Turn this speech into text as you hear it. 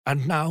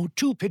And now,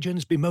 two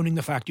pigeons bemoaning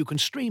the fact you can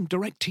stream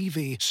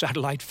DirecTV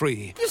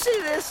satellite-free. You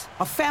see this?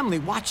 A family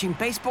watching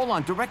baseball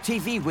on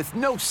DirecTV with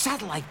no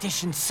satellite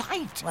dish in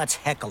sight. Let's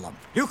heckle them.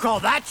 You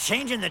call that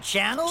changing the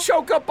channel?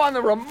 Choke up on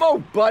the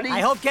remote, buddy. I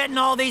hope getting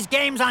all these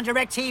games on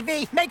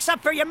DirecTV makes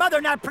up for your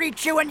mother not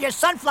pre-chewing your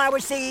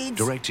sunflower seeds.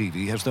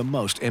 DirecTV has the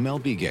most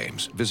MLB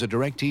games. Visit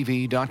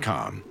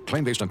DirecTV.com.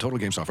 Claim based on total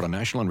games offered on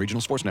national and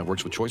regional sports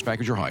networks with choice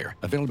package or higher.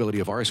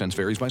 Availability of RSNs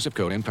varies by zip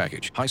code and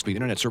package. High-speed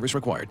internet service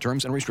required.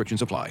 Terms and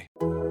restrictions apply.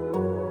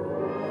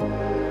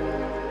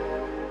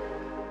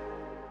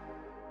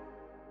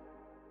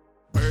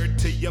 Bird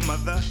to your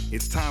mother,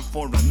 it's time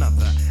for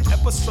another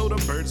episode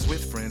of Birds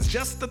with Friends.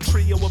 Just a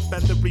trio of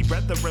feathery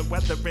brethren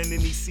weathering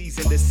any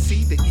season to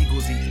see the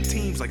Eagles eating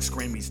teams like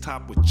Scrammy's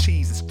top with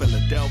cheese. It's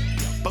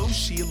Philadelphia, Bo,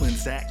 Sheila, and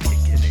Zach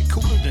kicking it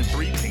cooler than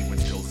three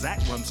penguins till Zach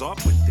runs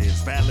off with his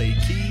valet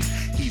keys.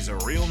 He's a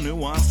real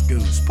nuanced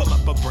goose. Pull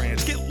up a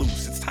branch, get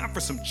loose. It's time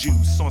for some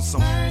juice on some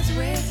Birds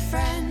with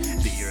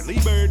Friends. The early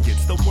bird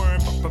gets the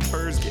worm, but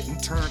prefers getting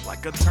turned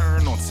like a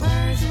turn on some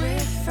Birds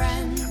with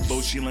Friends.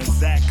 Bo, Sheila, and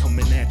Zach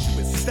coming at you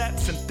with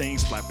stats and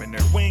things flapping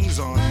their wings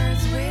on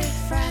Birds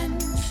with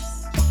Friends.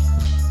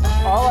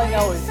 All I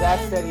know is Zach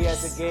said he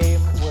has a game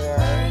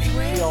where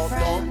he'll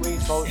don't read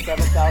both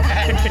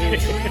 7,000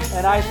 words.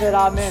 And I said,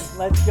 I'm in.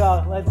 Let's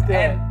go. Let's do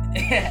it.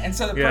 And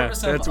so the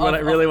purpose of... that's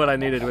what I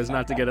needed was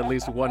not to get at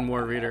least one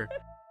more reader.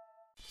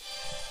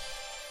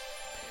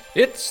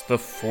 It's the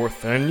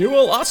 4th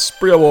annual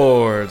Osprey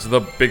Awards,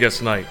 the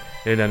biggest night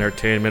in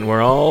entertainment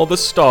where all the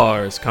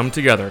stars come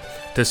together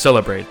to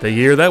celebrate the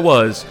year that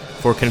was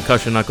for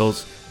Concussion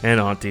Knuckles and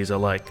aunties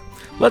alike.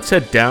 Let's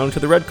head down to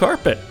the red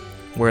carpet,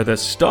 where the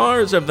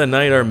stars of the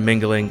night are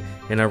mingling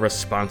in a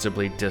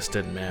responsibly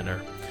distant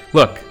manner.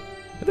 Look,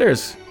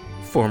 there's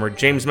former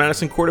James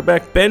Madison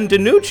quarterback Ben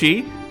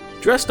DiNucci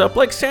dressed up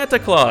like Santa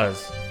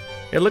Claus.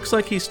 It looks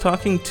like he's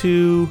talking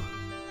to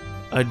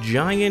a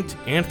giant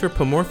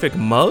anthropomorphic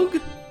mug?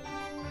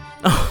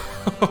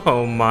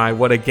 Oh my,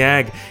 what a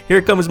gag.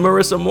 Here comes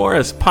Marissa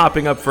Morris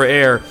popping up for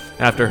air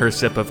after her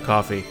sip of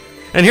coffee.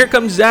 And here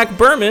comes Zach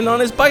Berman on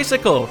his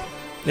bicycle.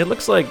 It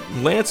looks like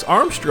Lance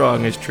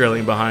Armstrong is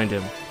trailing behind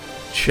him.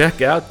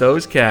 Check out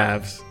those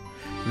calves.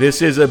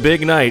 This is a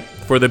big night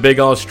for the big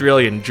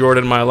Australian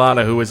Jordan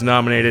Mailata, who was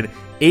nominated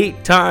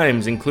 8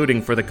 times,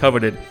 including for the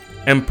coveted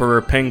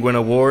Emperor Penguin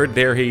Award.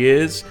 There he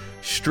is,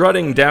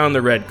 strutting down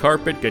the red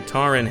carpet,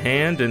 guitar in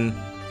hand, and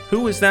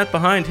who is that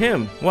behind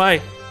him?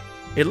 Why,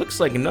 it looks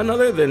like none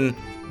other than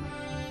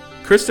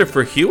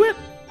Christopher Hewitt,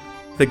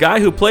 the guy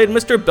who played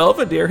Mr.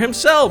 Belvedere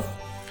himself.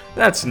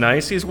 That's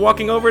nice. He's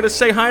walking over to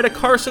say hi to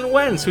Carson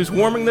Wentz, who's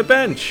warming the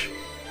bench.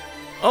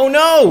 Oh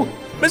no!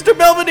 Mr.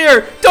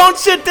 Belvedere, don't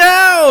sit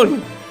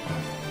down!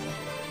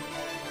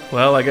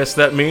 Well, I guess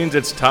that means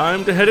it's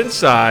time to head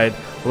inside.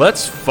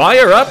 Let's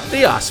fire up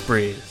the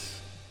Ospreys.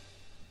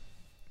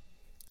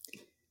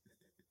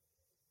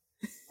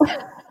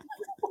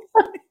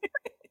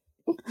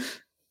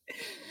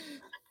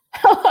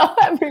 Hello,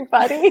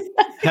 everybody.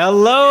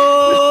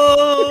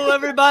 Hello,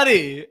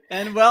 everybody,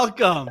 and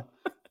welcome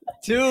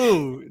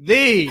to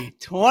the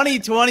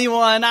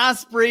 2021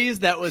 Ospreys.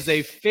 That was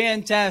a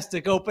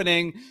fantastic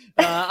opening.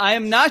 I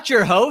am not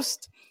your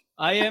host.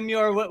 I am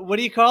your, what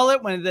do you call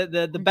it? When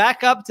the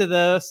backup to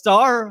the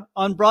star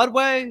on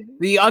Broadway?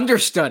 The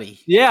understudy.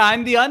 Yeah,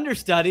 I'm the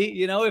understudy.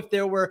 You know, if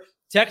there were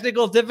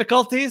technical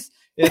difficulties,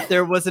 if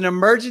there was an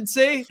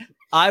emergency,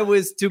 I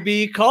was to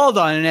be called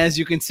on. And as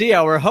you can see,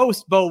 our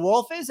host, Bo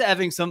Wolf, is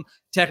having some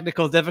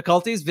technical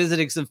difficulties,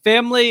 visiting some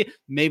family,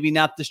 maybe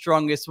not the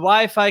strongest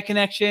Wi-Fi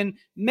connection.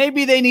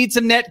 Maybe they need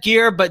some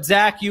Netgear, but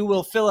Zach, you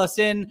will fill us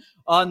in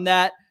on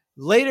that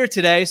later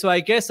today. So I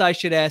guess I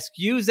should ask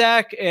you,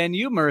 Zach, and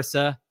you,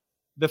 Marissa,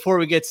 before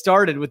we get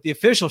started with the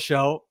official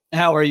show,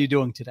 how are you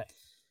doing today?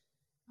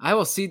 I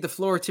will cede the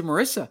floor to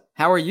Marissa.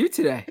 How are you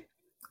today?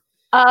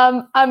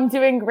 I'm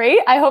doing great.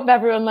 I hope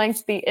everyone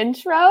likes the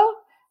intro.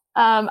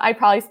 I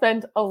probably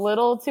spent a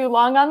little too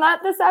long on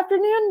that this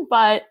afternoon,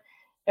 but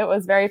it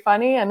was very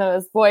funny, and it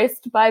was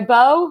voiced by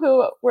Bo,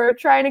 who we're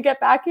trying to get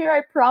back here,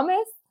 I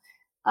promise.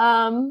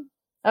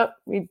 Oh,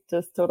 we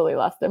just totally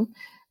lost him.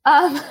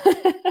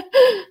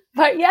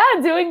 But yeah,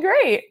 doing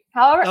great.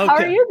 How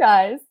are you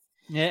guys?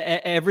 Yeah,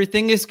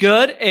 everything is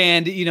good.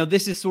 And, you know,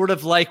 this is sort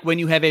of like when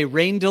you have a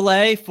rain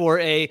delay for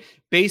a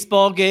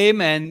baseball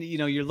game and, you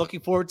know, you're looking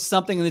forward to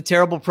something and the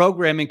terrible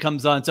programming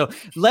comes on. So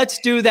let's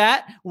do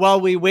that while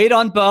we wait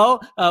on Bo.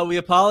 We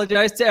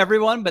apologize to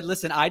everyone, but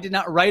listen, I did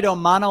not write a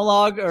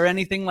monologue or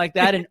anything like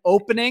that in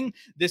opening.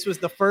 This was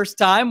the first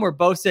time where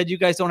Bo said, you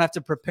guys don't have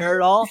to prepare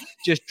at all.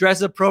 Just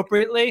dress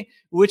appropriately,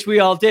 which we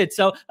all did.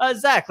 So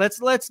Zach,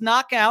 let's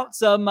knock out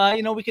some,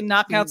 we can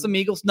knock out some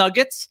Eagles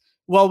nuggets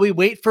while we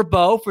wait for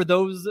Bo. For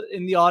those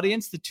in the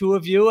audience, the two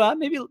of you,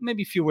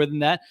 maybe fewer than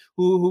that,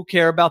 who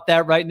care about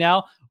that right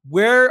now.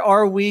 Where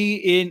are we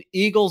in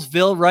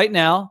Eaglesville right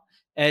now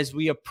as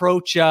we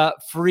approach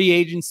free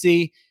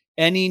agency?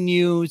 Any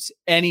news,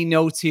 any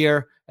notes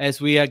here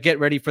as we get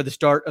ready for the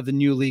start of the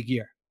new league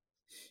year?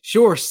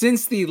 Sure.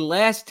 Since the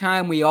last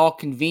time we all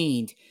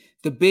convened,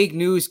 the big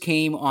news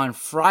came on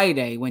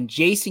Friday when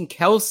Jason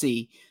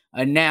Kelce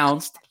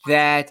announced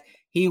that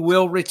he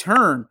will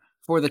return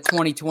for the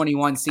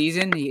 2021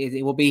 season.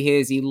 It will be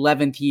his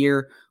 11th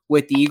year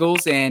with the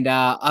Eagles, and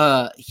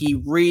he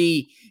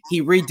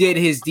redid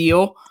his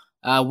deal,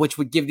 which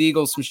would give the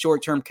Eagles some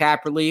short-term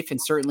cap relief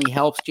and certainly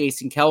helps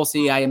Jason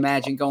Kelce, I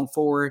imagine, going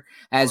forward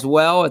as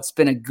well. It's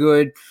been a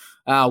good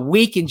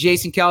week in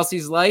Jason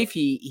Kelce's life.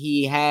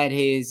 He had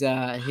his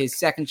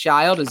second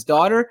child, his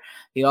daughter.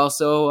 He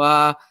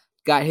also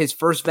got his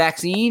first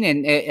vaccine,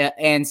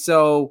 and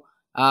so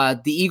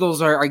the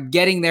Eagles are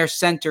getting their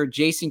center,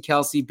 Jason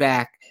Kelce,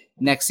 back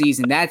next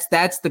season.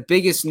 That's the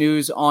biggest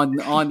news on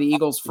the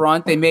Eagles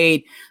front. They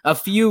made a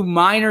few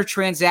minor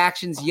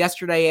transactions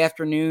yesterday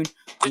afternoon.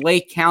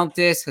 Blake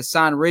Countess,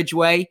 Hassan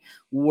Ridgeway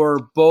were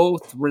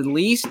both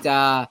released.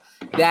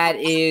 That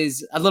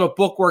is a little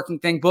bookworking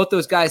thing. Both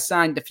those guys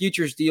signed the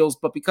futures deals,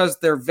 but because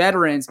they're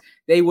veterans,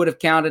 they would have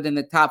counted in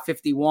the top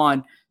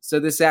 51. So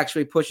this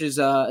actually pushes,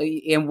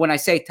 and when I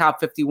say top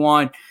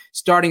 51,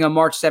 starting on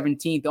March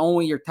 17th,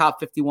 only your top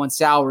 51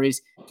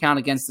 salaries count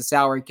against the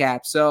salary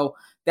cap. So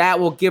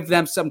that will give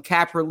them some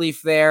cap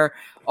relief there.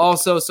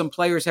 Also, some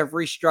players have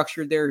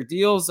restructured their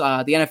deals.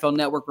 The NFL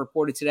Network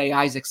reported today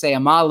Isaac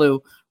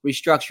Seumalo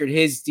restructured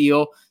his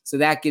deal, so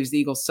that gives the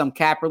Eagles some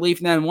cap relief.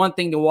 And then one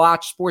thing to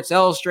watch, Sports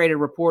Illustrated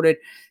reported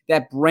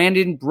that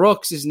Brandon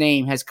Brooks'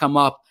 name has come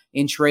up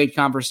in trade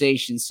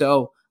conversations.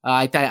 So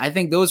I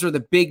think those are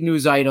the big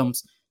news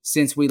items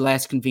since we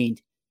last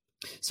convened.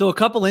 So a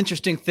couple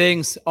interesting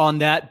things on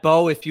that,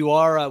 Bo. If you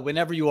are,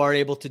 whenever you are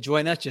able to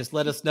join us, just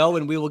let us know,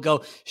 and we will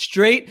go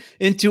straight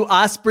into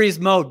Ospreys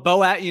mode.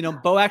 Bo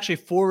actually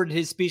forwarded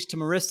his speech to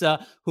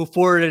Marissa, who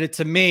forwarded it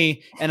to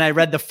me, and I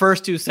read the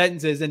first two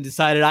sentences and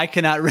decided I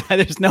cannot read.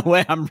 There's no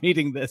way I'm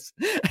reading this,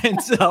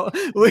 and so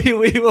we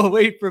will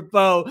wait for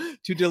Bo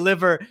to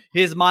deliver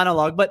his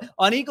monologue. But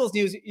on Eagles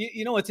news,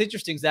 you know what's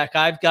interesting, Zach?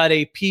 I've got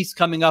a piece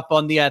coming up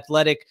on The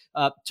Athletic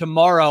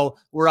tomorrow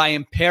where I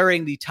am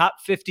pairing the top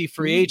 50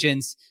 free agents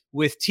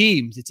with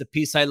teams. It's a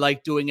piece I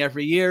like doing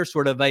every year,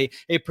 sort of a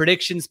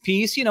predictions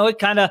piece. You know, it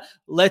kind of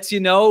lets you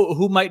know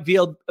who might be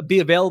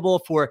available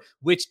for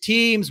which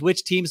teams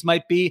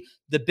might be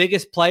the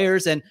biggest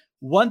players. And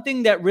one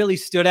thing that really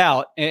stood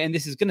out, and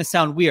this is going to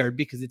sound weird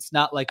because it's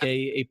not like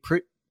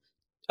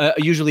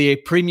usually a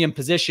premium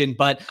position,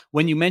 but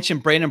when you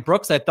mentioned Brandon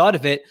Brooks, I thought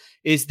of it,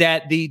 is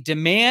that the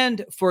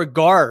demand for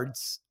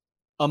guards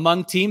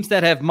among teams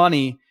that have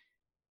money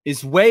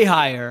is way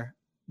higher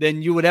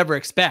than you would ever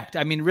expect.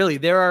 I mean, really,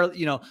 there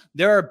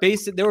were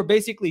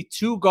basically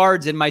two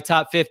guards in my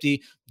top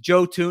 50,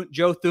 Joe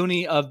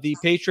Thuney of the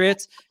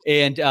Patriots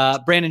and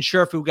Brandon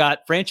Scherf, who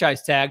got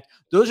franchise tagged.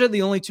 Those are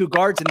the only two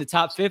guards in the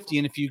top 50.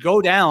 And if you go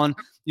down,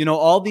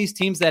 all these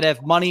teams that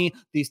have money,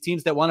 these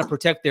teams that want to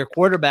protect their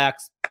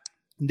quarterbacks,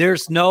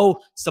 there's no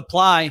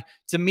supply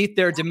to meet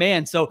their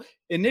demand. So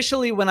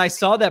initially, when I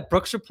saw that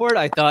Brooks report,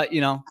 I thought,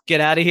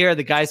 get out of here.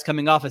 The guy's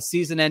coming off a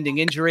season-ending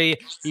injury.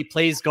 He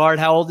plays guard.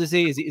 How old is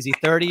he? Is he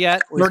 30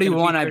 yet?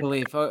 31, I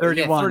believe. 31.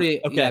 Yeah,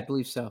 30, okay. Yeah, I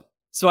believe so.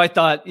 So I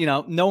thought,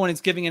 no one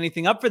is giving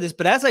anything up for this.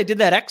 But as I did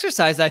that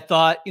exercise, I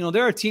thought,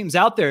 there are teams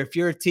out there. If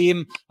you're a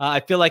team, I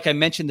feel like I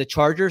mentioned the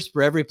Chargers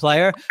for every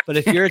player. But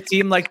if you're a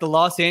team like the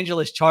Los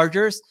Angeles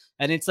Chargers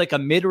and it's like a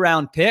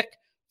mid-round pick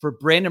for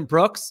Brandon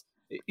Brooks,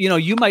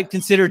 you might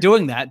consider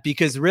doing that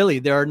because really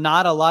there are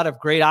not a lot of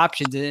great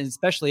options, and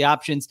especially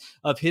options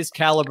of his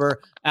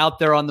caliber out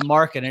there on the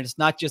market. And it's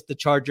not just the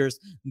Chargers.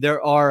 There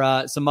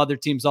are some other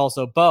teams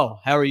also. Bo,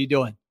 how are you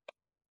doing?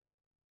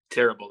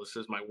 Terrible. This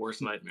is my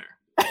worst nightmare.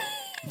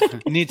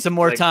 You need some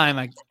more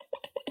time.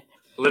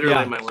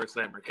 Literally my worst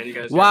nightmare. Can you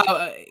guys?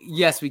 Wow.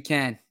 Yes, we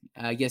can.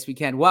 Yes, we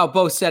can. While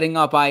both setting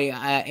up,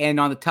 and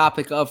on the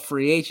topic of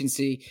free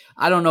agency,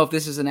 I don't know if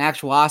this is an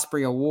actual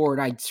Osprey award.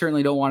 I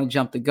certainly don't want to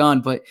jump the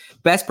gun, but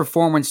best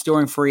performance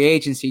during free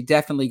agency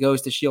definitely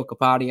goes to Sheil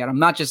Kapadia. And I'm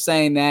not just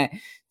saying that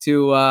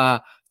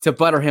to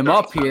butter him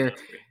up here.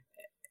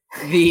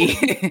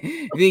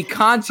 The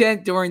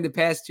content during the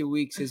past 2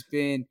 weeks has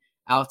been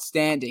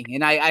outstanding,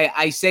 and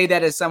I say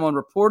that as someone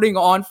reporting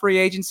on free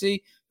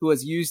agency who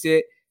has used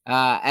it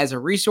as a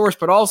resource,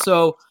 but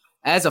also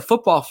as a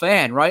football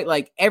fan, right?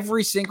 Like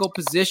every single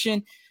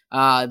position,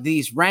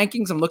 these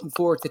rankings, I'm looking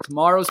forward to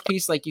tomorrow's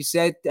piece, like you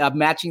said,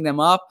 matching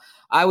them up.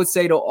 I would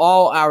say to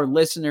all our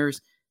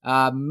listeners,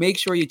 make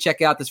sure you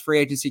check out this free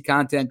agency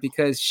content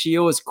because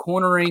Sheil is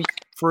cornering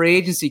free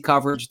agency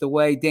coverage the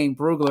way Dane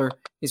Brugler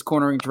is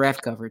cornering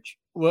draft coverage.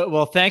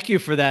 Well, thank you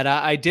for that.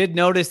 I did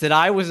notice that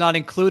I was not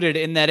included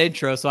in that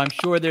intro, so I'm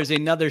sure there's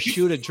another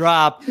shoe to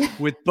drop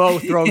with Bo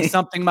throwing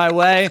something my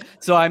way.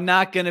 So I'm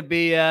not going to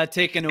be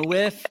taking a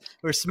whiff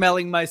or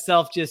smelling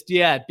myself just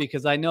yet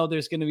because I know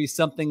there's going to be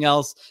something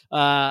else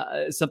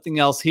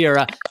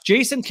here.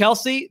 Jason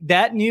Kelce,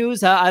 that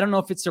news, I don't know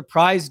if it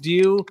surprised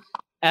you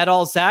at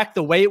all, Zach,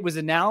 the way it was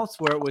announced,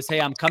 where it was,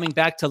 hey, I'm coming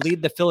back to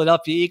lead the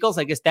Philadelphia Eagles.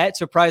 I guess that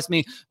surprised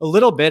me a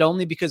little bit,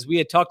 only because we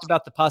had talked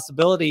about the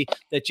possibility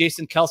that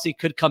Jason Kelce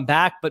could come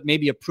back, but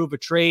maybe approve a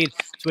trade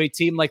to a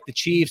team like the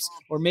Chiefs,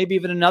 or maybe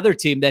even another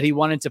team that he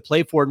wanted to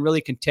play for and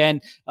really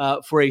contend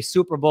for a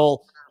Super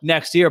Bowl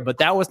next year. But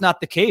that was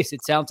not the case.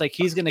 It sounds like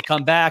he's going to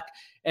come back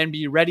and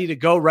be ready to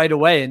go right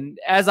away. And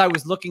as I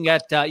was looking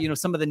at,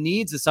 some of the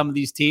needs of some of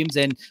these teams,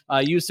 and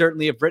you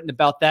certainly have written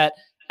about that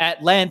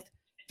at length,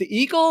 the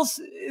Eagles,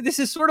 this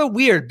is sort of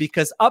weird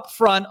because up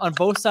front on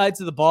both sides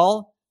of the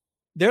ball,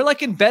 they're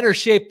like in better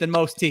shape than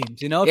most teams.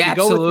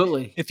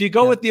 If you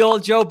go with the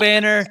old Joe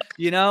Banner,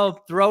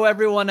 throw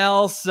everyone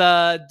else.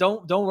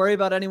 Don't worry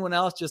about anyone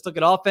else. Just look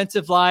at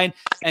offensive line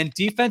and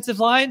defensive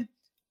line.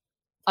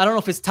 I don't know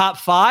if it's top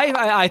 5.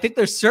 I think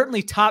there's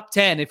certainly top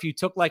 10 if you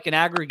took like an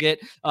aggregate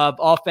of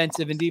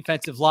offensive and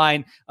defensive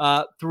line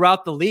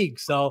throughout the league.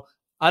 So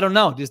I don't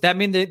know. Does that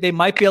mean that they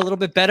might be a little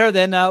bit better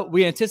than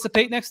we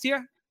anticipate next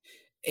year?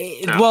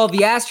 Well,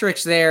 the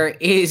asterisk there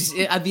is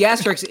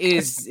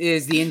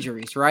the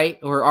injuries, right?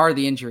 Or are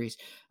the injuries?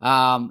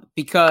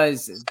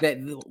 Because that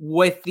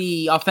with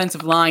the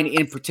offensive line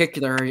in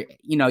particular,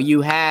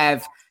 you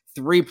have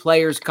 3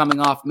 players coming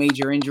off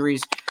major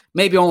injuries.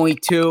 Maybe only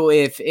 2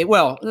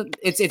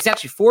 it's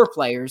actually 4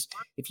 players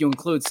if you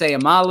include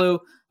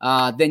Sayamalu.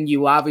 Then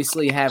you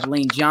obviously have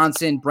Lane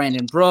Johnson,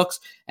 Brandon Brooks,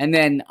 and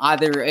then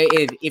either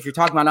if you're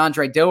talking about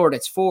Andre Dillard,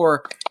 it's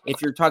 4. If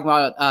you're talking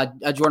about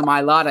Jordan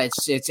Mailata,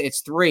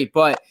 it's 3.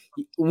 But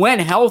when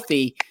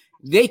healthy,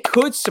 they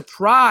could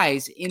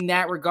surprise in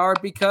that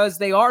regard because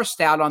they are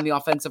stout on the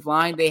offensive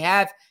line. They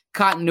have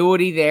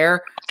continuity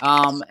there,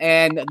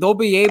 and they'll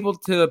be able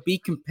to be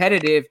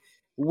competitive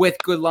with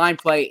good line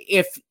play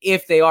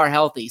if they are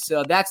healthy.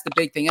 So that's the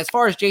big thing. As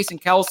far as Jason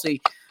Kelce,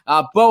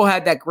 Bo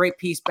had that great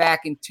piece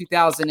back in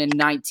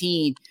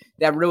 2019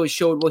 that really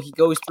showed what he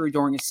goes through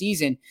during a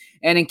season.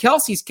 And in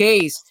Kelce's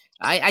case,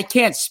 I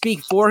can't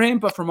speak for him,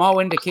 but from all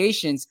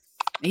indications,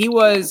 he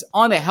was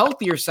on the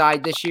healthier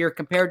side this year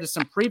compared to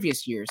some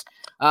previous years.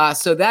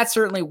 So that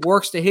certainly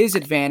works to his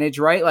advantage,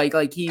 right?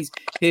 Like his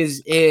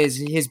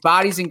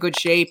body's in good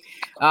shape.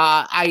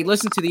 I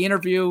listened to the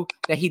interview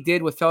that he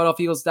did with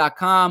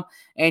PhiladelphiaEagles.com,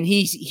 and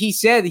he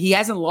said he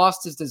hasn't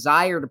lost his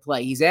desire to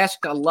play. He's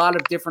asked a lot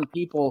of different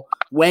people,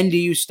 when do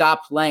you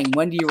stop playing?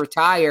 When do you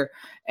retire?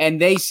 And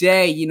they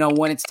say,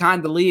 when it's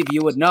time to leave,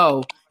 you would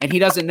know. And he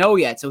doesn't know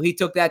yet. So he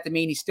took that to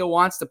mean he still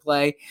wants to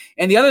play.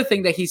 And the other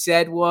thing that he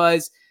said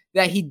was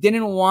that he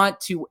didn't want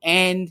to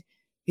end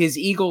his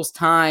Eagles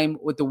time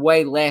with the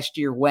way last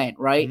year went,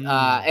 right?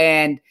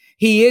 And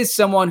he is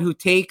someone who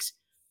takes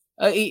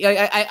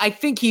I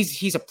think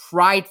he's a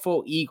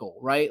prideful Eagle,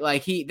 right?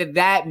 Like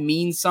that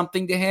means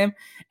something to him.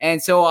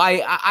 And so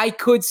I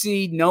could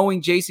see,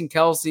 knowing Jason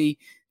Kelce,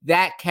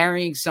 that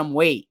carrying some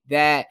weight,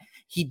 that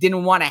he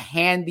didn't want to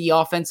hand the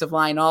offensive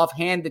line off,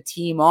 hand the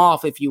team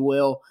off, if you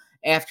will,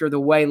 after the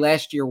way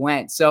last year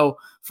went. So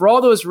for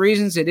all those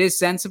reasons, it is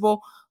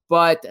sensible.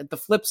 But the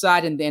flip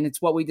side, and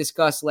it's what we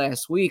discussed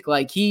last week,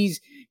 like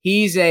he's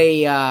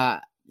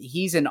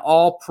an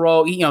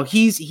all-pro.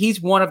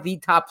 He's one of the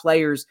top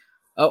players,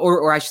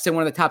 or I should say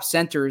one of the top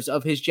centers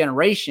of his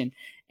generation.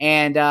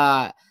 And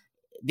the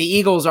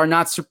Eagles are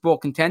not Super Bowl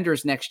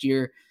contenders next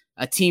year.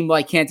 A team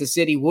like Kansas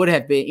City would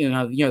have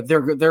been.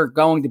 They're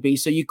going to be.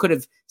 So you could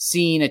have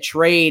seen a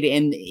trade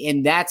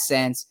in that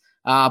sense.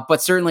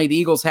 But certainly the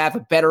Eagles have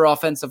a better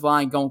offensive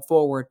line going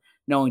forward,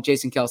 knowing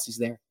Jason Kelce's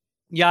there.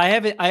 Yeah,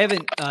 I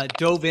haven't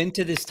dove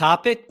into this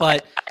topic,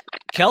 but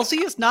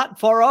Kelce is not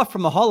far off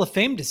from a Hall of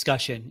Fame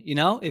discussion.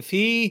 If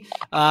he,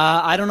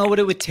 I don't know what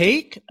it would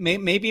take.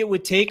 Maybe it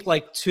would take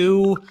like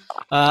 2.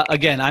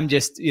 Again, I'm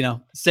just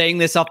saying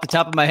this off the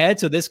top of my head,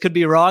 so this could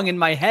be wrong. In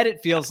my head,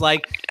 it feels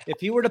like if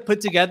he were to put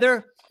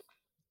together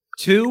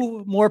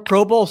 2 more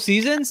Pro Bowl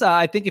seasons,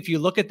 I think if you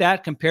look at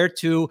that compared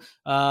to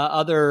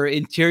other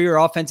interior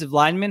offensive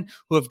linemen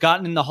who have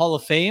gotten in the Hall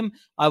of Fame,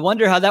 I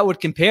wonder how that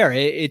would compare.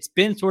 It's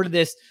been sort of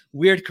this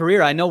weird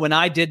career. I know when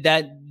I did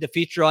the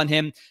feature on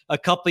him a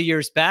couple of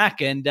years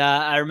back, and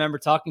I remember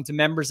talking to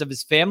members of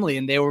his family,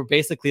 and they were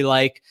basically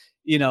like,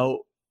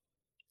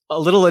 a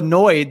little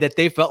annoyed that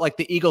they felt like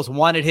the Eagles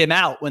wanted him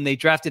out when they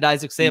drafted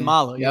Isaac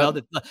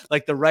Sayamalu.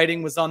 Like the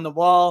writing was on the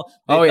wall.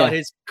 They thought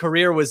his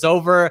career was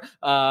over,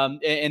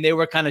 and they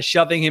were kind of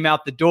shoving him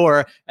out the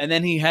door. And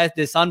then he had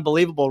this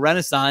unbelievable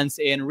renaissance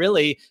and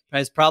really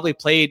has probably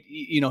played,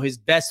 his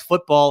best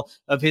football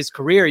of his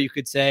career, you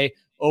could say,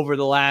 over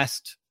the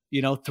last,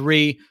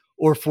 3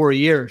 or 4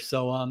 years.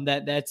 So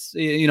that's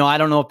I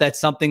don't know if that's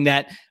something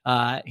that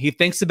he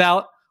thinks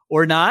about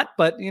or not,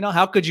 but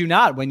how could you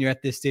not when you're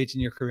at this stage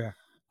in your career?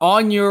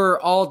 On your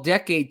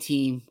all-decade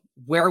team,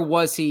 where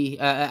was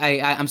he?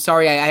 I'm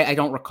sorry, I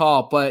don't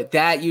recall, but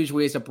that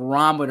usually is a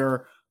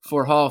barometer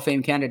for Hall of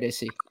Fame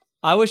candidacy.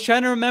 I was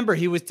trying to remember.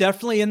 He was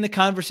definitely in the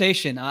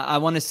conversation. I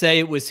want to say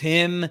it was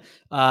him.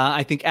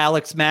 I think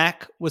Alex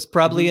Mack was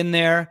probably in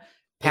there.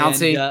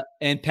 Pouncey.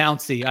 And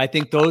Pouncey. I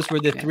think those were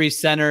the 3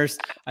 centers.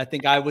 I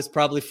think I was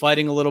probably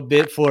fighting a little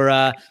bit for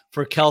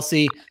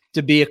Kelce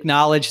to be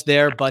acknowledged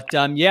there. But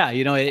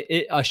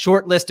a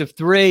short list of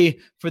 3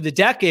 for the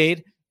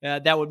decade.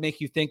 That would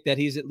make you think that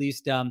he's at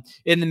least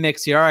in the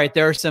mix here. All right,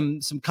 there are some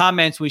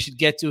comments we should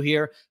get to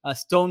here.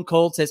 Stone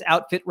Cold says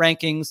outfit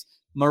rankings: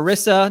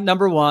 Marissa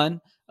number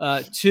 1,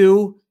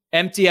 2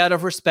 empty out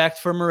of respect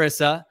for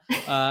Marissa,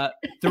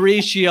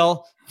 3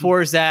 Shield,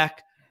 4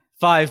 Zach,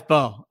 5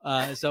 Bo.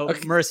 So okay.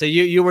 Marissa,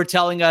 you were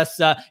telling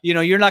us,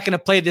 you're not going to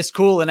play this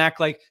cool and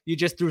act like you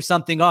just threw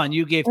something on.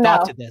 You gave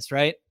thought to this,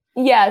 right?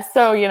 Yeah.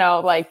 So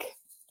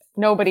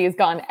nobody's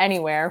gone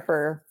anywhere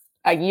for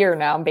a year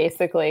now,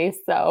 basically.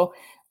 So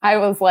I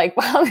was like,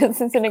 wow,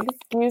 this is an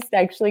excuse to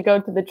actually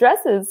go to the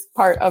dresses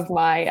part of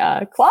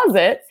my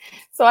closet.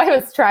 So I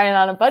was trying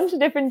on a bunch of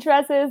different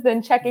dresses,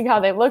 then checking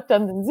how they looked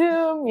on the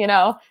Zoom,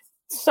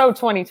 so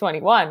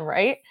 2021,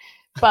 right?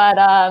 But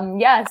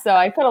so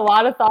I put a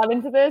lot of thought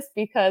into this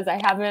because I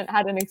haven't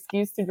had an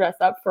excuse to dress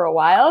up for a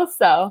while.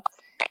 So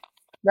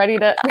ready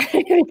to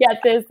get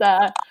this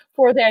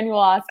 4th annual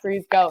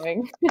Ospreys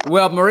going.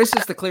 Well,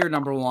 Marissa's the clear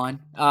number 1.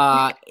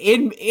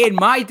 In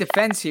my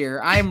defense here,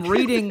 I'm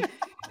reading.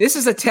 This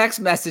is a text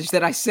message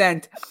that I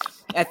sent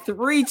at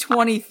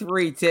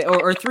 3:23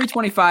 or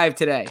 3:25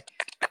 today.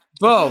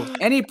 Bo,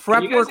 any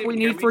prep work we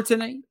need for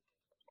tonight?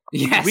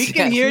 Yes, we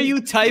can hear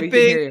you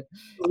typing.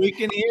 We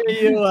can hear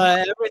you.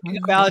 Everything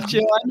about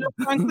you. I know,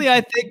 frankly,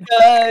 I think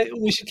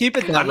we should keep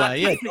it that way.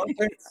 Yeah.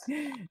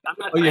 I'm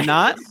not. Oh, you're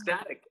not?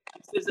 Static.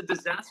 This is a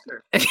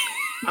disaster.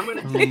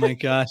 Oh my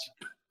gosh.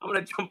 I'm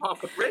gonna jump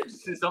off a bridge.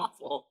 This is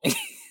awful.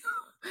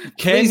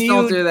 Please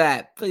don't do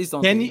that. Please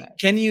don't do that.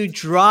 Can you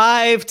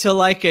drive to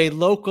like a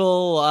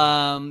local,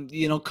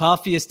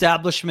 coffee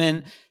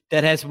establishment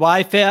that has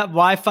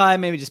Wi-Fi?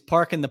 Maybe just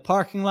park in the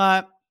parking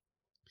lot.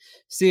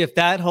 See if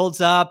that holds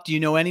up. Do you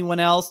know anyone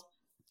else?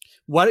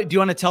 What do you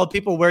want to tell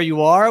people where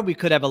you are? We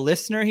could have a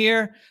listener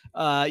here,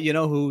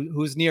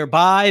 who's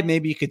nearby.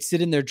 Maybe you could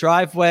sit in their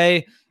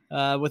driveway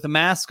with a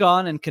mask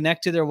on and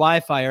connect to their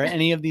Wi-Fi, or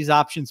any of these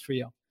options for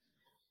you.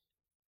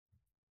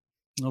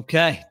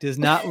 Okay, does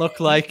not look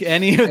like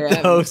any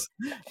of those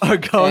are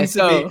going to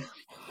be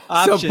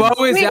options. So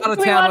Bo is out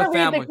of town with family. Do we want to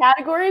read the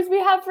categories we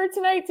have for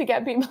tonight to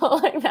get people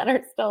that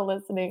are still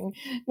listening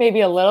maybe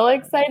a little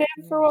excited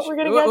for what we're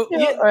going to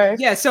get to?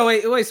 Yeah. So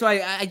wait. So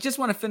I just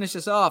want to finish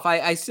this off.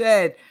 I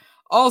said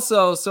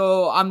also,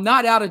 so I'm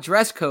not out of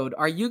dress code.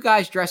 Are you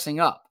guys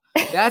dressing up?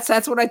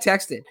 That's what I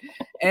texted.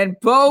 And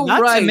Bo Not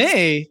writes, to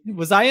me.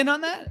 Was I in on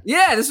that?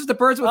 Yeah, this was the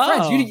Birds with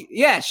Friends.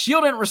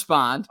 Shield didn't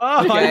respond.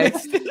 Oh, okay.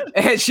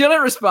 And Shield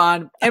didn't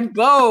respond. And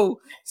Bo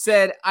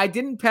said, I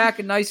didn't pack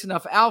a nice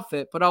enough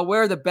outfit, but I'll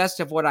wear the best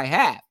of what I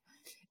have.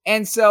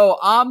 And so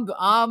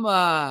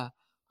I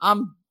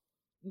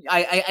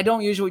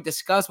don't usually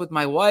discuss with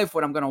my wife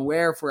what I'm going to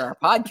wear for our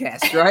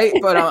podcast, right?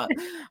 But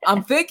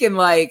I'm thinking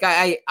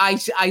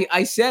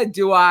I said,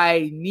 do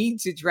I need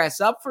to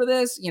dress up for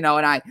this? And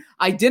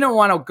I didn't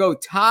want to go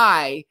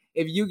tie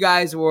if you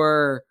guys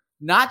were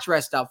not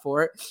dressed up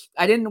for it.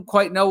 I didn't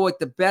quite know what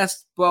the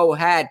best Bo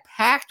had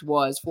packed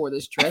was for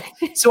this trip.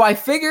 So I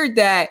figured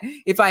that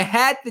if I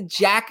had the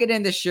jacket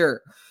and the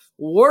shirt,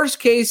 worst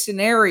case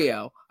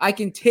scenario, I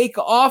can take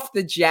off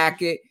the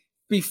jacket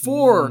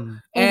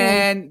before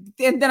and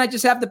then I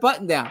just have the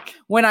button down.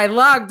 When I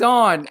logged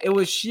on, it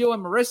was Sheila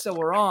and Marissa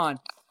were on,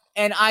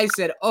 and I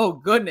said, oh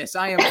goodness,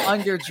 I am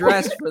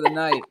underdressed for the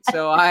night.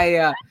 So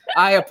I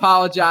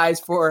apologize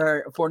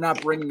for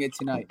not bringing it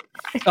tonight.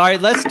 All right,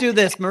 let's do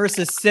this.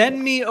 Marissa,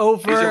 send me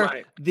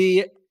over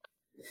the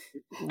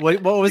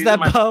what was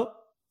that, Bo?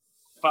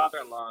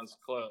 Father-in-law's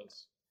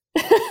clothes.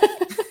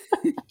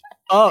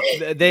 Oh,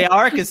 they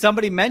are, because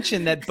somebody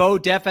mentioned that Bo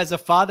Def has a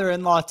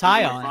father-in-law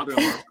tie on.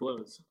 Father-in-law's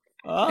clothes.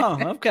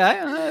 Oh,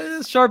 okay.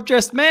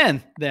 Sharp-dressed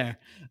man there.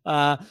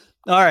 All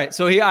right.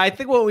 So I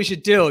think what we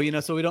should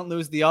do, so we don't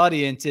lose the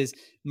audience, is,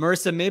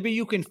 Marissa, maybe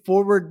you can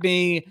forward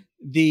me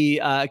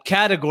the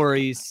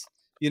categories,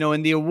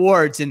 in the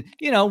awards. And,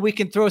 we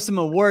can throw some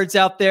awards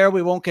out there.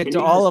 We won't get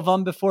to all of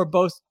them before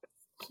both.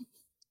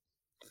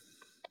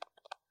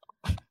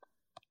 Can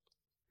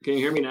you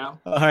hear me now?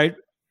 All right.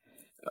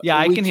 Yeah,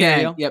 I can hear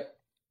you. Yep.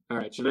 All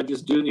right. Should I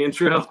just do the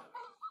intro?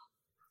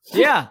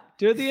 Yeah,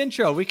 do the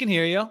intro. We can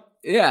hear you.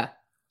 Yeah.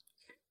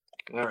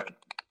 All right.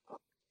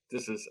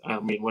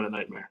 What a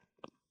nightmare.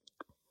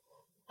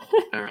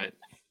 All right.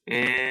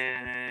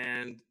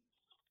 And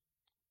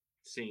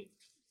scene.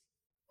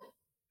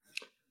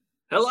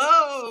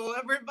 Hello,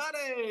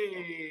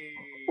 everybody.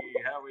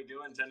 How are we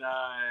doing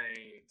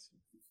tonight?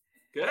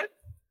 Good?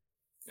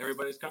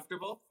 Everybody's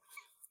comfortable?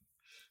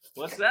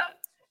 What's that?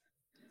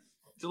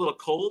 It's a little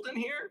cold in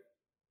here?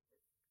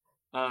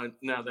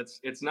 No,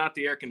 it's not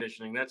the air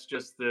conditioning. That's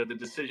just the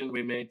decision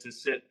we made to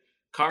sit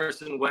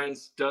Carson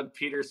Wentz, Doug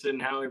Peterson,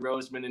 Howie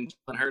Roseman, and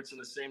Jalen Hurts in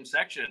the same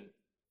section.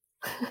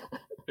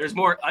 There's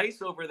more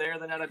ice over there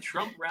than at a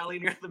Trump rally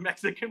near the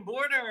Mexican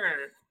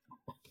border.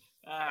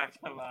 Ah,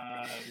 come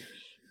on.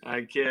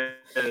 I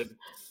kid.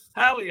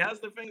 Howie, how's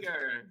the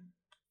finger?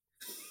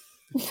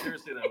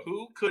 Seriously, though,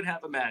 who could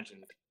have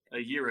imagined a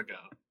year ago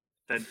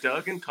that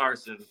Doug and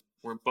Carson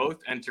were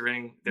both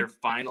entering their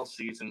final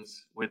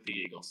seasons with the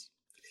Eagles.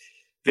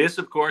 This,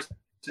 of course,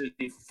 is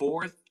the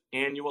fourth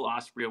annual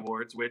Osprey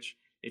Awards, which,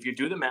 if you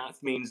do the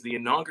math, means the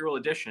inaugural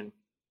edition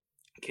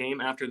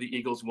came after the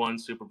Eagles won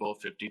Super Bowl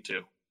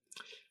 52.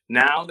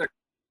 Now they're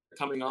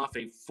coming off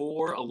a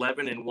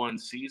 4-11-1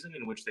 season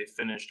in which they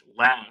finished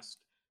last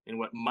in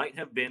what might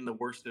have been the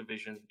worst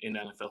division in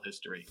NFL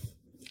history.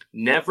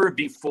 Never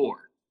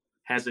before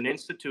has an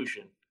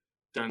institution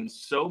done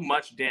so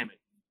much damage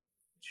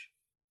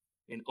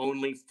in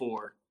only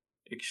 4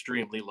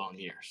 extremely long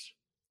years.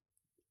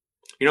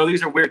 You know,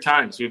 these are weird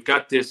times. We've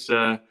got this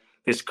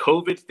this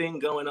COVID thing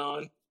going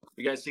on.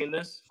 You guys seen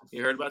this?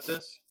 You heard about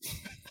this?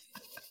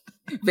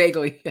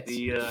 Vaguely.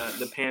 Yes.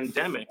 The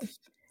pandemic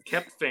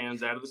kept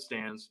fans out of the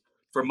stands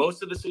for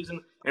most of the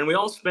season, and we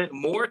all spent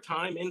more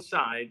time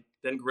inside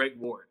than Greg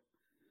Ward.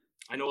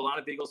 I know a lot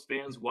of Eagles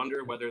fans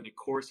wonder whether the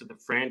course of the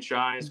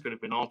franchise could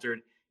have been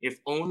altered if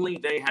only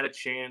they had a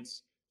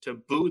chance to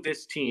boo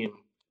this team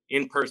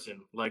in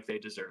person like they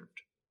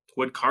deserved.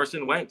 Would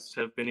Carson Wentz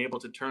have been able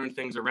to turn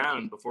things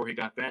around before he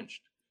got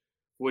benched?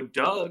 Would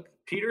Doug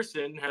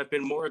Peterson have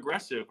been more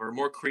aggressive or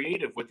more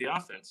creative with the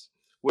offense?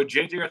 Would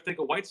J.J.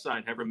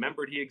 Arcega-Whiteside have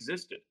remembered he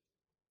existed?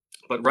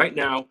 But right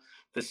now,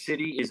 the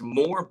city is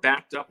more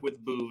backed up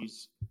with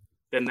boos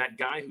than that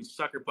guy who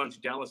sucker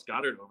punched Dallas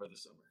Goedert over the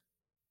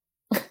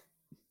summer.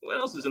 What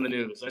else is in the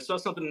news? I saw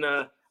something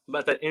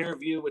about that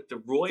interview with the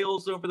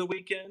Royals over the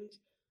weekend.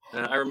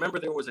 I remember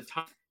there was a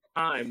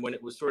time when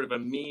it was sort of a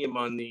meme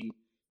on the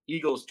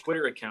Eagles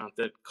Twitter account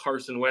that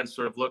Carson Wentz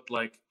sort of looked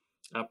like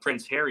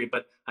Prince Harry,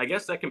 but I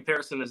guess that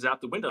comparison is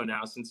out the window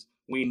now since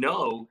we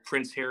know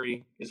Prince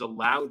Harry is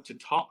allowed to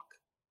talk.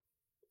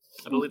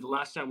 I believe the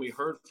last time we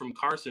heard from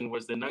Carson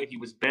was the night he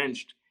was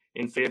benched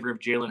in favor of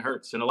Jalen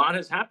Hurts, and a lot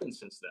has happened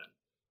since then.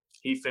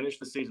 He finished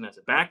the season as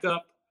a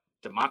backup.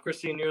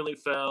 Democracy nearly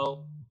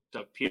fell.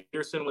 Doug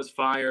Peterson was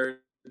fired.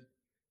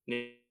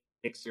 Nick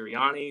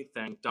Sirianni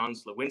thanked Don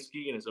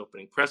Slawinski in his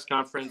opening press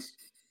conference.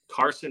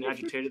 Carson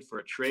agitated for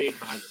a trade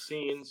behind the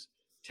scenes.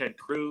 Ted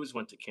Cruz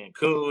went to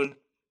Cancun.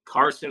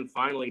 Carson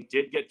finally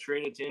did get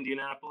traded to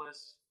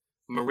Indianapolis.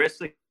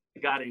 Marissa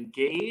got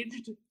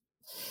engaged.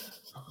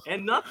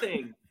 And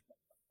nothing.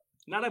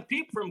 Not a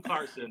peep from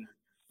Carson.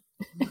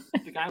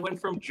 The guy went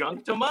from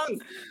junk to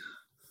monk.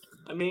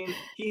 I mean,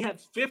 he had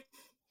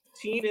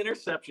 15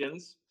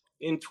 interceptions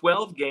in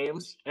 12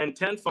 games and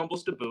 10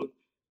 fumbles to boot.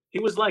 He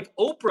was like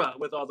Oprah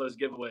with all those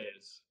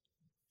giveaways.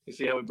 You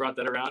see how we brought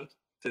that around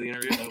to the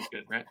interview? That was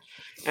good, right?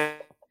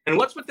 And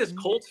what's with this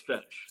Colts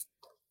fetish?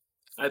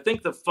 I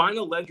think the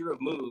final ledger of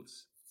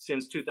moves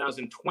since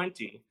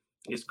 2020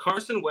 is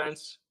Carson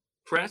Wentz,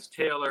 Press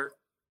Taylor,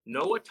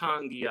 Noah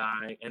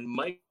Tongiai, and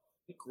Mike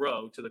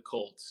Groh to the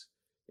Colts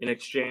in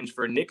exchange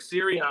for Nick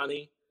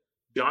Sirianni,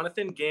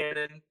 Jonathan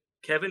Gannon,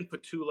 Kevin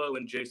Patullo,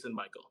 and Jason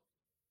Michael.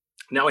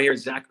 Now I hear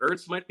Zach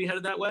Ertz might be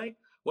headed that way.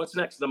 What's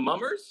next? The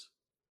Mummers?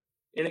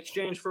 In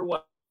exchange for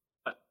what?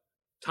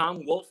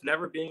 Tom Wolfe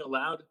never being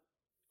allowed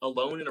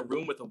alone in a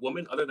room with a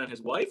woman other than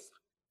his wife?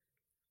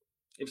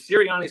 If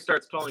Sirianni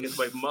starts calling his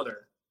wife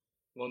mother,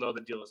 we'll know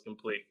the deal is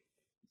complete.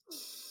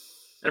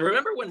 And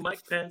remember when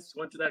Mike Pence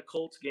went to that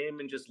Colts game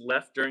and just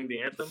left during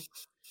the anthem?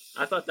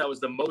 I thought that was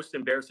the most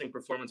embarrassing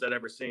performance I'd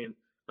ever seen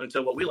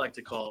until what we like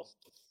to call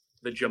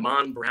the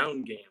Jamon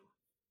Brown game.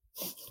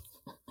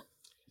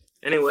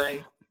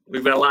 Anyway,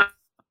 we've got a lot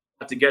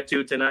to get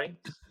to tonight,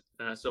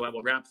 so I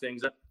will wrap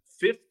things up.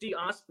 50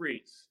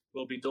 Ospreys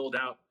will be doled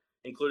out,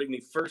 including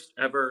the first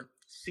ever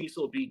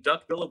Cecil B.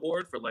 Duckbill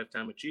Award for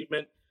Lifetime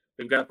Achievement.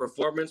 We've got a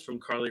performance from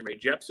Carly Rae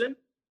Jepsen.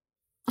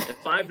 And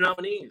 5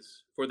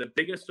 nominees for the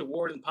biggest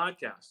award in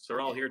podcasts are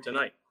all here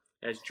tonight,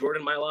 as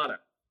Jordan Mailata,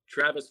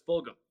 Travis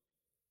Fulgham,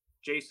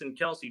 Jason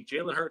Kelce,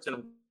 Jalen Hurts,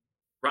 and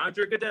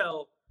Roger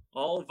Goodell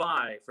all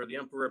vie for the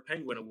Emperor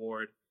Penguin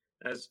Award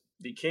as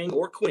the king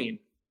or queen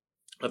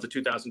of the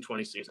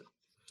 2020 season.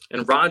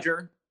 And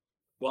Roger,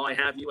 while I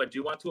have you, I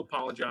do want to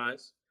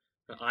apologize.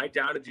 I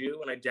doubted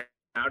you, and I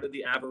doubted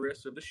the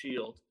avarice of the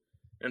Shield.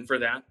 And for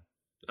that,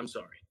 I'm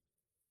sorry.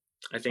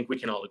 I think we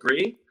can all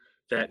agree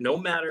that no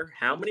matter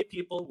how many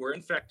people were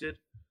infected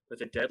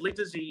with a deadly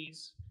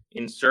disease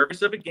in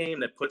service of a game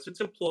that puts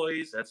its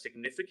employees at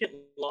significant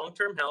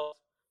long-term health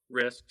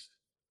risks,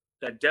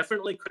 that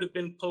definitely could have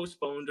been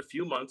postponed a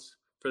few months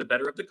for the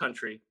better of the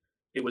country,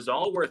 it was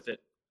all worth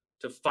it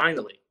to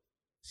finally.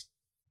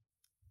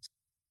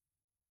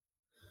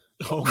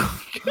 Oh,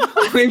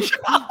 we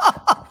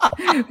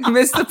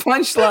missed the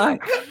punchline.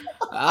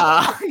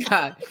 Oh,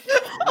 God.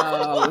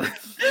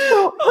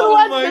 Who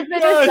wants to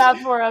finish that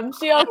for him?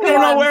 I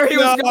don't know where he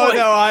was going.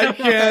 No, I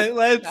can't.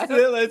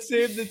 Let's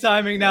save the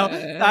timing now.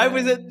 I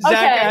was at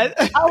Zach.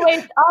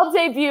 Okay. I'll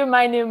debut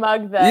my new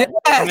mug then.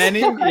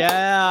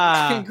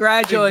 Yes.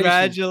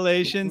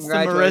 Congratulations to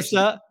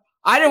Marissa.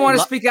 I didn't want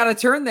to speak out of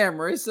turn there,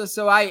 Marissa.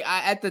 So I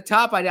at the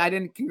top, I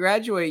didn't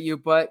congratulate you,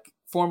 but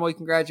formally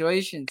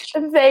congratulations.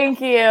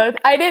 Thank you.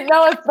 I didn't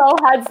know if Bo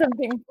had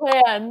something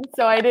planned,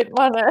 so I didn't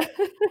want to.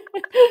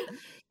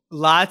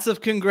 Lots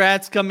of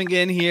congrats coming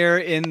in here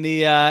in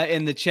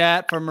the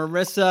chat for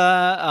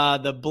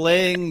Marissa, the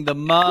bling, the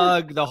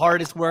mug, the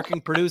hardest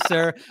working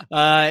producer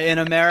in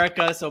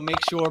America. So make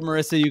sure,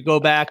 Marissa, you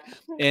go back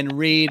and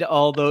read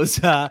all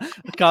those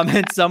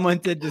comments. Someone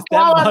did. Does that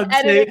While mug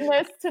I'm say? editing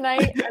this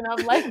tonight, and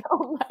I'm like,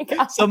 oh my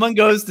god. Someone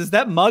goes, does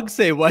that mug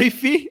say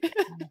wifey?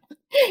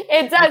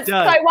 It does. So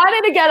I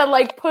wanted to get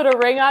a put a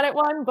ring on it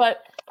one,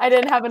 but I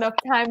didn't have enough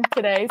time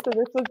today. So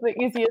this was the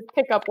easiest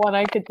pickup one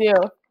I could do.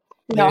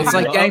 It's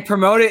like getting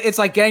promoted. It's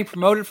like getting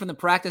promoted from the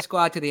practice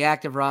squad to the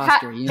active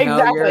roster.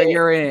 Exactly.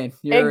 You're in.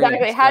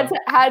 Exactly. In, had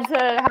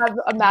to have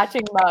a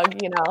matching mug.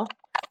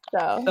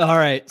 So. All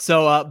right.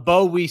 So,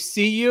 Bo, we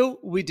see you.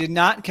 We did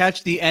not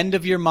catch the end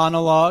of your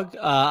monologue.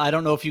 I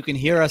don't know if you can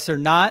hear us or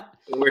not.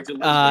 You were talking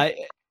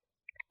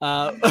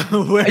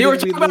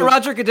about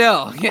Roger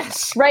Goodell.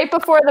 Yes. Right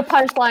before the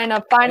punchline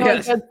of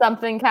finally good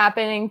something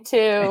happening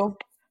to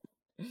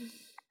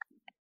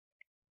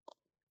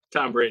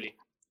Tom Brady.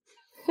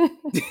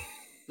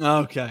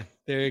 Okay,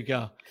 there you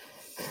go.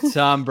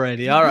 Tom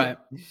Brady. All right.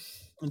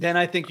 Then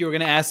I think you were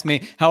going to ask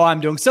me how I'm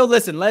doing. So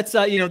listen, let's,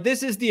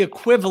 this is the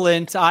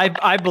equivalent,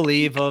 I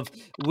believe, of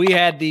we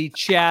had the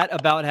chat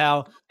about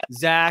how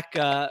Zach,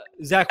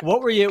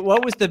 what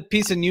was the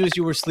piece of news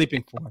you were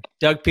sleeping for?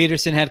 Doug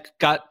Peterson had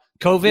got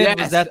COVID. Yes,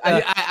 was that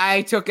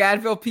I took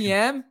Advil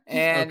PM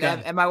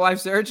and my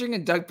wife's urging,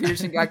 and Doug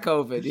Peterson got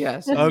COVID.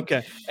 Yes.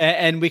 Okay.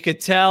 And we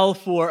could tell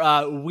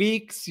for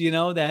weeks,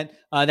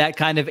 that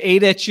kind of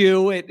ate at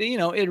you.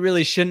 It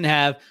really shouldn't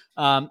have.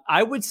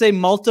 I would say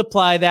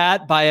multiply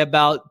that by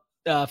about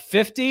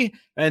 50,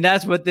 and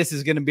that's what this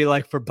is going to be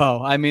like for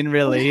Bo. I mean,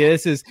 really,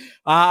 this is,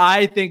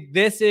 I think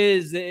this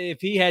is, if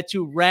he had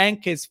to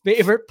rank his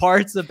favorite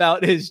parts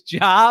about his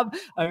job,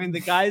 I mean, the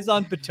guy's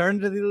on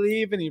paternity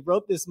leave and he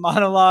wrote this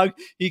monologue.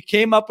 He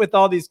came up with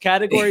all these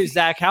categories.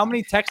 Zach, how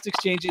many text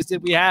exchanges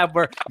did we have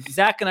where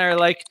Zach and I are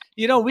like,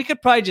 we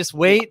could probably just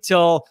wait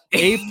till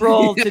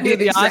April to do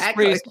the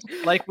Ospreys.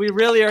 Like, we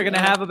really are going to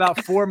have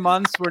about 4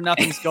 months where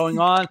nothing's going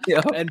on.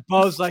 Yep. And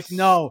Bo's like,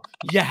 no,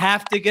 you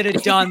have to get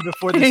it done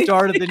before the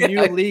start of the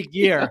new league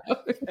year.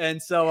 And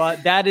so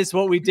that is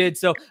what we did.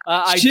 So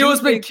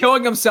Shield's been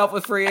killing himself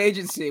with free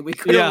agency. We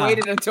could have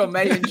waited until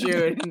May and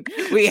June. And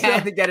we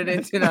had to get it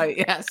in tonight.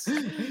 Yes.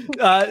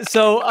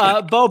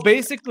 So Bo,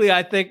 basically,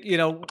 I think,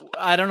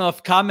 I don't know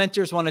if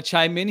commenters want to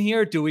chime in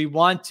here. Do we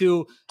want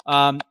to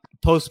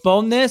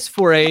postpone this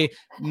for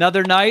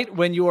another night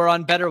when you are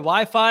on better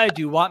Wi-Fi?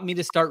 Do you want me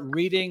to start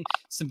reading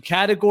some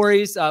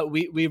categories?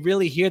 We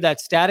really hear that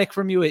static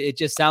from you. It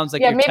just sounds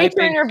like you're maybe typing.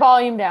 Turn your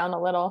volume down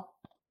a little.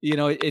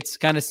 It's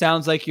kind of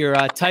sounds like you're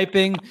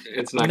typing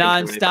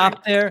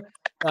nonstop there.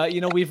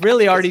 We've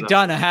really already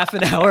done a half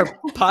an hour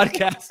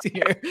podcast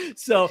here.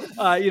 So,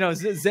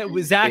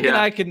 Zach and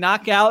I could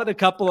knock out a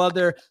couple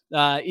other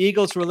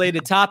Eagles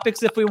related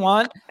topics if we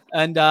want.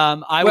 And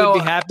I would be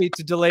happy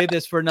to delay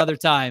this for another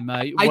time.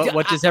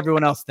 What does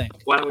everyone else think?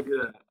 Why don't we do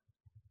that?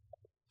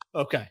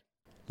 Okay.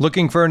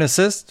 Looking for an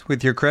assist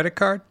with your credit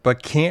card,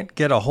 but can't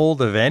get a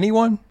hold of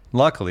anyone?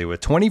 Luckily,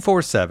 with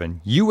 24/7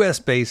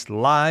 U.S.-based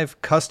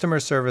live customer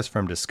service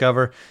from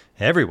Discover,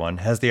 everyone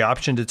has the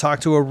option to talk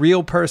to a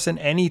real person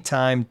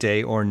anytime,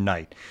 day or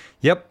night.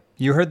 Yep,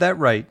 you heard that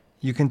right.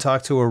 You can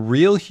talk to a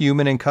real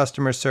human in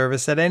customer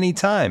service at any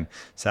time.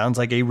 Sounds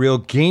like a real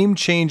game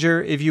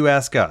changer if you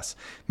ask us.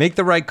 Make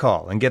the right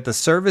call and get the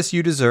service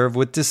you deserve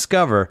with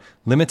Discover.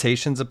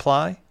 Limitations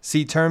apply.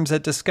 See terms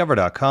at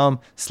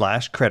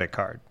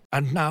discover.com/creditcard.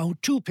 And now,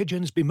 two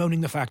pigeons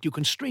bemoaning the fact you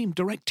can stream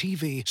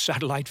DirecTV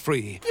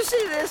satellite-free. You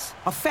see this?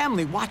 A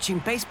family watching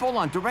baseball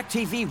on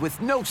DirecTV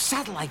with no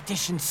satellite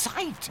dish in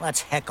sight.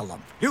 Let's heckle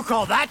them. You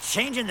call that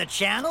changing the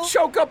channel?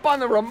 Choke up on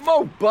the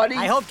remote, buddy.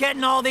 I hope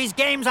getting all these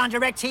games on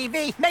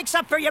DirecTV makes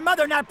up for your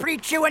mother not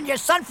pre-chewing your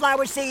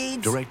sunflower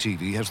seeds.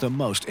 DirecTV has the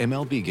most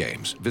MLB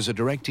games. Visit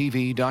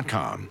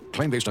DirecTV.com.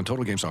 Claim based on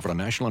total games offered on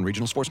national and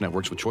regional sports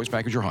networks with choice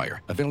package or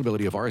higher.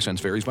 Availability of RSNs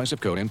varies by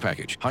zip code and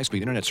package.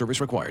 High-speed internet service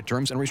required.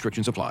 Terms and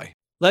restrictions apply.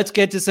 Let's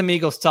get to some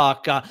Eagles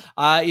talk.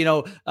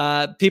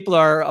 People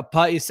are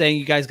saying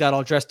you guys got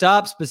all dressed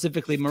up.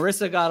 Specifically,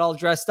 Marissa got all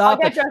dressed up.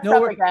 I'll get dressed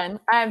up again.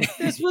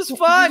 This was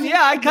fun.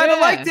 Yeah, I kind of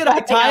liked it. I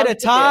tied a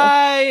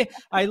tie.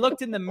 I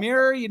looked in the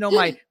mirror.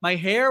 My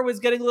hair was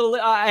getting a little.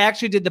 I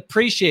actually did the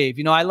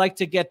pre-shave. I like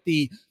to get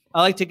the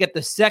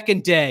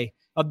second day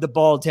of the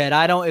bald head.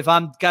 If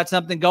I'm got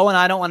something going,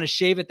 I don't want to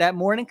shave it that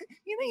morning.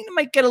 You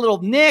might get a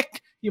little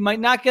nick. You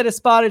might not get a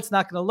spot. It's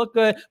not going to look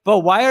good. But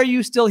why are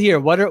you still here?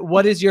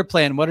 What is your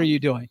plan? What are you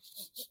doing?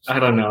 I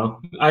don't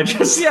know. I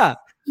just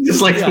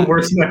the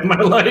worst night of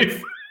my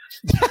life.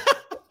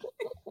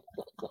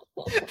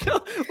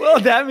 Well,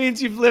 that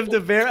means you've lived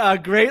a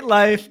great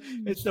life.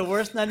 It's the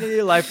worst night of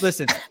your life.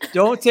 Listen,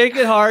 don't take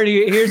it hard.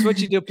 Here's what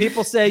you do.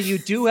 People say you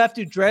do have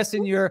to dress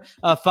in your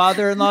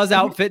father-in-law's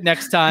outfit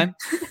next time.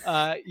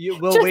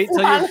 We'll wait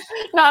till you're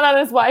not on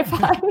his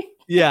Wi-Fi.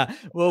 Yeah,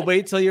 we'll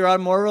wait till you're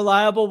on more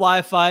reliable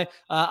Wi-Fi.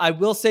 I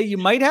will say you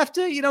might have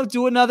to,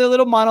 do another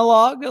little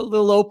monologue, a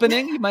little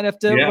opening. You might have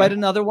to write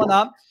another one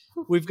up.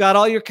 We've got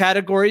all your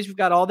categories. We've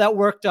got all that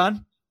work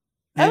done.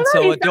 I And don't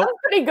know. so You sound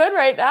pretty good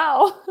right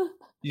now.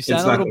 you sound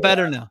It's a not little good.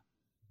 better now.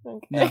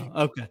 Okay. No.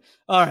 Okay.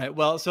 All right.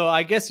 Well, so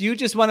I guess you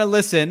just want to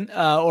listen,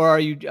 or are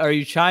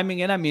you chiming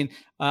in? I mean,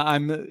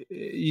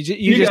 you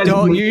just guys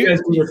don't do- you guys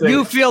do your thing.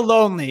 you feel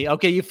lonely.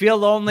 Okay, you feel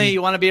lonely.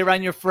 You want to be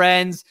around your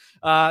friends.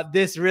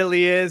 This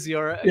really is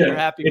you're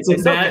happy. It's with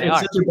this. Okay, all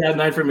right. such a bad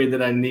night for me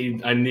that I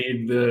need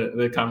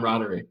the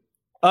camaraderie.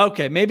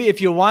 Okay, maybe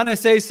if you want to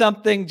say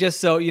something,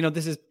 just so you know,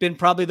 this has been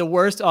probably the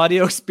worst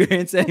audio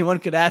experience anyone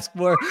could ask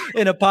for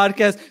in a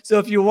podcast. So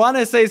if you want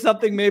to say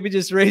something, maybe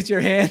just raise your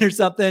hand or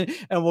something,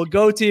 and we'll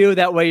go to you.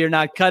 That way, you're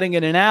not cutting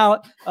in and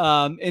out,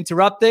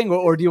 interrupting,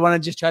 or do you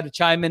want to just try to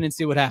chime in and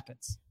see what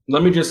happens?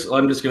 I'm just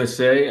going to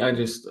say, I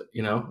want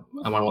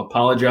to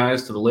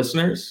apologize to the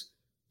listeners.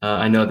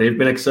 I know they've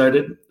been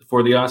excited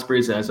for the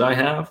Ospreys as I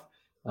have.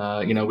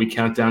 We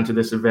count down to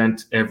this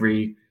event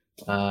every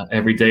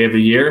day of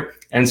the year.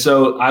 And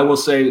so I will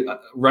say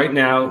right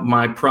now,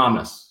 my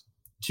promise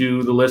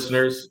to the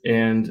listeners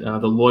and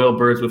the loyal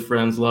Birds with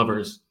Friends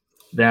lovers,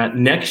 that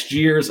next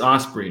year's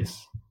Ospreys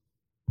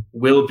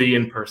will be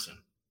in person.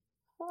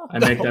 I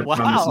make that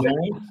promise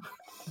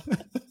now.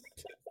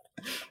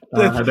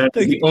 That's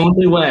the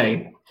only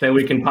way that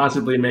we can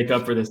possibly make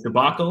up for this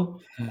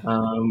debacle.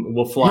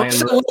 We'll fly in.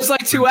 It's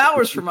like 2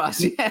 hours from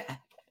us. Yeah.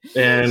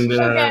 And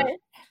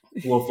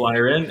we'll fly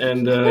her in.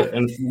 And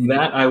from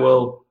that, I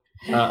will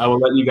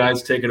let you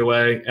guys take it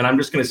away, and I'm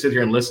just going to sit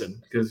here and listen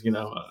because I'm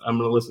going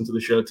to listen to the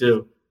show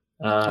too,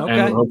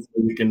 and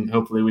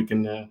hopefully we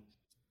can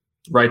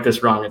right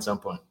this wrong at some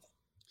point.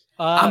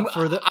 I'm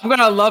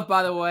gonna love,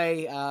 by the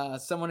way,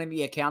 someone in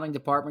the accounting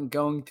department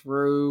going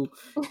through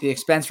the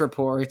expense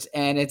reports,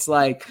 and it's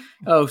like,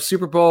 oh,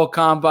 Super Bowl,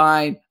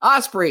 Combine,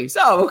 Ospreys.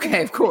 Oh,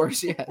 okay, of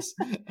course, yes.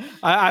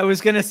 I was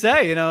gonna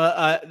say,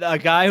 a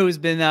guy who's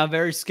been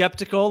very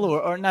skeptical,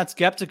 or not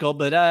skeptical,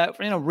 but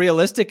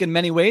realistic in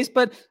many ways,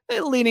 but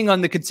leaning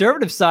on the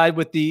conservative side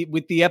with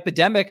the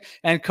epidemic,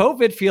 and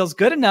COVID feels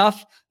good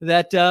enough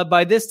that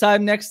by this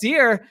time next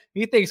year,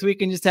 he thinks we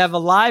can just have a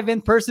live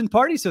in-person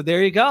party. So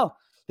there you go.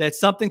 That's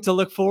something to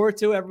look forward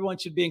to. Everyone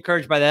should be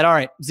encouraged by that. All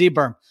right,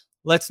 Z-Berm,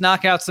 let's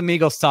knock out some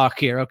Eagles talk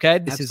here, okay?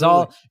 This is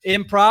all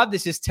improv.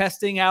 This is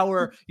testing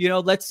our,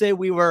 let's say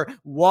we were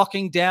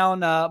walking down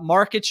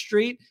Market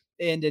Street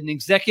and an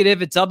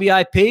executive at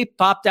WIP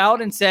popped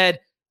out and said,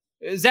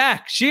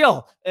 Zach,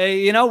 Sheil,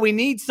 we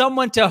need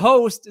someone to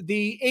host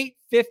the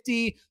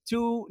 8:50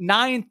 to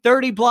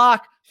 9:30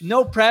 block.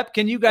 No prep.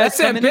 Can you guys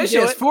That's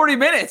ambitious. 40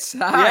 minutes.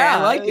 Yeah,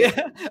 I like it.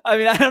 I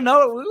mean, I don't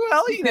know.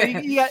 Well,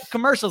 you got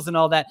commercials and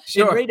all that.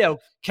 Sure. In radio,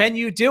 can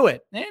you do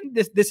it? And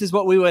this is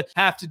what we would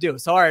have to do.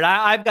 So, all right,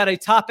 I've got a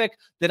topic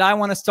that I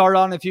want to start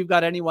on. If you've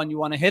got anyone you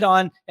want to hit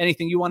on,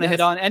 anything you want to hit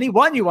on,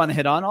 anyone you want to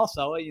hit on,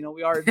 also,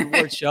 we are a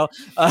reward show.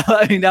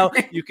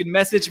 You can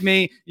message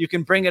me. You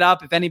can bring it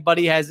up if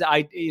anybody has,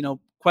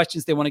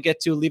 questions they want to get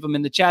to. Leave them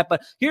in the chat.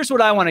 But here's what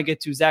I want to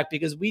get to, Zach,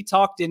 because we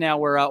talked in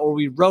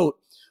we wrote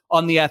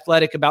on The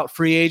Athletic about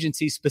free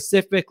agency,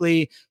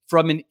 specifically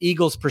from an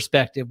Eagles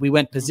perspective. We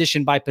went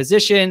position by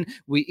position.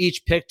 We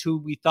each picked who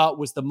we thought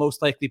was the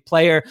most likely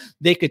player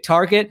they could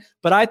target.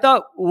 But I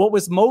thought what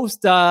was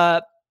most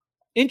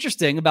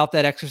interesting about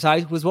that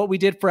exercise was what we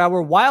did for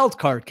our wild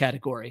card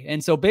category.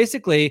 And so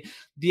basically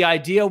the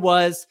idea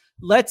was,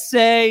 let's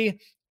say,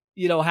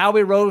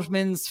 Howie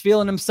Roseman's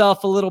feeling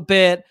himself a little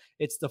bit.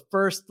 It's the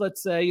first,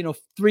 let's say,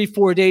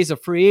 3-4 days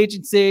of free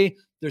agency.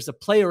 There's a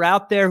player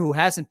out there who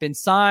hasn't been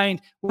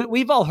signed.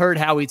 We've all heard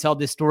Howie tell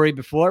this story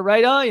before,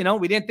 right? Oh,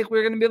 we didn't think we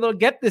were going to be able to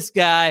get this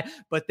guy,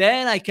 but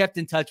then I kept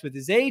in touch with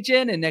his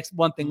agent, and next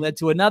one thing led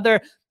to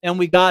another, and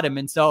we got him.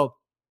 And so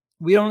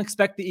we don't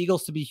expect the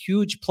Eagles to be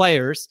huge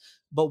players,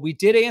 but we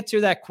did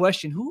answer that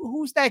question.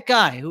 Who's that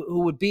guy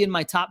who would be in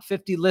my top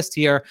 50 list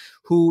here,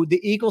 who the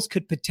Eagles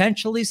could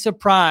potentially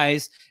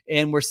surprise?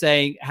 And we're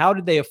saying, how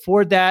did they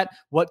afford that?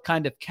 What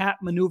kind of cap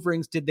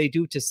maneuverings did they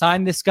do to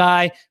sign this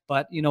guy?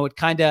 But, it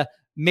kind of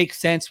makes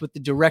sense with the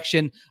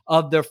direction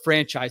of their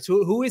franchise.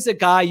 Who is a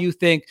guy you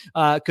think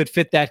could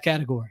fit that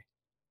category?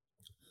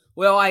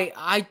 Well,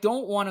 I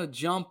don't want to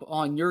jump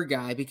on your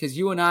guy because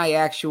you and I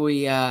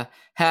actually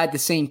had the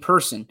same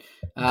person.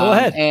 Go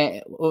ahead.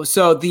 And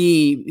so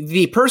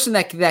the person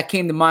that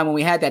came to mind when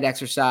we had that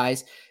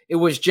exercise, it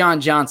was John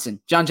Johnson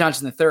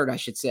III, I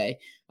should say,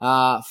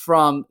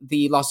 from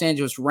the Los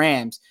Angeles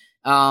Rams.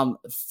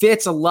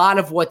 Fits a lot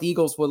of what the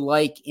Eagles would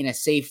like in a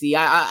safety.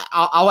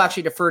 I'll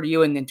actually defer to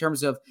you in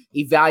terms of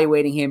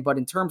evaluating him, but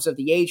in terms of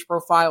the age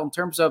profile, in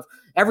terms of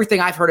everything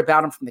I've heard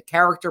about him from the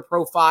character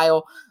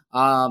profile,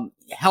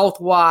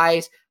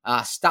 health-wise,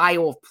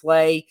 style of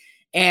play,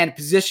 and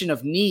position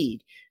of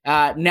need.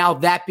 Now,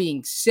 that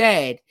being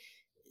said,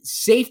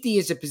 safety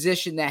is a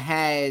position that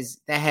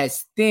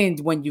has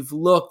thinned when you've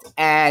looked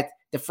at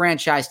the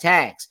franchise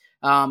tags.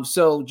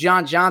 So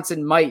John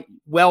Johnson might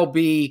well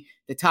be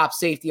the top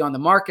safety on the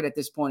market at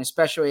this point,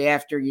 especially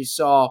after you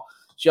saw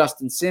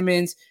Justin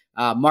Simmons,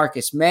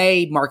 Marcus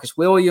May, Marcus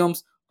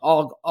Williams,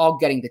 all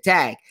getting the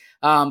tag.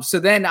 So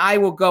then I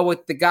will go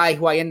with the guy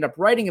who I ended up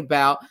writing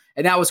about,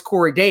 and that was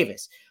Corey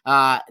Davis.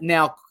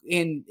 Now,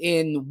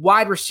 in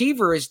wide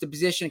receiver is the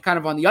position kind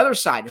of on the other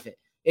side of it.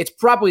 It's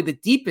probably the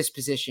deepest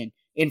position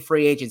in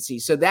free agency.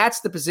 So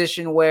that's the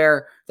position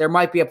where there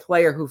might be a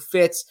player who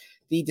fits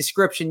the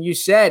description you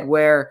said,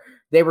 where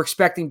they were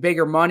expecting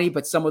bigger money,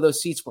 but some of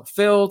those seats were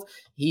filled.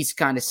 He's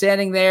kind of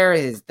sitting there.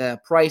 The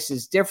price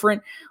is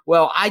different.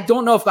 Well, I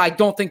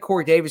don't think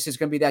Corey Davis is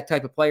going to be that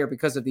type of player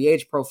because of the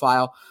age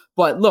profile.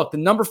 But look, the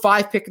number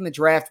 5 pick in the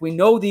draft, we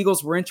know the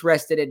Eagles were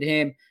interested in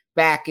him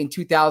back in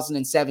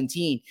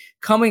 2017.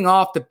 Coming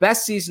off the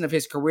best season of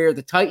his career,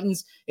 the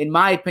Titans, in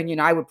my opinion,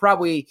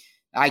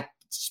 I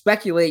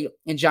speculate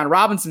in John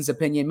Robinson's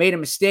opinion, made a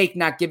mistake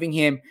not giving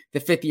him the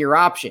 5th-year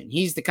option.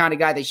 He's the kind of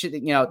guy they should,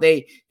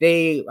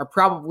 they are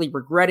probably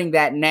regretting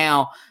that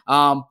now.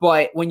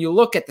 But when you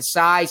look at the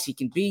size, he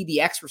can be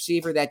the X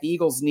receiver that the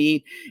Eagles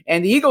need.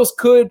 And the Eagles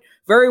could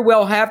very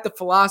well have the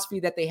philosophy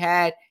that they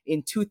had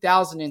in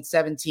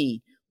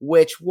 2017,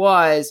 which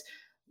was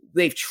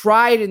they've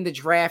tried in the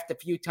draft a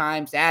few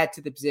times to add to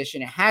the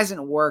position. It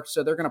hasn't worked,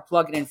 so they're going to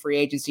plug it in free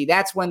agency.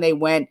 That's when they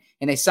went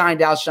and they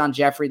signed Alshon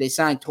Jeffrey. They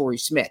signed Torrey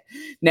Smith.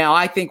 Now,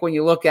 I think when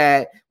you look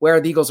at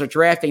where the Eagles are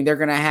drafting, they're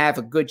going to have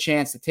a good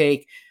chance to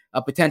take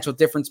a potential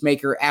difference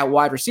maker at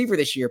wide receiver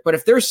this year. But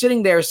if they're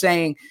sitting there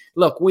saying,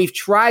 look, we've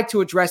tried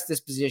to address this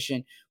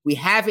position, we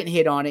haven't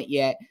hit on it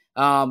yet.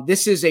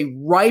 This is a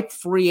ripe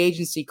free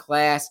agency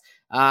class.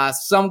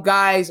 Some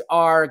guys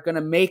are going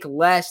to make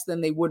less than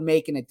they would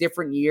make in a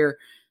different year.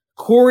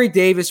 Corey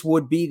Davis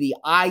would be the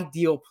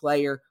ideal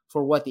player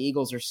for what the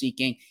Eagles are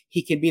seeking.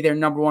 He can be their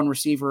number 1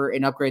 receiver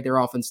and upgrade their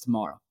offense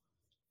tomorrow.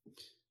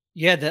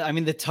 Yeah,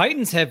 the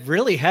Titans have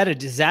really had a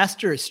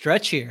disastrous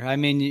stretch here. I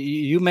mean,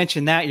 you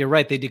mentioned that. You're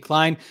right. They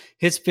declined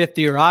his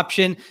 5th-year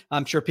option.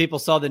 I'm sure people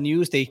saw the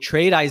news. They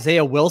trade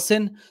Isaiah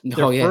Wilson,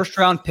 their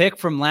first-round pick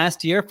from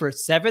last year, for a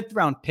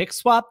 7th-round pick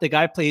swap. The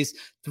guy plays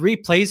 3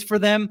 plays for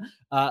them.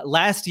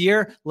 Last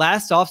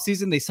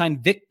offseason, they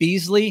signed Vic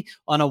Beasley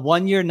on a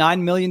 1-year,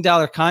 $9 million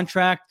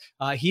contract.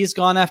 He's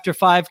gone after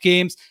 5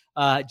 games.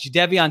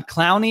 Jadeveon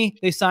Clowney,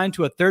 they signed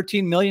to a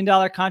 $13 million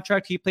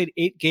contract. He played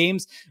 8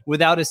 games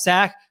without a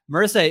sack.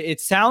 Marissa, it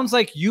sounds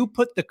like you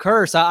put the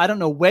curse. I don't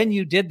know when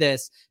you did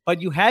this,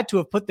 but you had to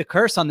have put the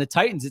curse on the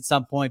Titans at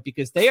some point,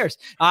 because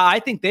I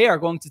think they are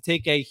going to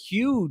take a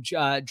huge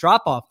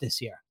drop off this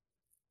year.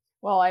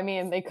 Well, I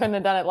mean, they couldn't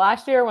have done it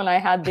last year when I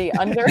had the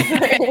under.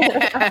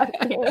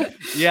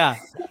 Yeah,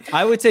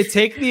 I would say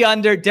take the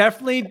under.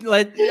 Definitely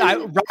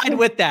ride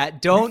with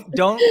that. Don't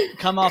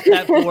come off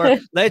that floor.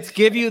 Let's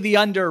give you the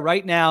under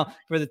right now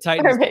for the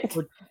Titans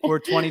for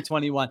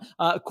 2021.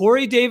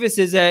 Corey Davis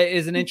is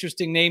an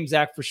interesting name,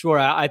 Zach, for sure.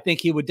 I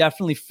think he would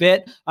definitely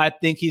fit. I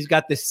think he's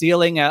got the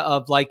ceiling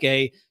of like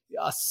a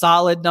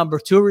solid number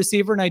 2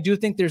 receiver. And I do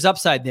think there's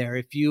upside there.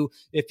 If you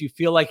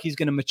feel like he's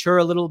going to mature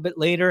a little bit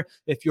later,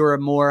 if you're a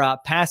more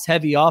pass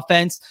heavy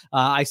offense,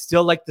 I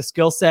still like the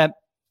skill set,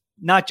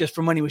 not just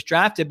from when he was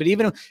drafted, but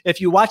even if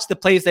you watch the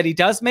plays that he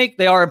does make,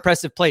 they are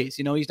impressive plays.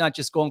 He's not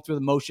just going through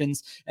the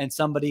motions and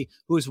somebody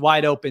who's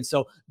wide open.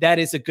 So that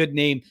is a good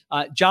name.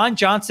 John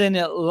Johnson,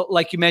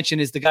 like you mentioned,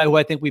 is the guy who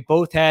I think we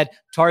both had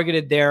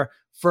targeted there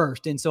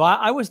first. And so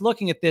I was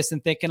looking at this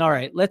and thinking, all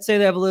right, let's say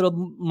they have a little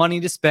money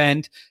to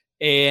spend,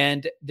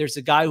 and there's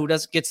a guy who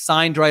doesn't get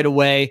signed right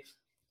away.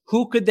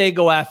 Who could they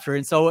go after?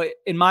 And so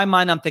in my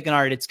mind, I'm thinking,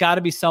 all right, it's got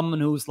to be someone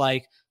who's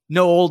like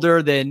no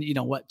older than,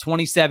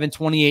 27,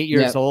 28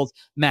 years old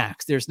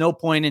max. There's no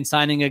point in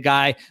signing a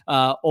guy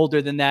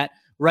older than that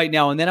right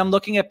now. And then I'm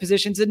looking at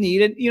positions of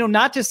need, and,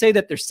 not to say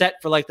that they're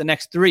set for like the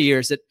next 3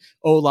 years at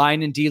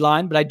O-line and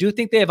D-line, but I do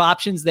think they have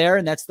options there.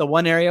 And that's the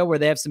one area where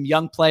they have some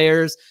young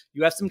players.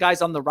 You have some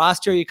guys on the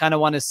roster you kind of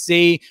want to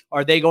see,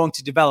 are they going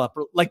to develop?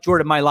 Like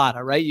Jordan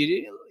Mailata, right?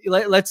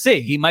 Let's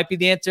see. He might be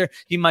the answer.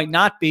 He might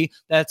not be.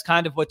 That's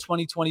kind of what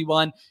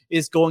 2021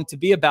 is going to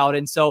be about.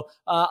 And so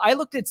I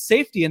looked at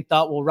safety and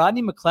thought, well,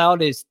 Rodney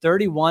McLeod is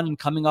 31 and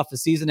coming off a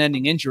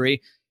season-ending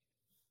injury.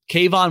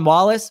 Kayvon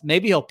Wallace,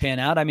 maybe he'll pan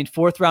out. I mean,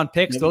 4th-round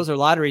picks, those are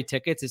lottery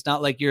tickets. It's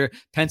not like you're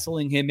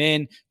penciling him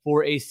in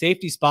for a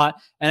safety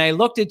spot. And I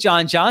looked at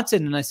John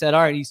Johnson and I said,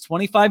 all right, he's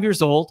 25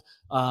 years old.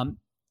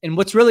 And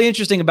what's really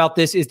interesting about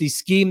this is the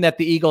scheme that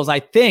the Eagles,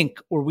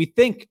 we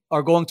think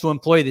are going to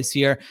employ this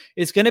year.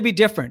 It's going to be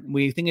different.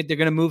 We think that they're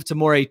going to move to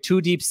more a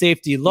 2-deep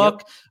safety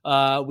look.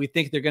 We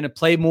think they're going to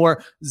play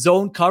more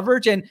zone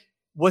coverage. And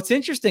what's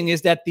interesting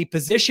is that the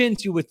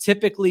positions you would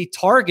typically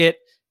target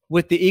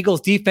with the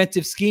Eagles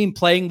defensive scheme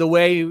playing the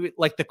way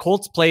like the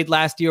Colts played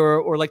last year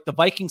or like the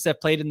Vikings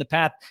have played in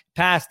the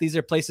past, these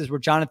are places where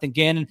Jonathan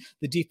Gannon,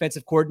 the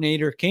defensive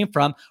coordinator, came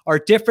from, are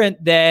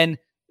different than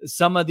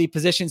some of the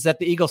positions that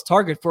the Eagles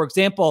target. For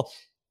example,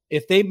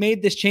 if they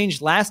made this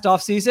change last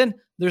offseason,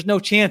 there's no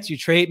chance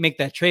you make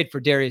that trade for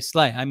Darius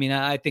Slay. I mean,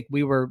 I think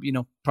we were,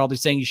 probably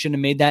saying you shouldn't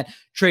have made that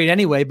trade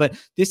anyway, but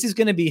this is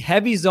going to be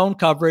heavy zone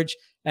coverage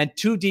and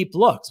 2 deep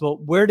looks. Well,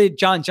 where did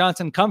John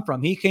Johnson come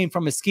from? He came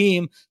from a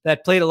scheme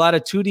that played a lot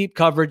of 2 deep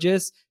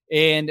coverages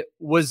and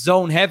was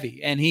zone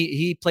heavy. And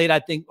he played, I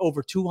think,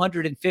 over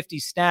 250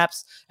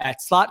 snaps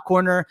at slot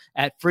corner,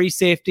 at free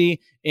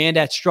safety, and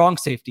at strong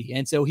safety.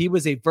 And so he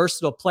was a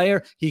versatile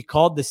player. He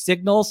called the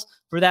signals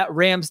for that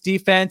Rams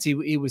defense.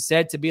 He was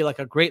said to be like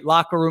a great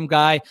locker room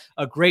guy,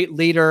 a great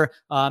leader,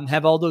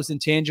 have all those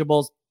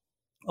intangibles,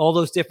 all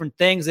those different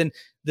things. And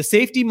the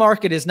safety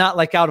market is not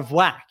like out of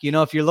whack.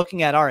 If you're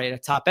looking at, all right, a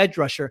top edge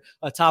rusher,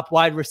 a top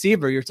wide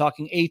receiver, you're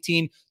talking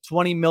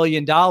 $18-20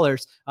 million.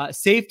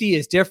 Safety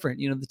is different.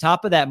 The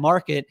top of that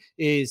market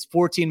is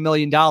 $14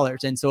 million.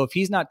 And so if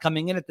he's not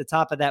coming in at the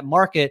top of that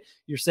market,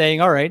 you're saying,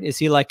 all right, is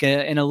he like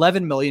an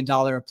 $11 million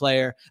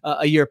player,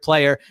 a year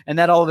player? And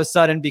that all of a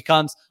sudden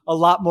becomes a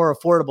lot more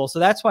affordable. So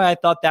that's why I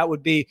thought that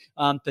would be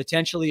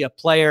potentially a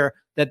player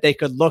that they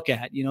could look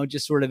at,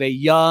 just sort of a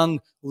young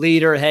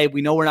leader. Hey,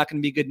 we know we're not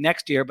going to be good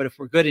next year, but if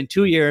we're good in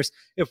 2 years,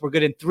 if we're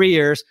good in 3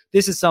 years,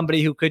 this is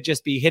somebody who could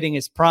just be hitting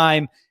his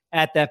prime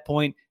at that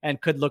point and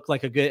could look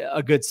like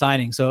a good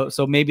signing. So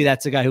maybe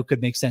that's a guy who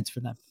could make sense for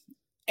them.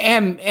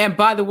 And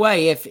by the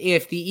way, if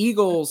the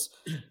Eagles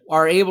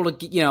are able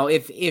to,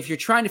 if you're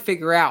trying to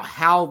figure out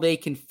how they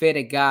can fit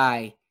a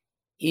guy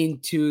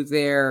into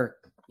their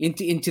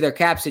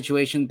cap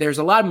situation, there's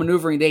a lot of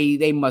maneuvering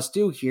they must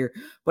do here.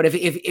 But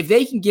if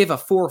they can give a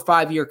 4 or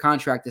 5 year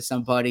contract to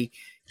somebody,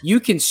 you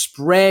can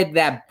spread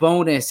that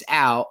bonus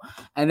out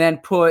and then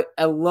put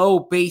a low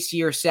base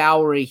year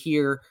salary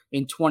here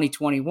in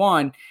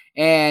 2021.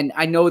 And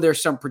I know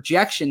there's some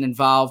projection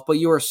involved, but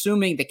you're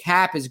assuming the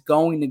cap is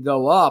going to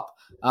go up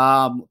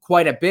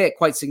quite a bit,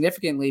 quite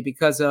significantly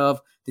because of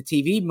the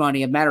TV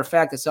money. As a matter of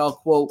fact, I saw a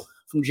quote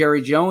from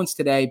Jerry Jones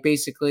today,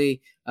 basically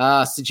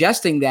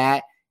suggesting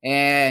that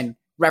and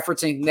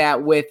referencing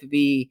that with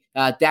the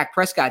Dak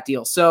Prescott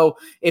deal. So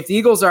if the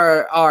Eagles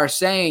are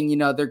saying,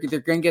 they're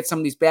going to get some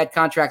of these bad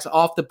contracts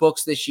off the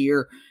books this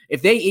year,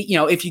 if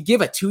you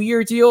give a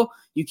 2-year deal,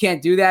 you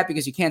can't do that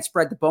because you can't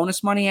spread the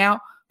bonus money out.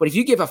 But if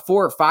you give a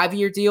 4 or 5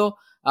 year deal,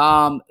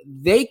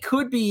 they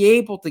could be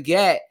able to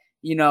get,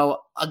 a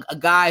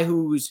guy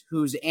whose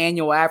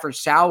annual average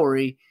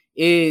salary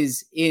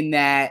is in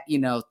that,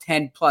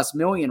 10 plus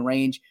million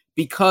range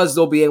because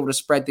they'll be able to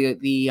spread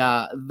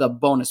the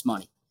bonus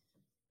money.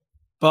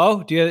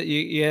 Bo, do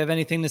you have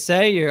anything to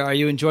say? Are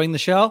you enjoying the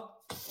show?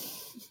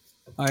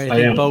 All right,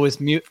 I think Bo is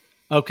mute.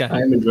 Okay,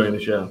 I am enjoying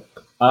the show.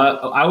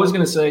 I was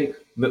going to say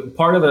that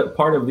part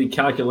of the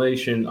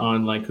calculation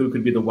on like who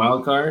could be the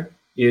wild card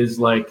is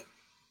like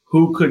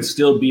who could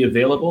still be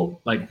available.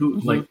 Like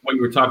who, like what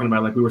you were talking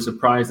about. Like we were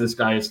surprised this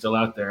guy is still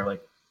out there.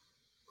 Like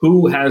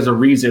who has a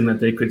reason that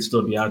they could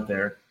still be out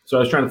there. So I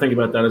was trying to think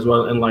about that as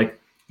well. And like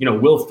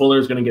Will Fuller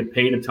is going to get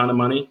paid a ton of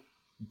money,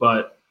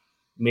 but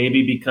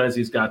maybe because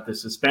he's got the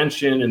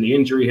suspension and the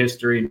injury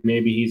history,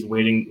 maybe he's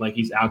waiting, like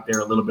he's out there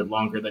a little bit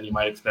longer than you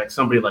might expect.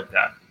 Somebody like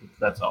that.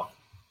 That's all.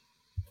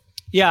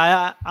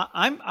 Yeah,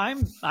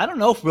 I don't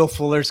know if Will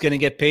Fuller's going to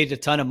get paid a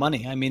ton of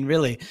money. I mean,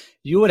 really,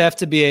 you would have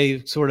to be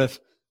a sort of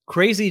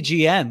crazy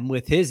GM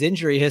with his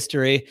injury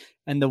history,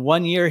 and the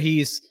 1 year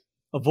he's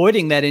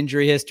avoiding that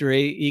injury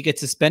history, he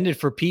gets suspended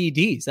for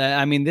PEDs.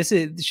 I mean, this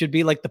should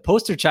be like the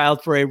poster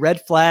child for a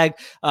red flag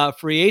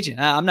free agent.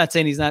 I'm not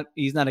saying he's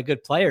not a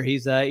good player.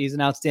 He's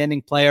an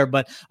outstanding player,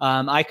 but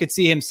I could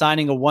see him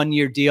signing a 1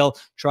 year deal,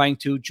 trying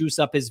to juice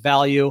up his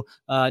value.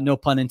 No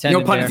pun intended.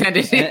 No pun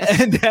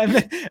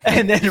intended.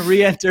 and then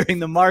re-entering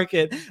the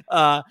market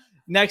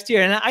next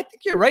year. And I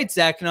think you're right,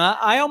 Zach.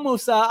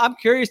 I'm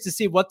curious to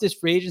see what this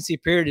free agency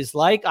period is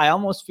like. I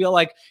almost feel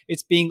like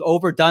it's being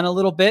overdone a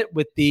little bit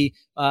with the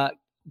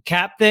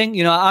cap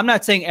thing. I'm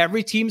not saying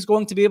every team's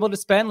going to be able to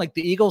spend. Like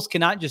the Eagles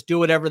cannot just do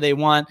whatever they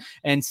want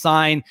and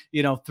sign,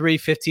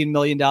 $15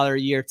 million a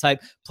year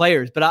type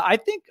players. But I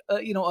think,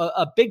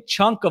 a big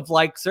chunk of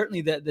like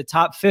certainly the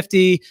top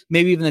 50,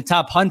 maybe even the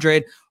top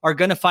 100 are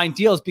going to find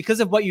deals because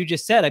of what you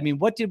just said. I mean,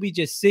 what did we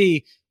just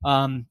see?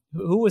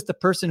 Who was the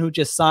person who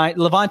just signed?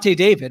 Levante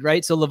David,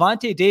 right? So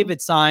Levante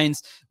David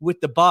signs with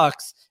the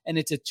Bucs, and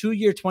it's a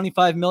 2-year,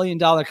 $25 million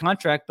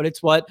contract, but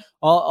it's what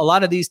a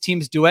lot of these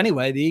teams do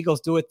anyway. The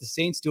Eagles do it. The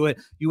Saints do it.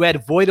 You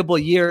add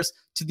voidable years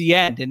to the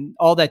end, and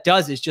all that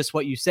does is just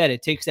what you said.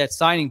 It takes that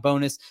signing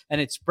bonus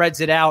and it spreads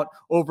it out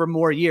over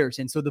more years.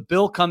 And so the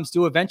bill comes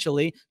due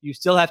eventually. You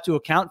still have to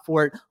account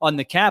for it on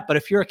the cap, but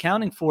if you're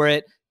accounting for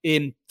it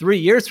in 3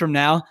 years from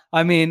now,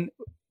 I mean,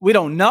 we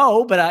don't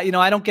know, but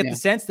I don't get the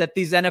sense that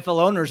these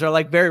NFL owners are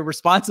like very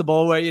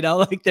responsible where,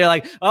 like they're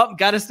like, oh,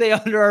 got to stay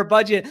under our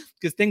budget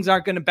because things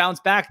aren't going to bounce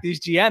back.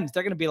 These GMs,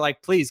 they're going to be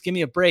like, please give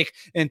me a break.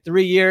 In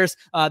 3 years,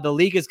 the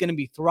league is going to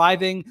be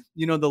thriving.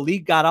 The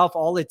league got off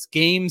all its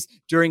games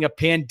during a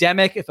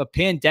pandemic. If a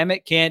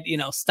pandemic can't,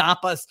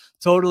 stop us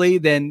totally,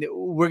 then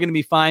we're going to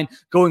be fine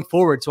going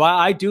forward. So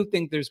I do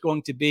think there's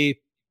going to be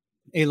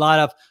a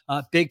lot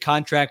of big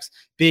contracts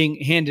being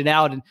handed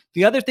out. And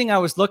the other thing I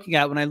was looking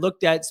at when I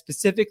looked at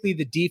specifically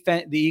the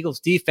Eagles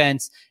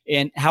defense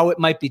and how it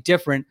might be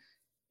different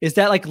is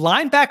that like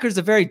linebacker is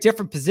a very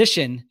different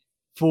position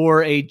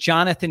for a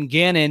Jonathan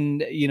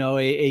Gannon,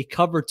 a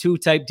cover 2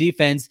 type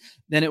defense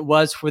than it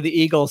was for the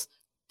Eagles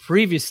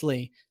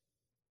previously.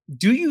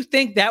 Do you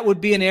think that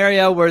would be an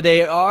area where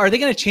are they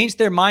going to change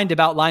their mind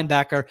about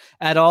linebacker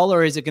at all,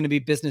 or is it going to be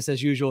business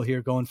as usual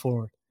here going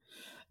forward?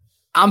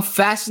 I'm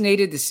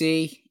fascinated to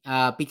see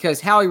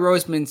because Howie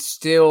Roseman's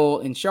still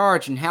in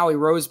charge, and Howie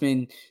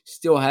Roseman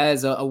still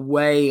has a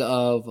way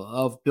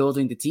of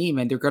building the team,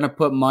 and they're going to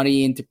put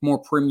money into more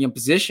premium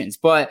positions.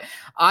 But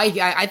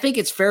I think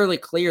it's fairly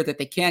clear that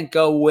they can't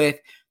go with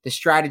the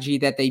strategy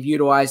that they've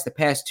utilized the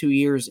past 2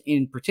 years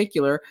in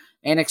particular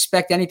and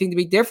expect anything to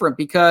be different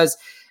because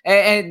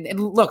and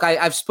look,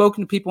 I've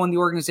spoken to people in the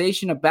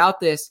organization about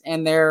this,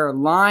 and their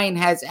line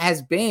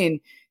has been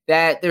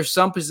that there's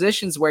some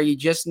positions where you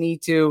just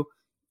need to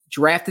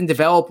draft and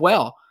develop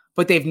well,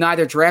 but they've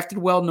neither drafted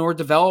well nor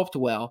developed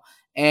well.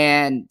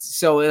 And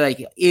so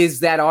like, is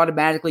that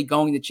automatically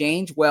going to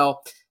change?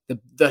 Well,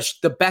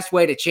 the best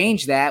way to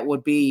change that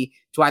would be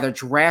to either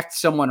draft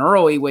someone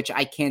early, which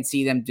I can't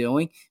see them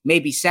doing,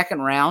 maybe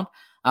second round.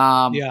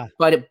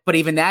 But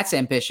even that's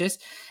ambitious.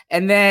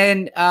 And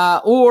then,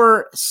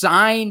 or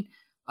sign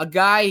a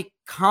guy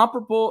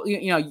comparable.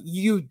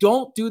 You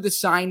don't do the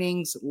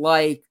signings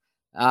like,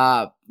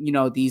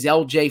 these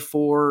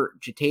LJ4,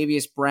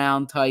 Jatavius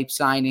Brown type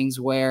signings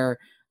where,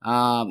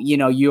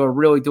 you are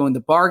really doing the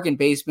bargain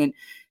basement.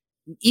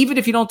 Even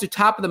if you don't do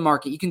top of the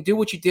market, you can do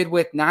what you did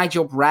with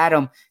Nigel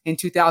Bradham in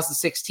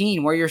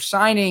 2016, where you're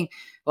signing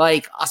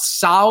like a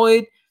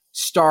solid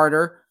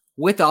starter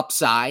with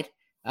upside,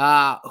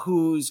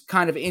 who's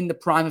kind of in the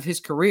prime of his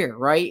career,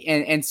 right?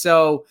 And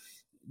so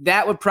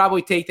that would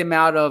probably take them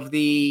out of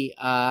the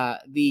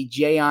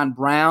Jayon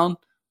Brown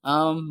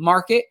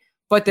market.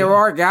 But there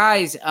are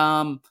guys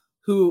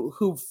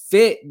who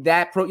fit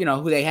that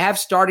who they have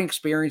starting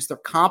experience. They're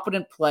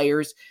competent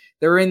players.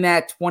 They're in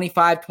that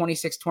 25,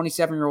 26,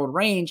 27-year-old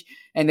range,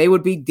 and they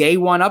would be day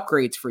one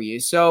upgrades for you.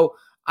 So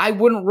I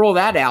wouldn't rule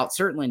that out.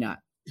 Certainly not.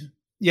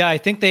 Yeah, I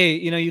think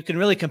you can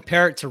really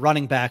compare it to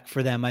running back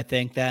for them. I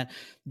think that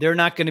they're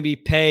not going to be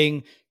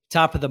paying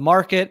top of the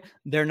market.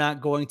 They're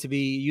not going to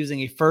be using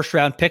a first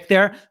round pick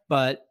there,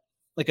 but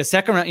like a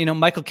second round,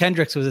 Michael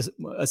Kendricks was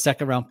a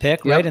second round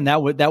pick, right? And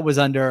that was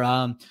under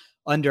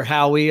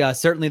Howie.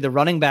 Certainly the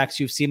running backs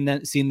you've seen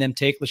them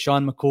take,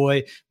 LaShawn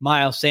McCoy,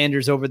 Miles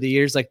Sanders over the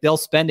years, like they'll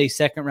spend a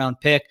second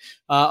round pick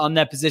on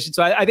that position.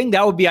 So I think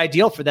that would be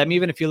ideal for them.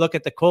 Even if you look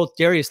at the Colts,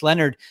 Darius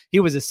Leonard, he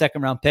was a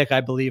second round pick,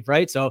 I believe,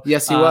 right? So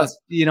yes, he was.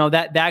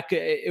 That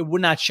it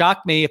would not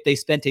shock me if they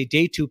spent a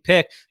day 2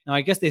 pick. Now,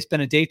 I guess they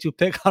spent a day 2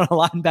 pick on a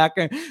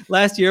linebacker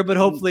last year, but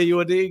hopefully you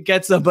would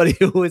get somebody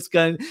who is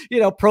going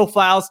to,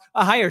 profiles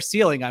a higher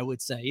ceiling, I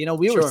would say.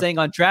 We were saying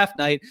on draft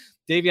night,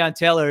 Davion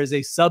Taylor is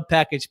a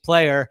sub-package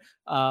player,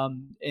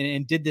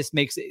 and did this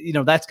makes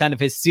that's kind of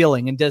his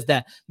ceiling, and does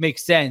that make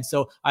sense?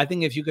 So I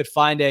think if you could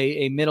find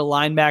a middle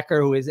linebacker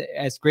who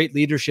has great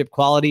leadership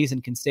qualities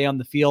and can stay on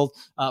the field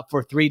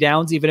for 3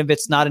 downs, even if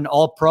it's not an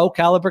all-pro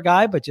caliber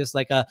guy, but just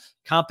like a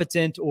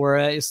competent or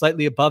a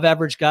slightly above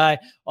average guy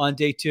on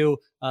day 2,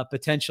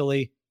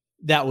 potentially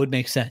that would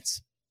make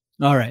sense.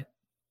 All right.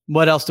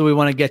 What else do we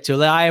want to get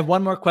to? I have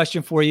one more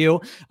question for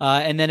you.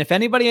 And then if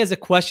anybody has a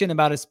question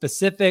about a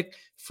specific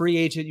free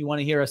agent you want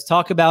to hear us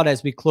talk about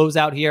as we close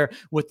out here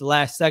with the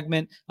last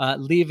segment,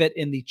 leave it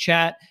in the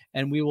chat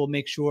and we will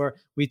make sure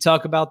we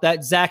talk about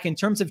that. Zach, in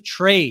terms of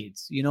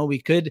trades, we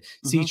could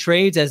see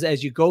trades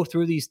as you go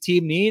through these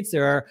team needs.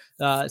 There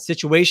are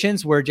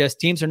situations where just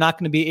teams are not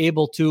going to be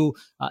able to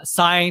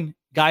sign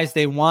guys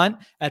they want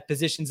at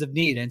positions of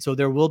need. And so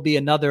there will be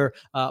another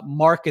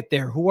market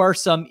there. Who are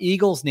some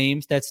Eagles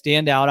names that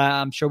stand out?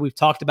 I'm sure we've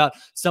talked about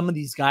some of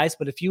these guys,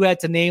 but if you had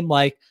to name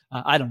like,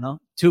 I don't know,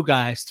 2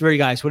 guys, 3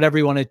 guys, whatever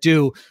you want to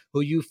do,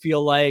 who you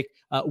feel like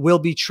will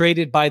be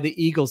traded by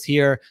the Eagles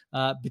here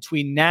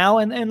between now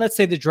and let's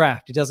say the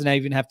draft. It doesn't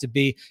even have to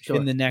be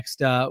in the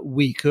next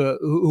week.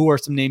 Who are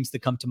some names that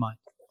come to mind?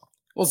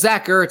 Well,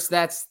 Zach Ertz,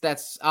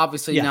 that's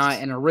obviously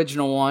not an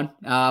original one,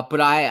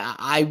 but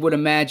I would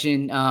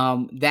imagine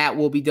that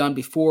will be done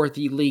before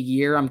the league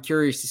year. I'm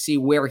curious to see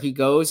where he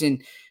goes,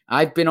 and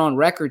I've been on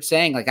record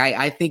saying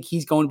I think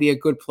he's going to be a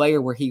good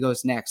player where he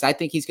goes next. I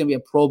think he's going to be a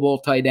Pro Bowl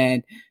tight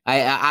end.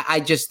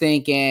 I just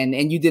think,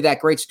 and you did that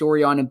great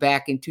story on him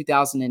back in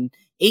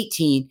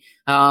 2018.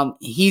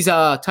 He's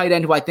a tight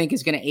end who I think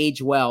is going to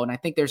age well, and I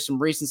think there's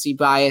some recency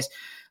bias.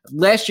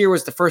 Last year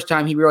was the first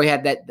time he really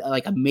had that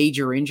like a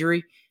major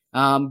injury.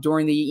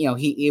 During the,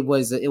 it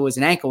was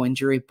an ankle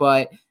injury,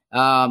 but,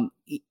 well,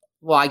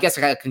 I guess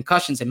I got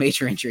concussion's a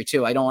major injury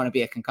too. I don't want to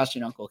be a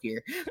concussion uncle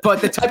here,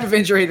 but the type of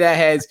injury that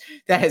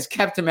has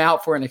kept him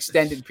out for an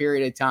extended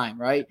period of time,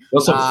 right?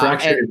 Also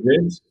fractured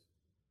ribs.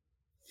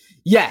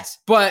 Yes,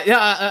 but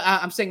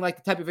I'm saying like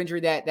the type of injury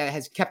that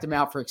has kept him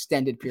out for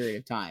extended period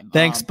of time.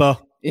 Thanks,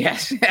 Bo.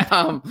 Yes.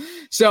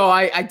 So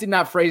I did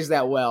not phrase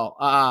that well.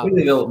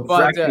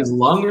 Fractured his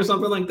lung or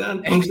something like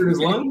that? Punctured his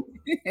lung?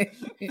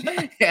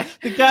 Yeah.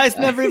 The guy's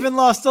never even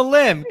lost a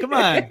limb. Come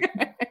on.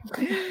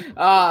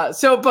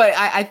 But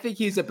I think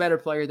he's a better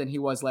player than he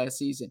was last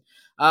season.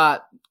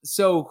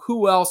 So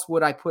who else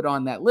would I put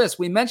on that list?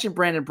 We mentioned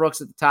Brandon Brooks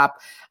at the top.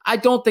 I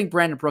don't think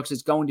Brandon Brooks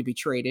is going to be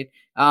traded,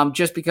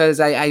 just because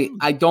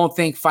I don't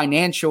think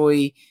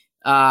financially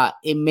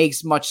it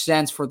makes much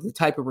sense for the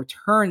type of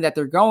return that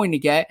they're going to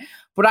get.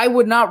 But I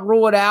would not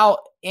rule it out.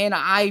 And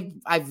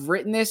I've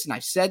written this and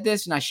I've said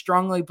this and I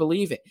strongly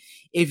believe it.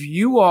 If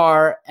you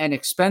are an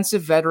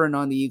expensive veteran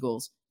on the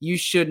Eagles, you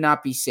should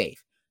not be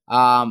safe.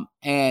 And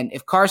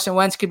if Carson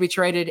Wentz could be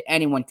traded,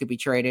 anyone could be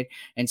traded.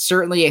 And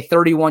certainly a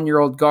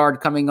 31-year-old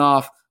guard coming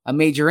off a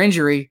major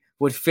injury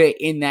would fit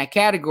in that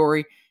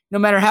category, no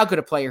matter how good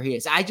a player he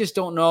is. I just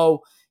don't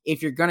know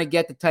if you're going to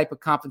get the type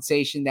of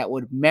compensation that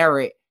would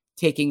merit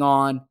taking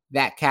on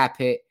that cap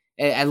hit,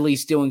 at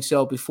least doing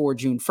so before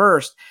June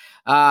 1st.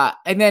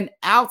 And then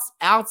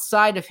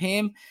outside of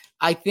him,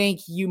 I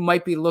think you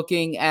might be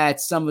looking at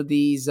some of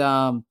these,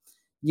 an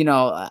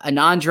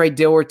Andre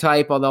Dillard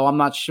type, although I'm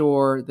not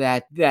sure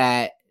that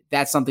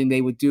that's something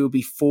they would do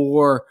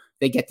before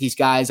they get these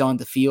guys on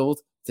the field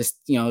to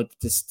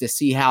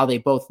see how they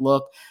both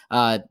look.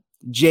 JJ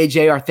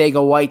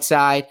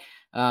Arcega-Whiteside,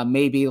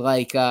 maybe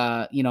like,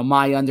 my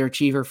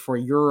underachiever for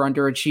your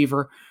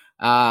underachiever.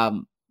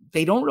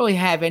 They don't really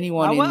have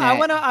anyone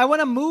I want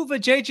to move a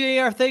JJ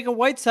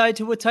Arcega-Whiteside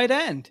to a tight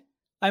end.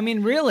 I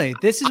mean, really,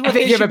 this is what I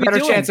think they you have a should better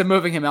be doing. chance of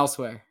moving him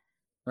elsewhere.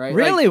 Right?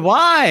 Really?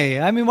 Why?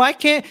 I mean, why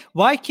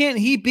can't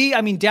he be?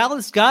 I mean,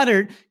 Dallas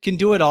Goedert can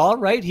do it all,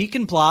 right? He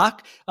can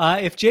block.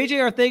 If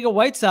JJ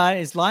Arcega-Whiteside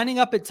is lining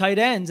up at tight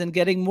ends and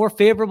getting more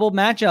favorable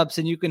matchups,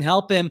 and you can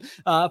help him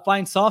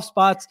find soft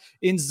spots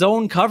in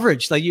zone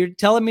coverage, like you're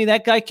telling me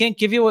that guy can't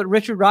give you what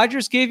Richard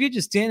Rodgers gave you,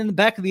 just stand in the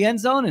back of the end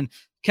zone and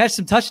catch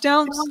some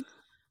touchdowns?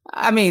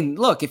 I mean,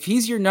 look, if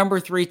he's your number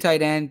 3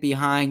 tight end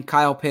behind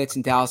Kyle Pitts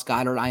and Dallas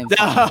Goedert, I am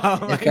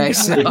fine. Okay,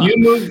 so if you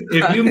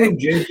move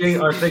JJ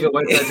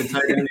Arcega-Whiteside to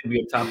tight end, it'd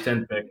be a top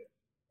 10 pick.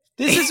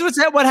 This is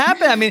what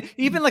happened. I mean,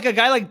 even like a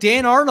guy like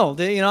Dan Arnold,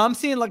 I'm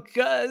seeing like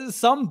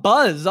some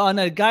buzz on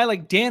a guy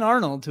like Dan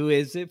Arnold, who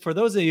is, for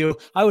those of you,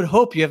 I would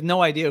hope you have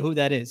no idea who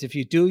that is. If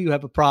you do, you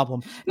have a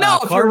problem. No,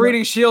 if you're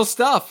reading Shield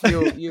stuff,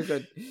 you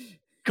could.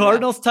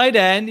 Cardinals tight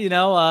end,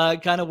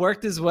 kind of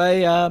worked his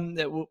way.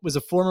 Was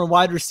a former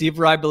wide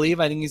receiver, I believe.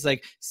 I think he's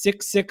like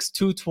 6'6",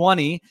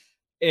 220.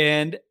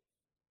 And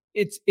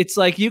it's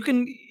like you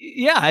can,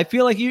 I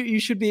feel like you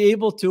should be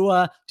able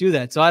to do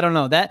that. So I don't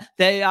know that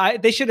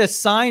they should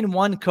assign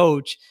one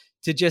coach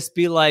to just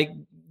be like,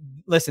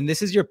 listen,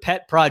 this is your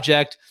pet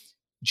project.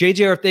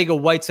 JJ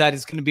Arcega-Whiteside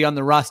is going to be on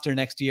the roster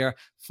next year.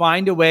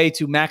 Find a way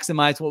to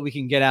maximize what we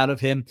can get out of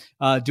him.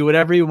 Do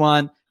whatever you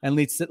want. And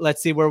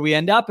let's see where we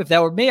end up. If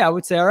that were me, I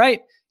would say, all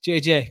right,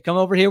 JJ, come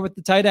over here with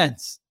the tight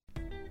ends.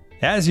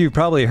 As you've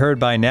probably heard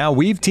by now,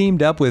 we've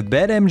teamed up with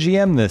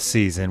BetMGM this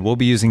season. We'll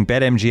be using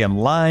BetMGM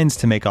lines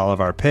to make all of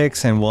our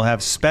picks, and we'll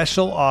have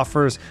special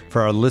offers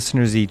for our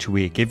listeners each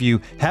week. If you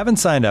haven't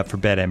signed up for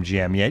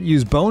BetMGM yet,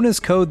 use bonus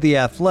code The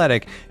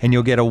Athletic, and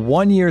you'll get a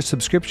 1-year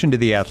subscription to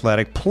The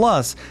Athletic,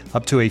 plus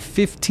up to a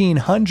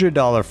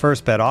 $1,500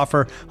 first bet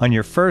offer on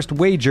your first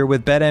wager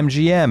with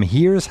BetMGM.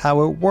 Here's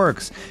how it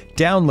works.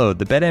 Download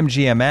the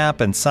BetMGM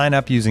app and sign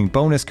up using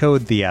bonus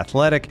code The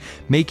Athletic.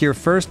 Make your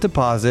first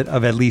deposit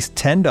of at least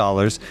 $10.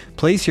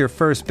 Place your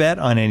first bet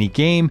on any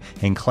game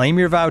and claim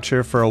your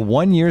voucher for a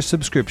 1-year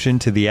subscription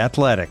to The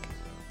Athletic.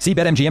 See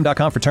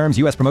BetMGM.com for terms.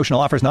 U.S. promotional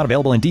offers not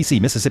available in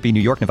D.C., Mississippi, New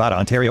York, Nevada,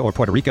 Ontario, or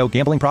Puerto Rico.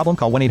 Gambling problem?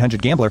 Call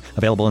 1-800-GAMBLER.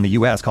 Available in the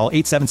U.S. Call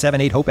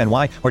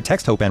 877-8-HOPE-NY or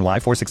text HOPE-NY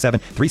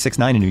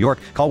 467-369 in New York.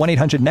 Call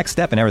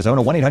 1-800-NEXT-STEP in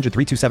Arizona.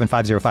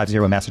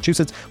 1-800-327-5050 in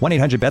Massachusetts.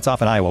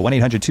 1-800-BETS-OFF in Iowa.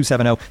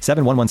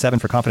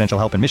 1-800-270-7117 for confidential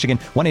help in Michigan.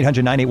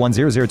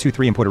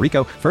 1-800-981-0023 in Puerto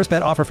Rico. First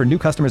bet offer for new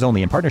customers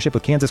only in partnership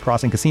with Kansas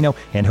Crossing Casino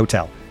and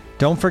Hotel.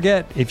 Don't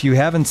forget, if you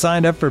haven't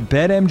signed up for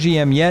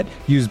BetMGM yet,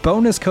 use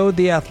bonus code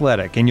The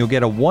Athletic, and you'll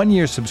get a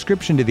 1-year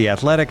subscription to The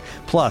Athletic,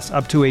 plus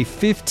up to a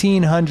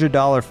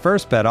 $1,500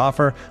 first bet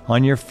offer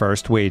on your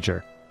first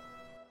wager.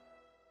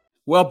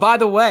 Well, by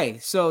the way,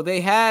 so they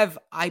have,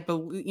 I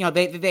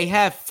believe, they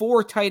have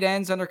 4 tight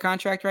ends under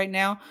contract right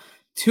now.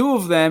 2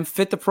 of them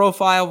fit the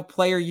profile of a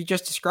player you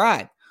just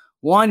described.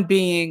 One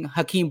being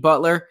Hakeem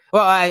Butler.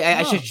 Well,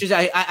 I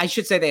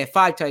should say they have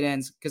 5 tight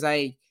ends because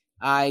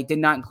I did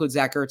not include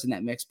Zach Ertz in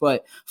that mix,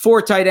 but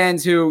 4 tight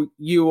ends who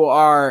you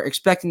are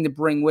expecting to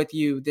bring with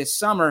you this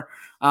summer.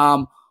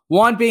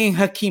 One being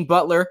Hakeem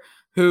Butler,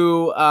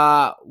 who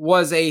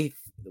was the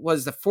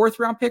 4th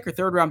round pick or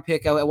 3rd round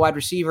pick, a wide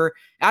receiver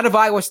out of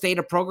Iowa State,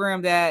 a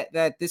program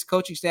that this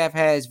coaching staff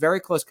has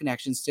very close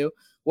connections to,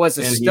 was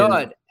a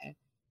stud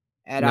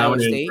at Iowa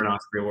State. For an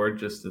Osprey award,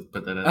 just to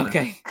put that in.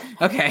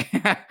 Okay.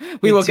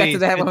 We will get to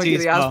that when we get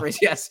to the Ospreys.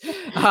 Yes.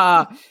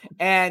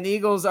 And the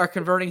Eagles are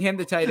converting him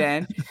to tight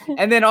end.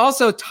 And then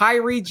also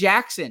Tyree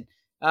Jackson,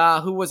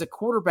 who was a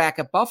quarterback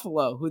at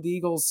Buffalo, who the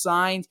Eagles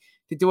signed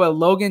to do a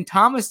Logan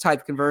Thomas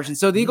type conversion.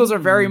 So the Eagles are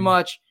very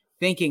much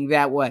thinking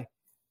that way.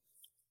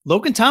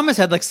 Logan Thomas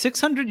had like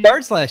 600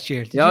 yards last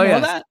year. Did you know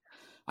that?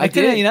 I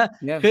did,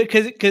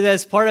 because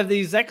as part of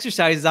these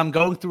exercises, I'm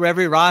going through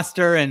every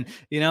roster and,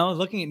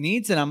 looking at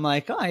needs, and I'm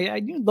like,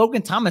 I knew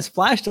Logan Thomas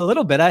flashed a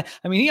little bit. I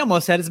mean, he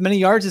almost had as many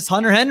yards as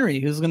Hunter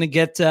Henry, who's going to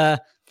get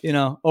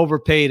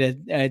overpaid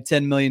at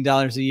 $10 million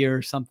a year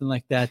or something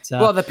like that.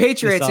 Well, the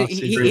Patriots,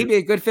 he'd be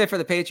a good fit for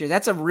the Patriots.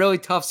 That's a really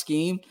tough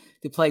scheme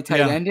to play tight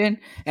end in.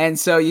 And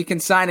so you can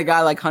sign a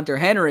guy like Hunter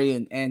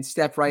Henry and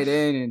step right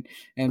in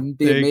and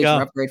be a major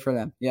upgrade for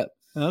them. Yep.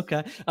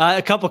 Okay.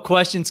 A couple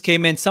questions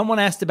came in. Someone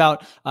asked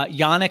about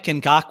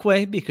Yannick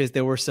Ngakoue because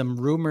there were some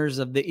rumors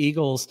of the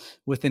Eagles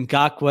with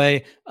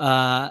Ngakoue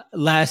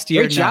last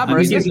year. Great job,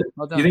 you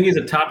think he's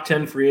a top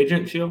 10 free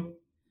agent, Shield?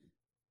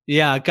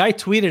 Yeah, a guy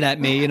tweeted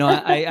at me.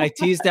 I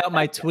teased out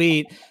my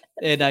tweet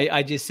and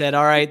I just said,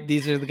 all right,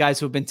 these are the guys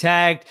who have been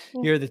tagged.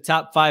 Here are the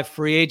top 5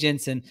 free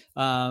agents and,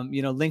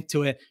 link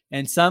to it.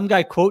 And some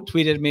guy quote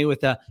tweeted me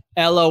with a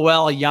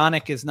LOL,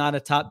 Yannick is not a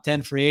top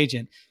 10 free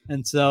agent.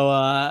 And so,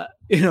 I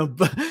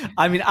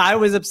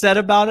was upset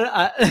about it.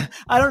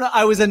 I don't know.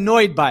 I was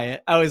annoyed by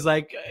it. I was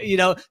like,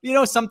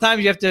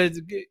 sometimes you have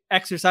to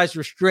exercise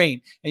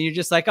restraint and you're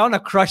just like, I want to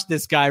crush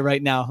this guy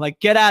right now.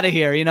 Like, get out of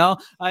here.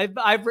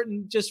 I've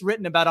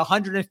written about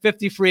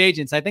 150 free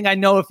agents. I think I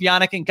know if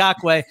Yannick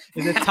Ngakoue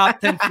is a top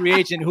 10 free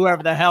agent,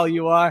 whoever the hell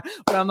you are.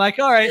 But I'm like,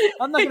 all right,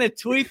 I'm not going to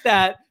tweet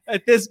that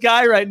at this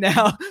guy right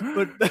now.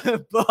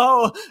 But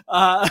Bo,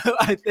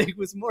 I think,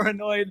 was more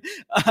annoyed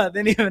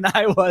than even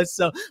I was.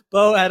 So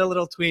Bo had a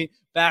little tweet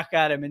back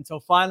at him. And so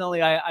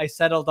finally I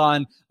settled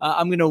on,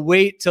 I'm going to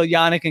wait till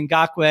Yannick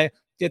Ngakoue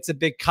gets a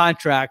big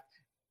contract.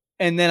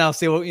 And then I'll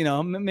say,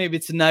 well, maybe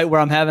it's a night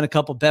where I'm having a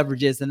couple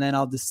beverages and then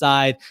I'll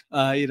decide,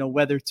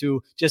 whether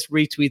to just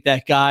retweet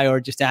that guy or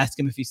just ask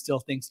him if he still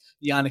thinks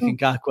Yannick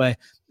Ngakoue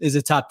is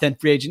a top 10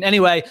 free agent.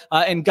 Anyway,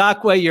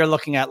 Ngakoue, you're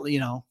looking at,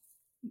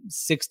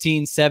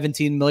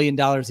 $16-17 million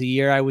a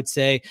year, I would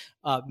say,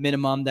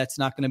 minimum. That's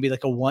not going to be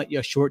like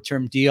a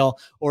short-term deal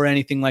or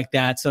anything like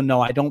that. So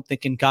no, I don't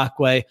think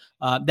Ngakoue,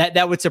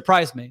 that would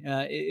surprise me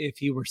if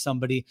he were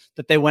somebody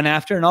that they went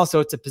after. And also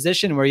it's a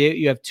position where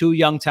you have 2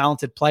 young,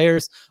 talented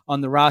players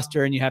on the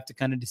roster and you have to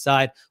kind of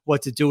decide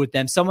what to do with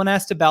them. Someone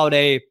asked about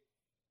a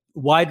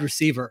wide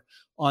receiver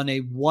on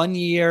a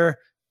 1-year,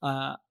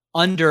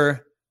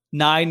 under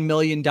 $9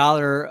 million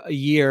a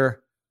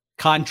year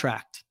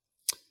contract.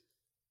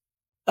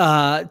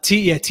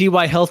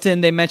 T.Y. Hilton,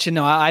 they mentioned,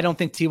 no, I don't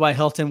think T.Y.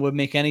 Hilton would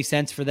make any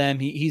sense for them.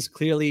 He's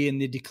clearly in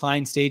the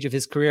decline stage of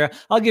his career.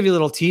 I'll give you a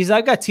little tease.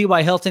 I've got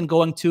T.Y. Hilton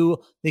going to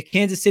the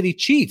Kansas City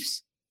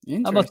Chiefs.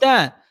 How about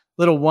that?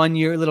 Little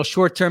 1-year, little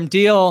short-term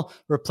deal,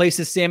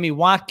 replaces Sammy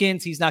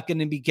Watkins. He's not going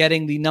to be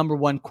getting the number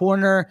 1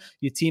 corner.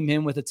 You team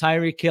him with a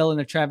Tyreek Hill and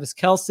a Travis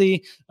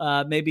Kelce.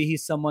 Maybe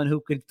he's someone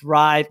who could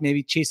thrive,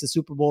 maybe chase a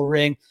Super Bowl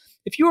ring.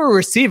 If you were a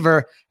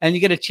receiver and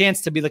you get a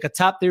chance to be like a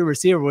top 3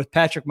 receiver with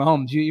Patrick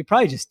Mahomes, you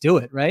probably just do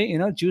it, right?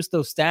 Juice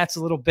those stats a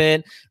little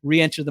bit,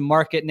 re-enter the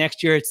market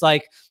next year. It's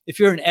like, if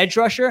you're an edge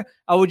rusher,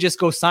 I would just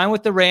go sign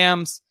with the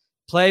Rams,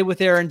 play with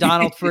Aaron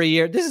Donald for a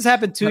year. This has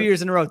happened 2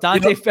 years in a row.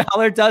 Dante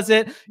Fowler does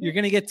it. You're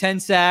going to get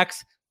 10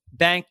 sacks,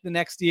 bank the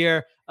next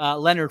year.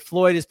 Leonard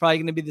Floyd is probably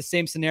going to be the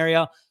same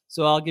scenario.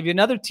 So I'll give you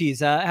another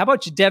tease. How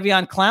about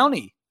Jadeveon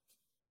Clowney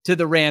to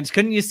the Rams?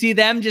 Couldn't you see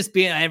them just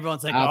being,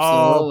 everyone's like,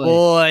 absolutely. Oh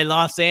boy,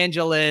 Los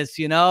Angeles,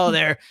 they're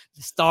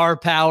the star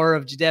power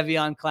of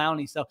Jadeveon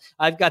Clowney. So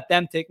I've got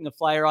them taking a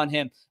flyer on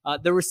him.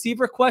 The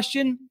receiver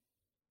question,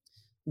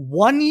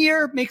 1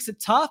 year makes it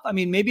tough. I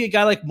mean, maybe a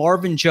guy like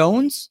Marvin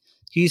Jones,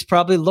 he's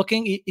probably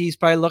looking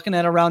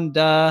at around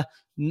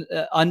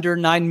under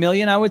 9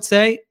 million, I would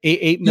say,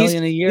 8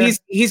 million a year.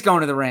 He's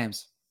going to the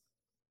Rams.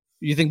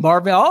 You think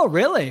Marvin? Oh,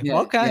 really?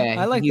 Yeah, okay.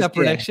 I like that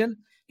prediction. Yeah.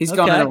 He's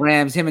going to the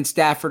Rams. Him and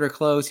Stafford are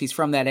close. He's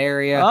from that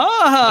area.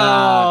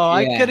 Oh,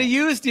 I could have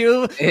used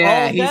you all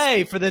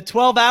day for the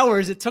 12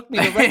 hours it took me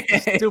to write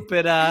this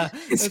stupid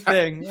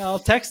thing. I'll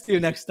text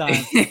you next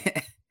time.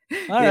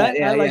 All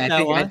right. I like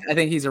that one. I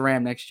think he's a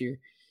Ram next year.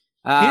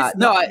 I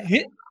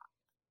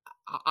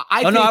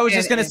was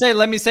just going to say,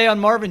 let me say on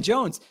Marvin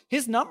Jones,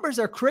 his numbers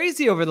are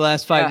crazy over the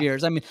last 5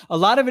 years. I mean, a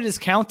lot of it is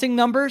counting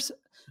numbers,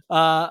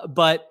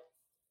 but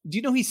do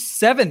you know he's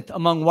 7th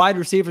among wide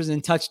receivers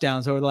in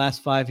touchdowns over the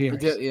last 5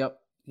 years? Yep.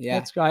 Yeah.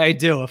 That's right. I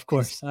do, of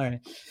course. All right.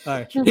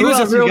 He was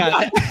a real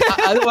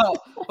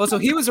so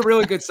he was a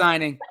really good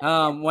signing.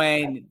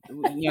 When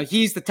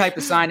he's the type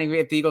of signing,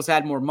 if the Eagles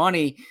had more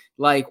money,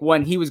 like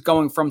when he was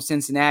going from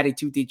Cincinnati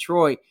to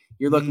Detroit,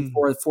 you're looking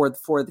for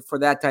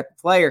that type of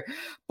player.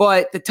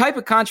 But the type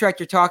of contract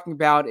you're talking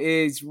about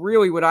is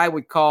really what I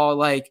would call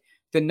like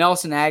the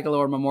Nelson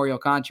Aguilar memorial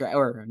contract,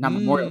 or not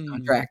memorial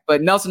contract,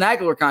 but Nelson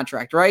Aguilar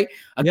contract, right?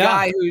 A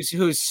guy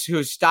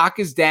whose stock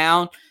is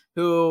down,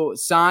 who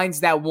signs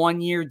that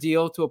 1 year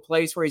deal to a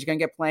place where he's going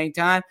to get playing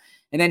time,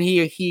 and then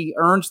he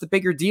earns the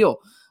bigger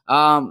deal.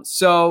 Bo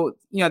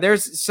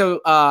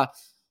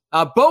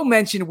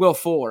mentioned Will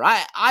Fuller.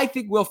 I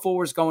think Will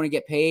Fuller is going to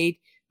get paid,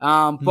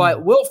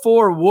 but Will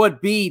Fuller would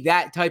be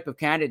that type of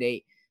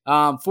candidate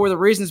for the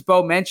reasons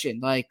Bo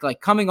mentioned, like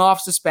coming off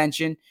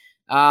suspension.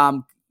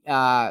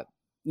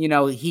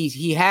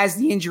 He has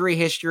the injury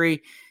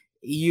history.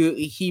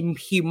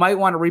 He might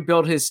want to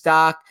rebuild his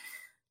stock.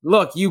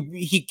 Look,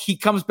 he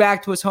comes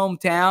back to his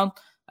hometown.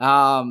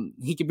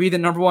 He could be the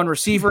number 1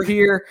 receiver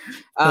here.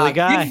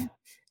 Guy.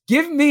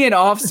 Give me an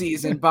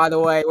offseason, by the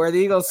way, where the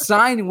Eagles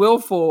sign Will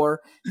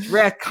Fuller,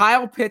 draft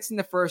Kyle Pitts in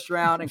the first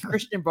round, and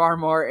Christian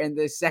Barmore in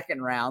the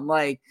second round.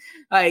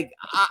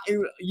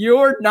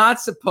 You're not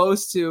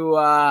supposed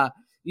to,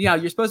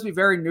 you're supposed to be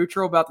very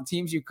neutral about the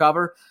teams you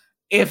cover.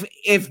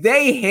 If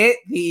they hit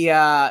the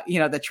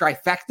the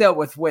trifecta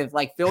with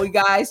like Philly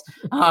guys,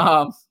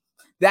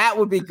 that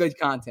would be good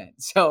content.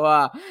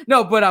 So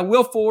but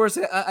Will Fuller's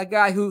a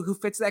guy who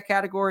fits that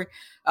category.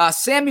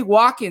 Sammy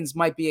Watkins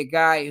might be a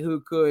guy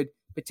who could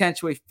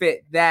potentially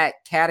fit that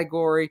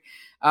category.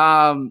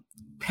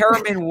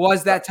 Perriman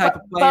was that type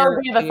of player.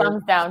 I'll give a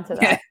thumbs down to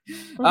that.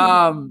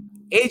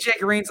 AJ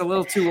Green's a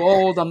little too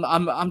old.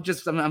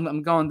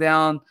 I'm going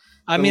down.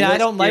 I mean, I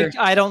don't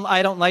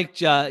like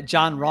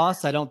John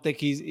Ross. I don't think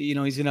he's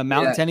going to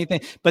amount to anything.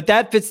 But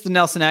that fits the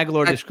Nelson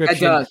Aguilar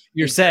description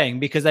you're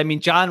saying, because I mean,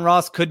 John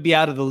Ross could be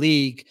out of the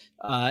league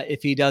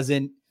if he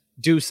doesn't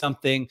do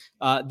something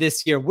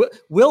this year.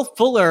 Will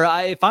Fuller,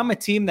 if I'm a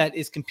team that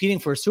is competing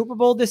for a Super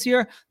Bowl this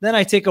year, then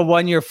I take a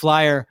 1-year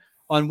flyer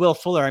on Will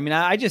Fuller. I mean,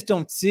 I just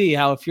don't see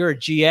how, if you're a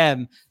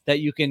GM,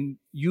 that you can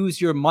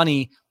use your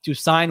money to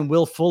sign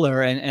Will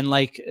Fuller and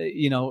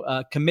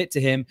commit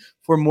to him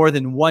for more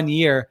than 1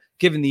 year,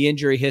 given the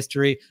injury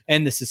history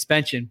and the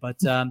suspension. But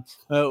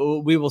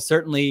we will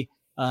certainly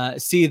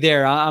see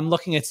there. I'm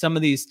looking at some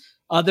of these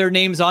other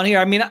names on here.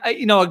 I mean,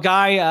 a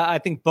guy, I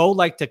think Bo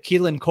liked to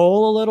Keelan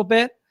Cole a little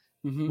bit,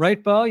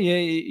 right, Bo?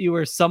 You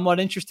were somewhat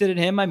interested in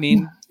him. I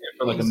mean,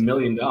 for like $1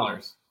 million.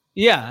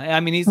 Yeah,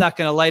 I mean, he's not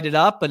going to light it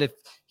up, but if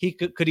he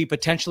could he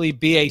potentially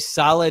be a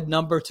solid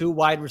number 2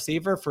 wide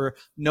receiver for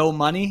no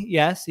money?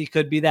 Yes, he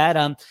could be that.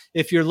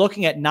 If you're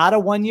looking at not a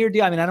 1-year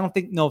deal, I mean, I don't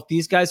know if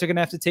these guys are going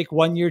to have to take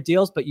 1-year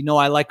deals, but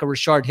I like a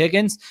Rashard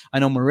Higgins. I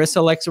know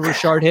Marissa likes a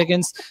Rashard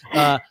Higgins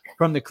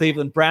from the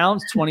Cleveland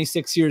Browns,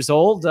 26 years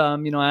old.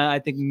 I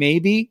think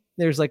maybe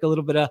there's like a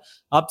little bit of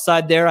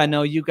upside there. I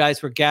know you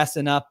guys were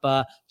gassing up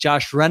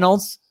Josh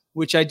Reynolds,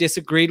 which I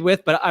disagreed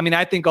with, but I mean,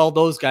 I think all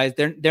those guys,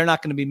 they're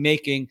not going to be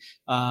making,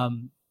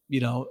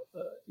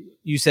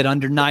 you said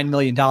under $9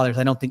 million.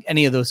 I don't think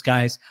any of those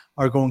guys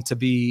are going to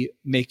be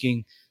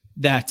making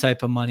that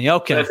type of money.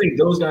 Okay. But I think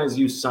those guys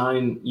you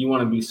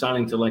want to be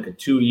signing to like a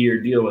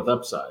 2-year deal with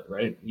upside,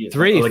 right?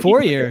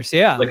 3-4 years.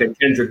 Yeah. Like a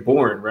Kendrick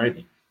Bourne,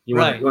 right? You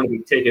want to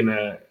be taking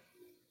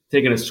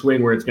a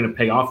swing where it's going to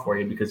pay off for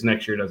you, because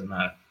next year doesn't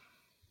matter.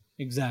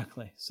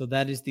 Exactly. So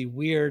that is the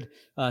weird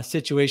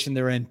situation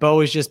they're in.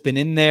 Bo has just been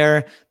in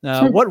there.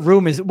 What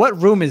room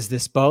is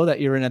this, Bo, that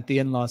you're in at the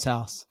in-laws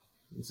house?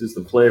 This is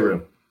the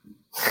playroom.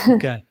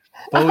 Okay.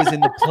 Bo is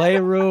in the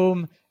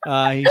playroom.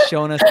 He's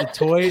showing us the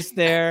toys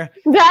there.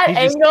 That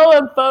angle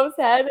of Bo's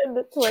head and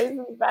the toys in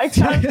the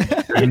background.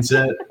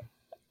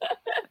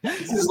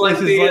 This is like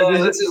the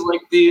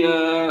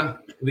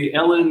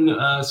Ellen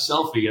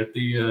selfie at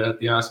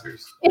the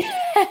Oscars.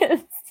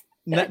 Yes.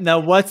 Now,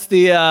 what's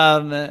the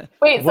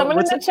wait? Someone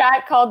in the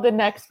chat called the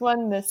next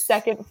one the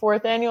second,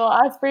 4th annual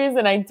Ospreys,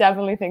 and I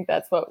definitely think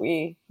that's what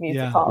we need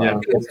to call it.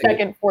 The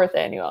second, 4th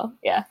annual.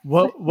 Yeah.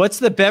 What's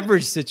the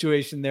beverage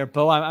situation there,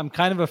 Bo? I'm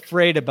kind of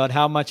afraid about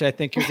how much I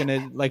think you're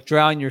gonna like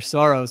drown your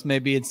sorrows.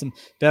 Maybe in some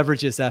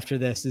beverages after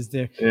this. Is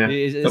there?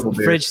 Is the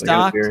fridge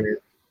stocked?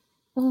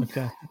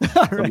 Okay.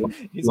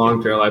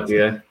 Long trail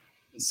IPA.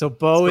 So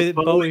Bo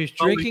is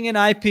drinking an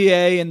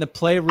IPA in the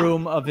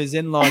playroom of his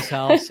in-laws'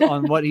 house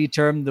on what he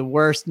termed the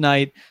worst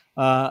night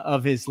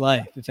of his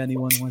life, if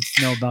anyone wants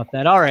to know about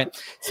that. All right.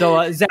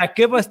 So Zach,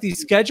 give us the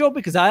schedule,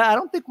 because I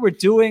don't think we're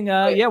doing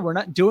we're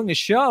not doing a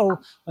show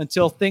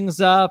until things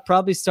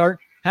probably start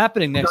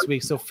happening next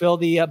week. So Phil,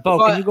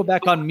 Bo, can you go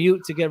back on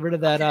mute to get rid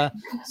of that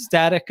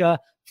static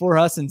for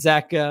us? And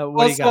Zach,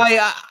 what do you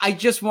got? I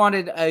just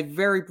wanted a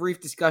very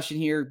brief discussion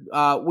here.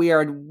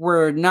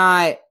 We're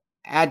not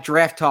at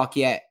draft talk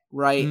yet,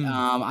 right?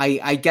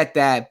 I get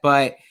that,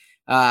 but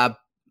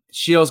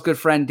Shield's good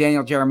friend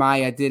Daniel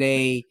Jeremiah did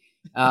a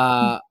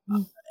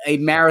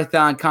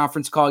marathon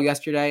conference call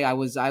yesterday. I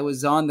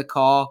was on the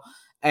call,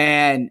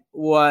 and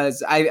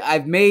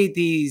I've made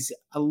these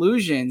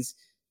allusions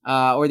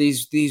or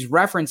these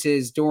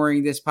references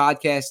during this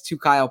podcast to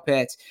Kyle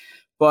Pitts,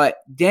 but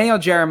Daniel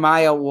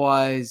Jeremiah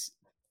was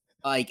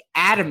like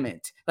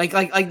adamant,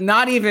 like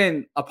not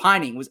even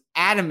opining, was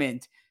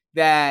adamant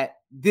that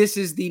this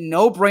is the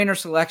no-brainer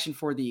selection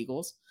for the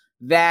Eagles,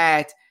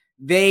 that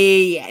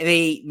they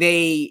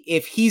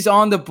if he's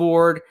on the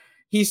board,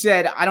 he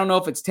said, I don't know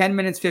if it's 10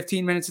 minutes,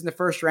 15 minutes in the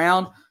first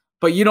round,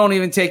 but you don't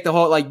even take the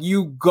whole, like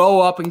you go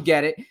up and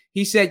get it.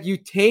 He said, you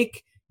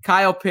take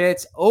Kyle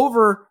Pitts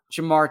over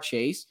Jamar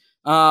Chase.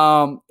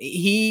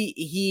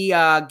 He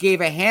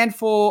gave a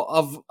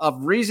handful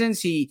of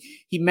reasons. He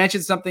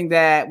mentioned something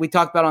that we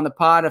talked about on the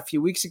pod a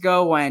few weeks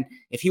ago, when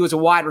if he was a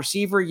wide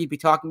receiver, you'd be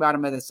talking about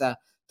him as a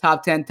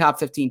top 10, top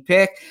 15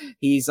 pick.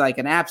 He's like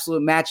an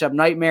absolute matchup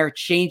nightmare,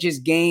 changes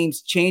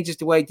games, changes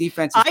the way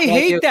defense. I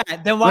hate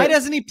that. Then why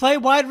doesn't he play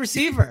wide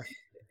receiver?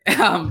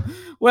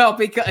 Well,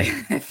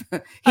 because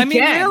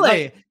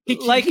really,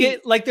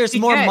 there's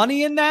more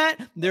money in that.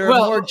 There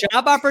are more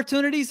job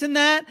opportunities in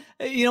that.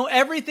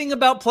 Everything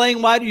about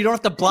playing wide, you don't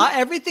have to block.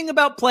 Everything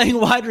about playing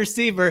wide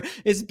receiver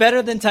is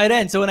better than tight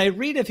end. So when I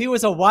read if he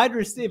was a wide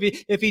receiver,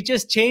 if he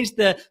just changed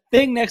the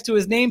thing next to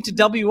his name to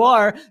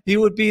WR, he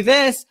would be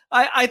this.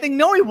 I think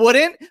no, he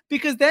wouldn't,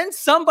 because then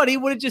somebody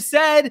would have just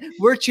said,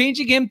 we're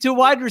changing him to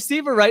wide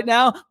receiver right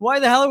now. Why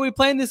the hell are we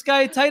playing this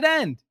guy at tight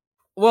end?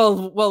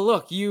 Well,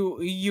 look,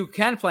 you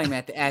can play him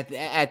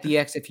at the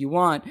X if you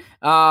want.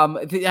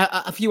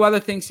 A few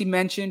other things he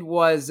mentioned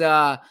was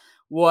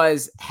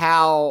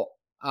how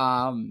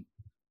someone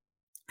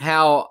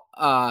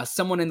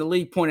in the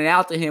league pointed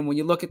out to him, when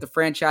you look at the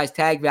franchise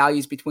tag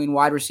values between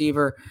wide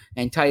receiver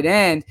and tight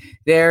end,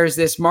 there's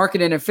this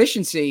market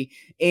inefficiency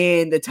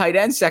in the tight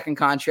end second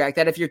contract,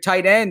 that if your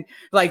tight end,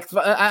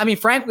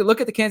 frankly,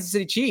 look at the Kansas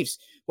City Chiefs,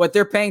 what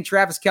they're paying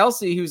Travis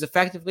Kelce, who's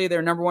effectively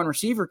their number one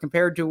receiver,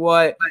 compared to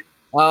what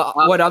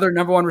other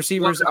number one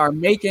receivers are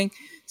making.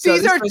 So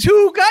these are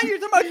two guys. You're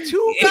talking about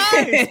two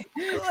guys.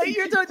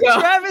 You're talking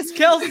Travis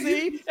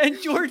Kelce and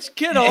George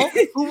Kittle,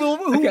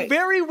 who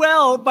very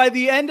well by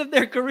the end of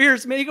their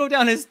careers may go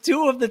down as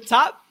two of the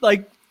top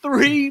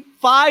 3-5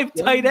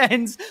 tight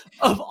ends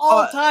of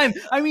all time.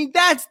 I mean,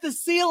 that's the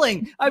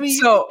ceiling. I mean,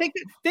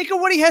 think of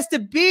what he has to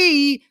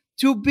be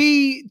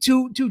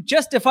to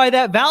justify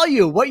that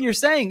value. What you're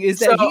saying is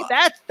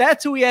that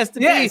that's who he has to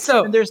be.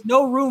 And there's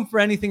no room for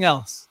anything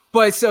else.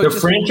 But the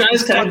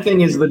franchise tag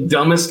thing is the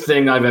dumbest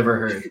thing I've ever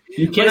heard.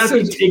 You cannot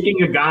be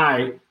taking a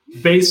guy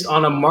based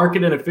on a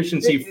market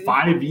inefficiency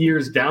 5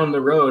 years down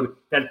the road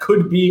that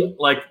could be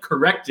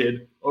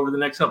corrected over the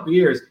next couple of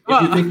years.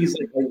 If you think he's a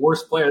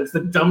worse player, it's the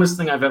dumbest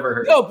thing I've ever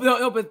heard. But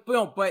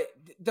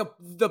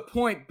the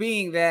point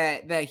being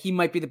that he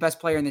might be the best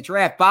player in the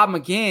draft. Bob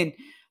McGinn,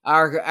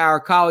 our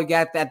colleague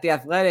at The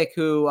Athletic,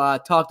 who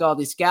talked to all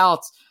these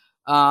scouts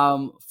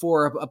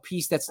for a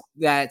piece that's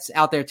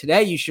out there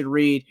today, you should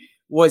read,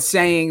 was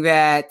saying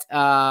that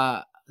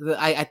I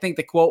think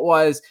the quote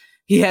was,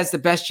 he has the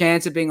best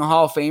chance of being a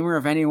Hall of Famer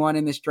of anyone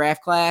in this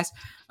draft class.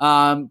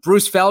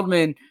 Bruce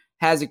Feldman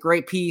has a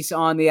great piece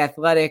on The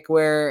Athletic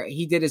where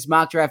he did his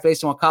mock draft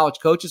based on what college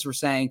coaches were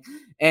saying,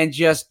 and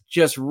just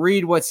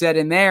read what's said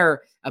in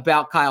there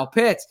about Kyle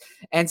Pitts.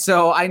 And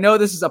so I know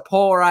this is a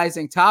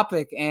polarizing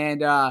topic,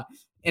 and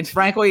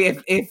frankly,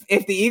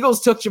 if the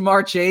Eagles took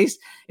Jamar Chase,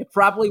 it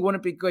probably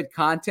wouldn't be good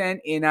content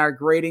in our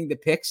grading the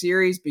pick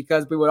series,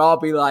 because we would all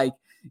be like,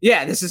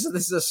 yeah, this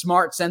is a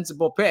smart,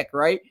 sensible pick,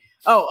 right?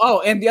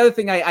 Oh, and the other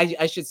thing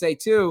I should say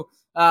too,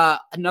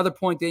 another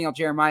point Daniel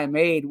Jeremiah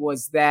made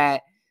was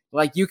that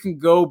you can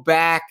go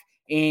back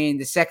in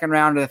the second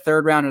round or the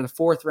third round or the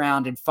fourth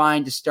round and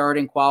find a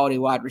starting quality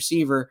wide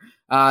receiver.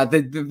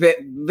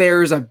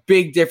 There's a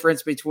big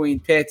difference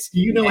between Pitts.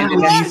 You know what?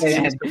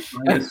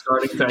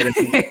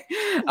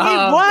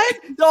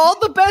 All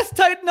the best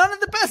none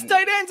of the best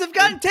tight ends have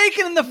gotten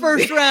taken in the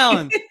first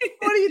round.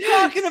 What are you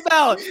talking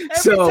about?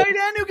 Every tight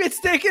end who gets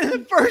taken in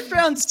the first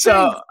round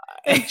stinks.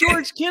 And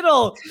George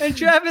Kittle and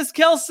Travis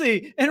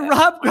Kelce and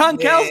Rob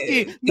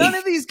Gronkowski. None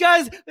of these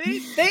guys, the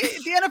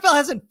NFL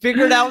hasn't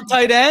figured out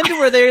tight end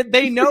where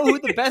they know who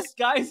the best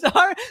guys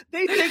are.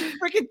 They take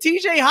freaking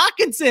TJ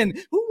Hawkinson.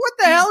 What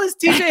the hell has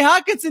TJ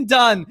Hawkinson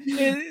done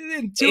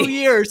in 2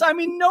 years? I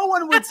mean, no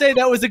one would say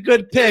that was a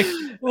good pick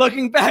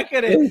looking back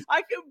at it.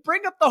 I could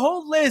bring up the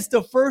whole list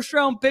of first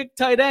round pick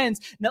tight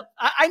ends. Now,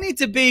 I need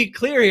to be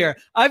clear here.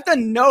 I've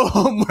done no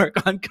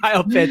homework on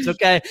Kyle Pitts,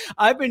 okay?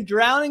 I've been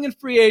drowning in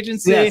free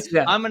agency. Yes.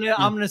 Yeah. I'm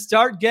gonna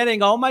start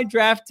getting all my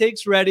draft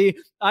takes ready.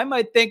 I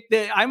might think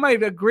that I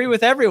might agree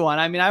with everyone.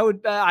 I mean,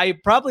 I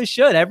probably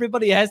should.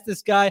 Everybody has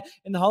this guy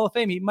in the Hall of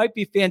Fame. He might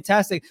be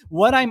fantastic.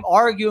 What I'm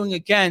arguing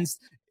against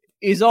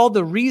is all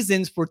the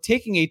reasons for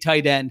taking a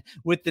tight end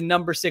with the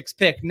number 6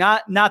 pick,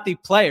 not the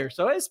player.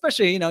 So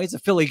especially, he's a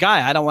Philly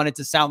guy. I don't want it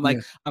to sound like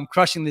I'm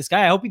crushing this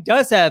guy. I hope he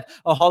does have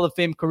a Hall of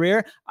Fame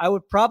career. I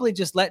would probably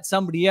just let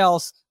somebody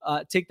else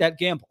take that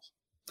gamble.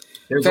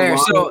 There's a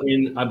line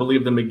in, I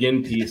believe, the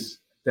McGinn piece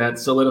that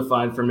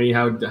solidified for me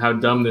how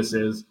dumb this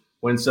is,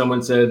 when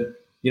someone said,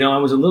 I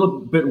was a little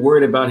bit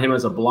worried about him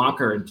as a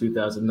blocker in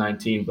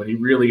 2019, but he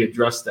really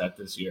addressed that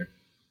this year.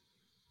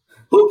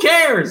 Who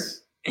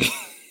cares?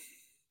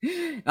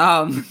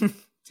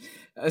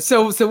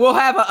 So we'll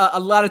have a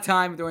lot of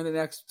time during the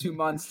next 2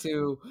 months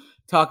to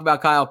talk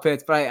about Kyle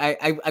Pitts, but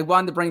I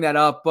wanted to bring that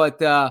up. But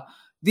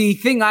the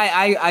thing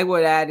I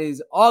would add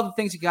is all the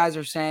things you guys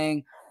are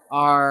saying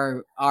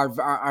are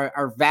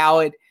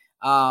valid.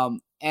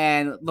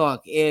 And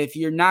look, if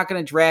you're not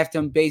going to draft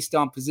him based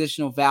on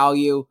positional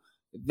value,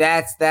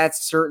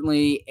 that's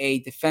certainly a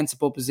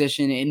defensible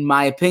position, in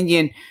my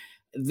opinion.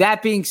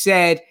 That being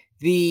said,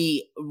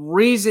 the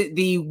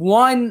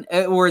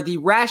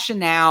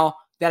rationale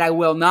that I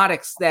will not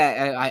accept,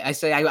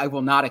 I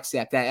will not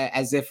accept that,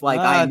 as if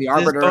I am the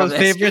arbiter of this.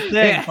 Favorite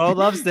thing. Paul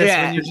loves this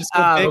when you just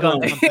go big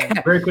on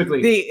something. Very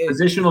quickly,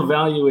 positional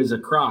value is a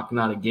croc,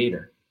 not a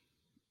gator.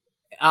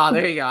 Oh,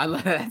 there you go.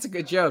 That's a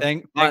good joke.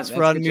 Thanks That's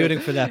for a good unmuting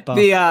joke. for that, Bo.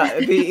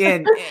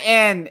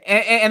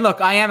 And look,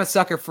 I am a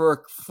sucker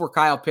for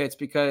Kyle Pitts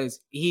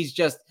because he's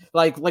just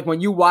like when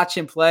you watch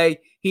him play,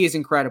 he is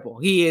incredible.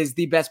 He is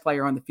the best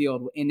player on the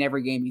field in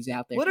every game he's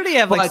out there. What did he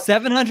have? Like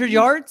 700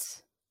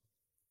 yards?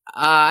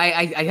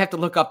 I have to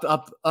look up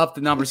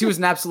the numbers. He was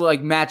an absolute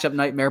like matchup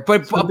nightmare.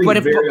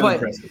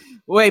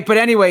 But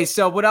anyway,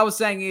 so what I was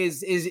saying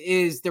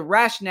is the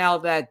rationale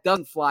that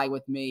doesn't fly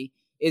with me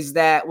is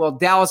that, well,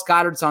 Dallas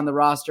Goedert's on the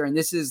roster, and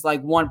this is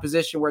like one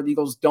position where the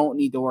Eagles don't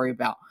need to worry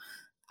about.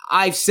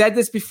 I've said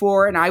this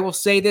before, and I will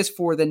say this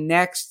for the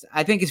next,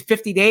 I think it's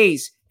 50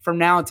 days from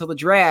now until the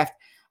draft.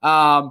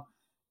 The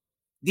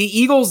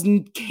Eagles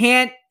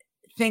can't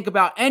think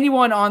about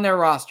anyone on their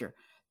roster.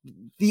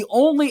 The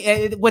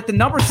only, with the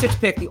number 6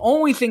 pick, the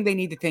only thing they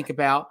need to think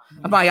about,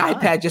 my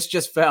iPad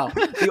just fell.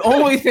 The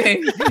only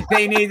thing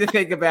they need to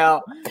think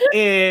about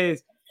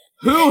is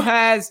who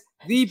has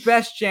the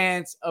best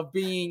chance of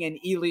being an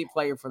elite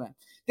player for them.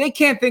 They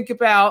can't think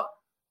about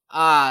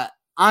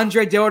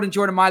Andre Dillard and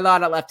Jordan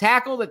Mailata at left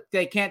tackle.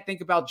 They can't think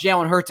about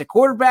Jalen Hurts at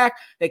quarterback.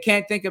 They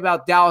can't think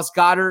about Dallas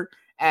Goedert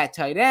at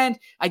tight end.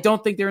 I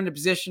don't think they're in a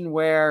position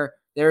where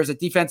there's a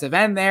defensive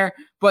end there.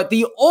 But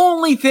the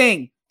only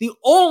thing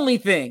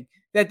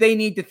that they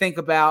need to think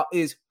about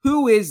is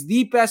who is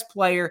the best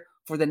player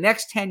for the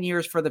next 10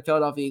 years for the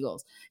Philadelphia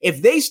Eagles.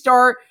 If they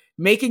start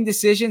making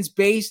decisions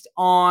based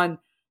on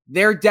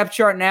their depth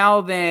chart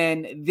now,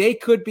 then they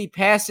could be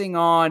passing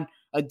on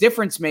a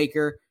difference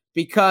maker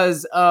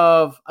because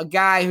of a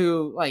guy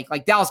who like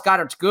Dallas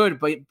Goedert's good,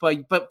 but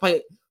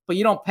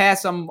you don't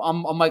pass on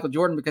Michael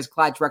Jordan because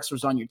Clyde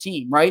Drexler's on your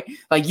team, right?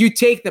 Like you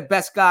take the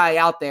best guy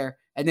out there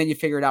and then you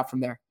figure it out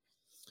from there.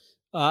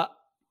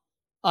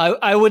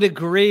 I would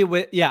agree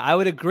with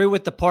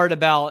the part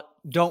about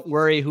don't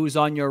worry who's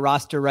on your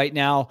roster right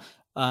now.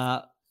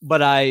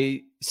 But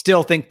I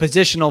still think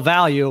positional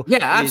value. Yeah,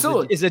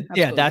 absolutely.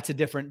 That's a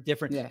different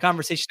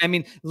conversation. I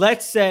mean,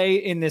 let's say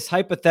in this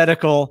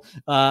hypothetical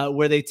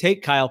where they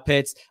take Kyle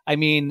Pitts, I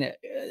mean,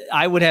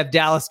 I would have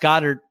Dallas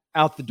Goedert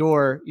out the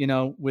door,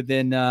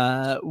 within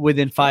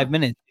 5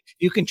 minutes.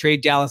 You can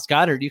trade Dallas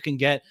Goedert. You can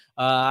get,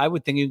 I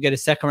would think you can get a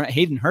second round.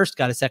 Hayden Hurst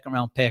got a second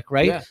round pick,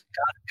 right? Yeah.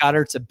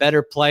 Goedert's a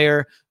better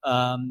player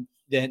than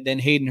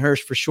Hayden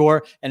Hurst for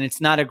sure. And it's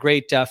not a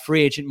great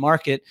free agent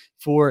market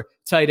for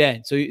tight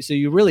end. So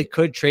you really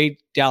could trade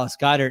Dallas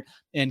Goedert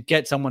and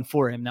get someone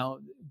for him. Now,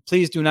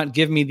 please do not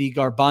give me the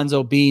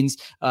garbanzo beans,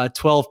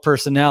 12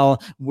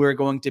 personnel. We're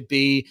going to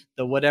be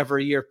the whatever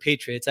year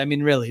Patriots. I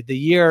mean, really, the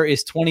year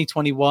is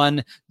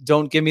 2021.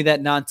 Don't give me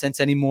that nonsense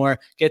anymore.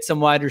 Get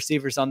some wide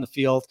receivers on the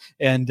field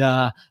and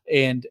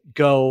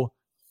go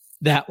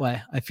that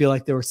way. I feel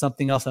like there was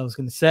something else I was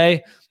going to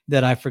say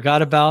that I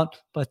forgot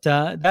about, but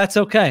that's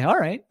okay. All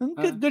right.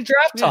 Good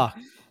draft talk.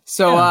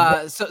 So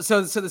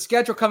the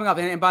schedule coming up,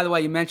 and by the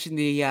way, you mentioned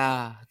the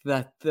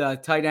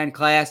tight end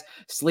class,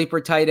 sleeper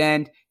tight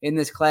end in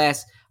this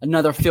class,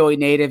 another Philly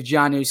native,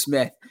 Jonnu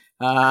Smith.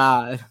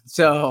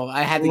 So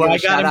I had to give a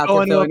shout out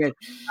to Philly.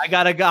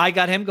 I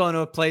got him going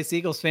to a place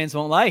Eagles fans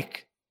won't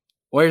like.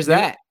 Where's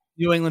that?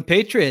 New England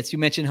Patriots. You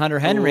mentioned Hunter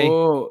Henry.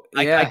 Ooh,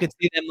 yeah. I could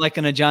see them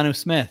liking a Jonnu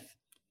Smith.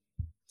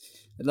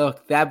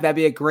 Look, that'd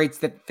be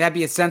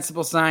a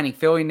sensible signing,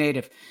 Philly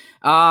native.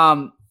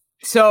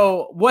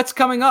 So what's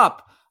coming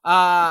up?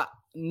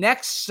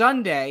 Next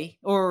Sunday,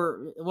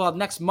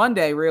 next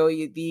Monday,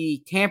 really,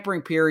 the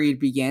tampering period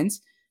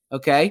begins.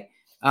 Okay.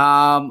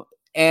 And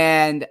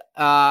then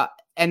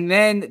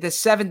the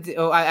 7th,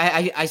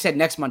 I said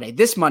next Monday,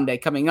 this Monday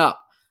coming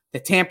up, the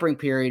tampering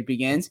period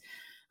begins.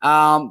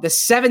 The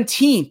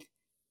 17th,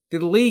 the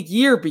league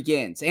year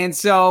begins. And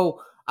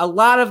so a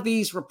lot of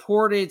these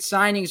reported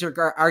signings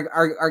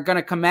are going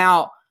to come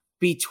out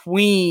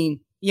between,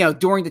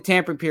 during the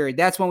tampering period.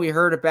 That's when we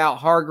heard about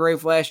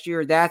Hargrave last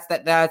year.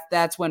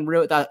 That's when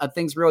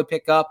things really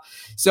pick up.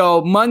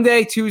 So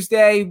Monday,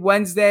 Tuesday,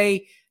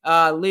 Wednesday,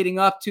 leading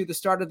up to the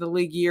start of the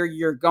league year,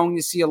 you're going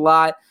to see a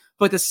lot.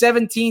 But the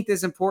 17th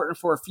is important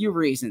for a few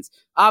reasons.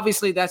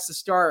 Obviously, that's the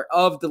start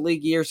of the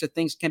league year, so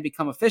things can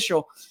become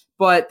official.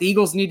 But the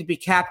Eagles need to be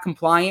cap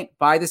compliant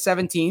by the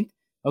 17th.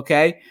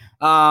 Okay.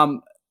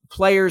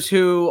 Players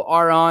who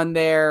are on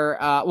their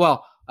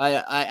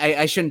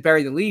I shouldn't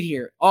bury the lead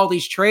here. All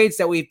these trades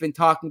that we've been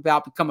talking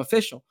about become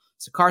official.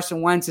 So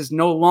Carson Wentz is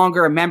no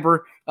longer a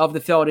member of the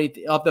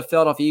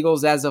Philadelphia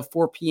Eagles as of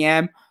 4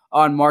 p.m.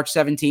 on March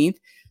 17th.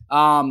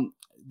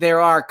 There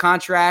are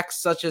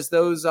contracts such as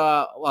those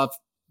of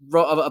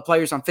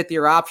players on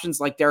fifth-year options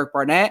like Derek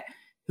Barnett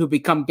who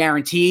become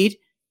guaranteed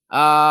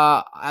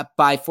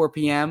by 4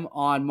 p.m.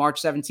 on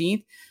March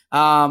 17th.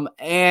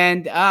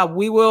 And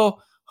we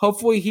will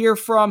hopefully hear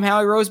from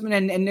Howie Roseman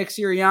and Nick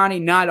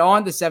Sirianni, not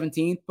on the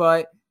 17th,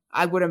 but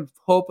I would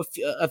hope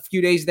a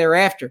few days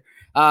thereafter.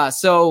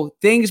 So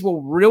things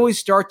will really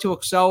start to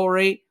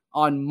accelerate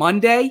on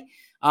Monday.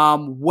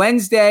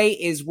 Wednesday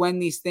is when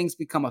these things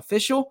become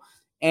official.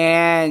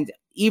 And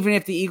even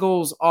if the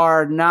Eagles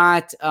are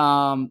not,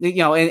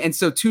 and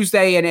so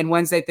Tuesday and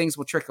Wednesday things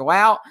will trickle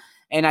out.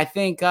 And I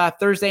think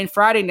Thursday and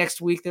Friday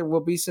next week, there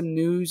will be some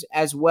news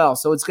as well.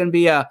 So it's going to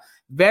be a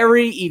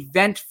very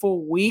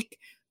eventful week,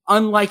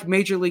 unlike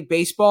Major League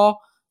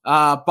Baseball.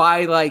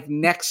 By like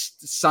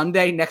next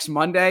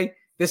Monday,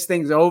 this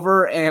thing's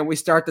over, and we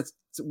start to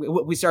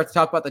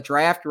talk about the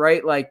draft,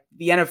 right? Like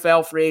the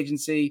NFL free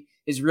agency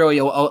is really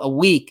a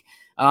week,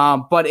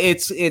 but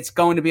it's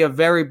going to be a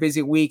very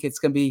busy week. It's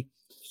going to be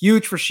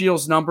huge for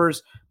Shields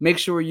numbers. Make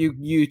sure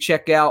you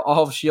check out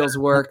all of Shields'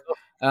 work,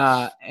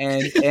 I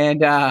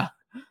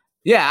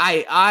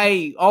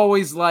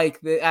always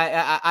like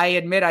that. I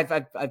admit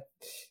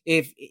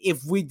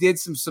if we did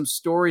some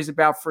stories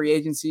about free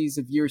agencies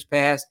of years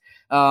past,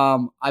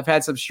 I've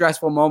had some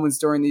stressful moments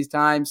during these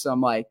times.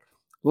 Some like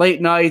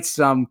late nights,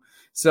 some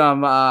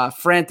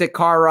frantic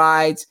car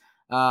rides.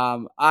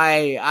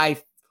 I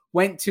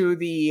went to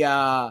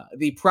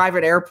the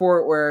private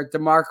airport where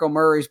DeMarco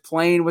Murray's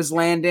plane was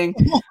landing.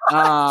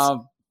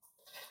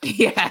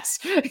 Yes,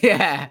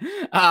 yeah.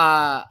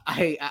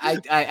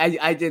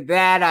 I did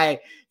that.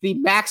 The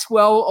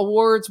Maxwell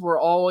Awards were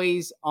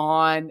always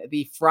on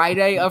the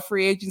Friday of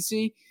free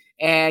agency,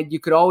 and you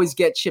could always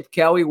get Chip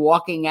Kelly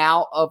walking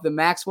out of the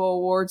Maxwell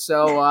Awards.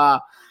 So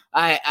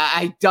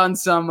I done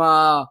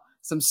some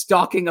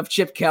stalking of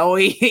Chip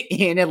Kelly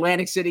in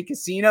Atlantic City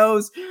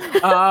casinos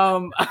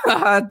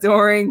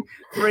during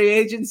free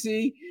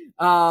agency.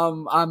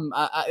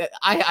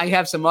 I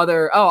have some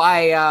other.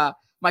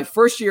 My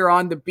first year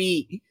on the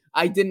beat,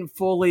 I didn't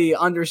fully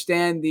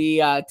understand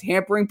the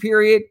tampering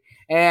period,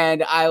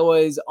 and I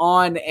was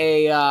on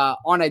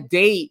a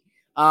date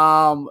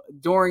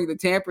during the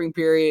tampering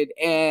period,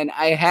 and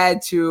I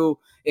had to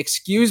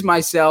excuse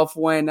myself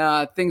when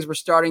things were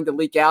starting to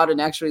leak out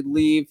and actually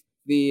leave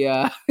the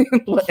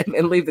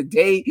and leave the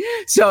date.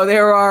 So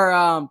there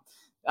are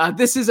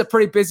this is a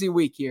pretty busy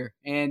week here,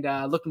 and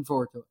looking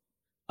forward to it.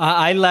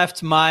 I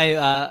left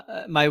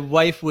my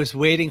wife was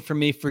waiting for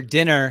me for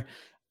dinner.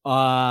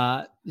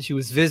 She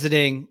was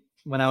visiting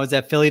when I was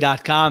at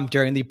Philly.com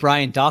during the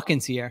Brian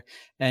Dawkins year.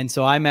 And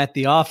so I'm at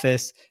the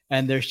office,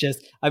 and there's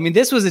just,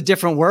 this was a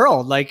different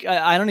world. Like,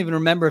 I don't even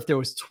remember if there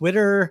was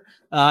Twitter,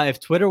 if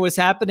Twitter was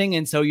happening.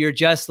 And so you're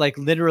just like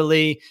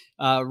literally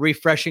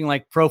refreshing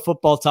like Pro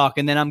Football Talk.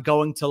 And then I'm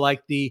going to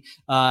like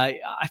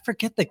I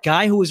forget the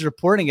guy who was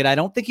reporting it. I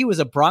don't think he was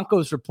a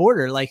Broncos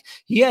reporter. Like,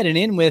 he had an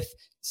in with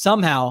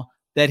somehow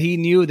that he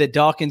knew that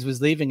Dawkins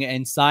was leaving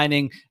and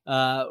signing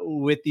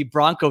with the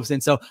Broncos.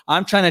 And so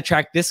I'm trying to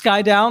track this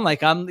guy down.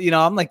 Like I'm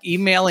like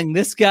emailing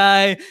this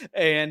guy,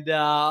 and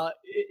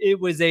it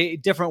was a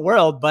different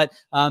world. But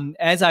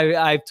as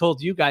I've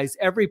told you guys,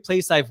 every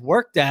place I've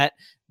worked at,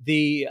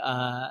 the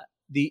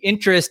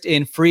interest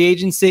in free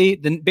agency,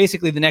 then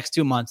basically the next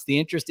 2 months, the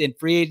interest in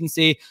free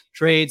agency,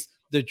 trades,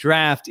 the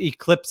draft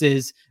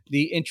eclipses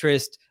the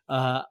interest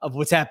of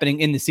what's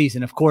happening in the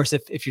season. Of course,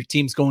 if your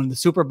team's going to the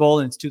Super Bowl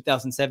and it's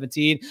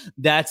 2017,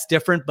 that's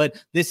different.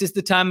 But this is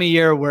the time of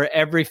year where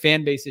every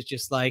fan base is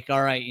just like,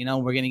 all right,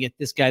 we're going to get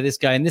this guy, and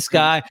this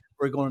guy.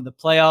 We're going to the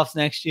playoffs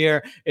next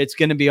year. It's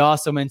going to be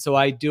awesome. And so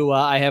I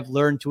have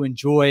learned to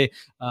enjoy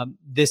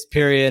this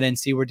period and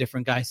see where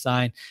different guys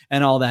sign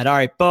and all that. All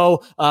right,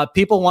 Bo,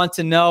 people want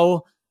to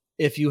know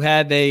if you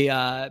have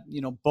a,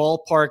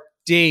 ballpark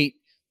date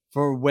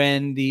for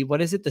when the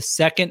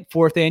second,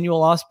 fourth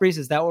annual Ospreys?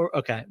 Is that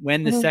okay?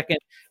 When the second?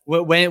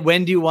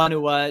 When do you want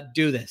to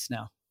do this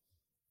now?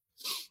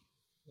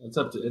 It's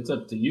up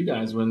to you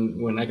guys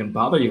when I can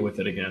bother you with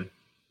it again.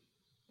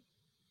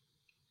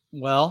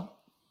 Well,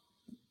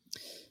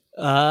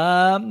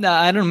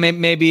 I don't know.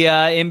 Maybe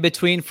in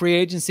between free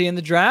agency and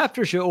the draft,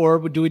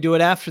 or do we do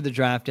it after the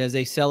draft as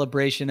a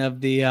celebration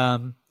of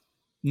the?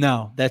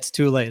 No, that's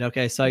too late.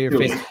 Okay, I saw your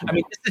face.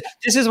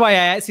 This is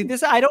why I see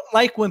this. I don't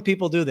like when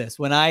people do this.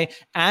 When I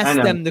ask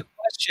them the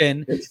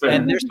question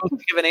and they're supposed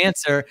to give an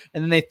answer,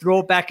 and then they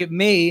throw it back at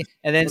me,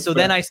 and then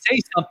then I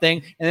say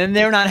something, and then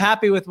they're not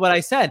happy with what I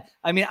said.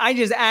 I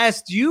just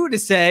asked you to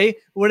say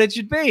what it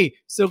should be.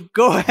 So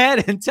go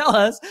ahead and tell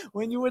us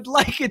when you would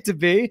like it to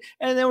be,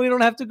 and then we don't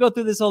have to go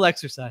through this whole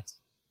exercise.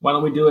 Why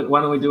don't we do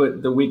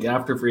it the week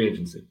after free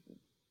agency?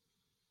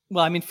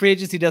 Well, free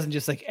agency doesn't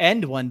just like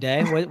end one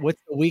day. What's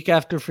the week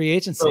after free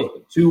agency?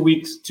 So 2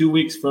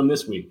 weeks from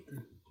this week.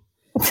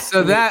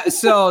 So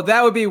that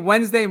would be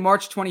Wednesday,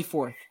 March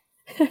 24th.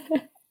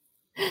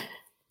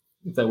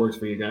 If that works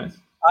for you guys.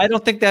 I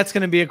don't think that's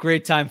going to be a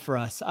great time for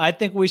us. I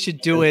think we should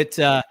do it.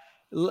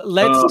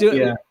 Let's do it.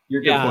 Yeah,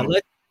 you're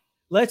good.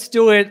 Let's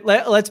do it.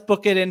 Let's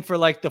book it in for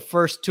like the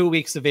first 2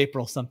 weeks of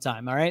April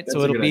sometime. All right.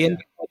 So it'll be in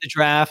the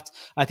draft.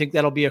 I think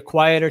that'll be a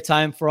quieter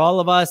time for all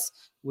of us.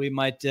 We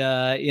might,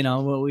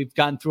 we've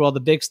gotten through all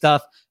the big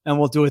stuff, and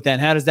we'll do it then.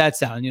 How does that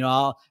sound?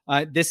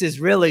 This is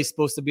really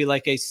supposed to be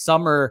like a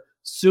summer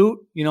suit.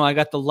 I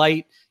got the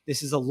light.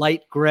 This is a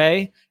light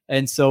gray.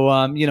 And so,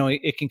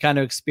 it can kind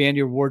of expand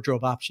your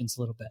wardrobe options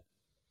a little bit.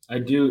 I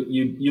do.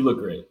 You look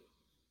great.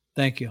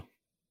 Thank you.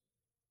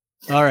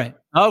 All right.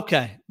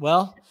 Okay.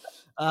 Well,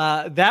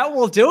 that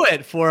will do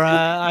it for,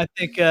 I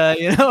think,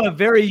 a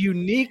very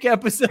unique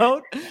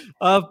episode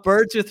of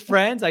Birds with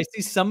Friends. I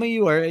see some of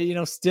you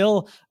are,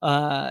 still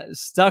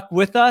stuck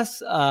with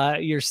us.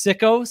 You're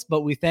sickos,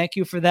 but we thank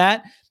you for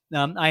that.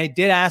 I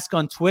did ask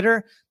on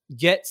Twitter,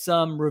 get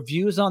some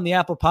reviews on the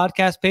Apple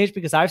Podcast page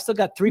because I've still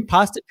got 3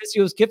 Pasta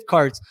Picios gift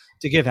cards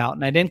to give out,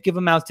 and I didn't give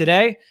them out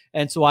today,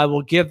 and so I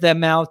will give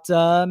them out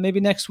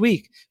maybe next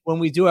week when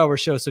we do our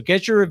show. So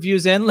get your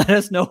reviews in. Let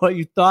us know what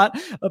you thought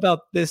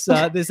about this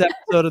this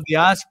episode of the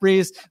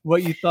Ospreys,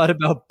 what you thought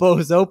about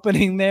Bo's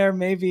opening there,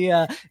 maybe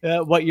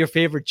what your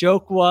favorite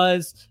joke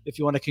was. If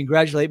you want to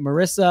congratulate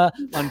Marissa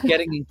on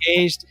getting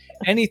engaged,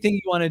 anything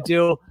you want to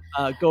do,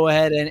 go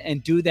ahead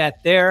and do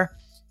that there.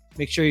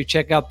 Make sure you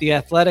check out The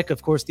Athletic.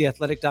 Of course,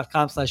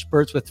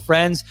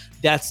 theathletic.com/birdswithfriends.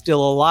 That's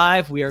still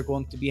alive. We are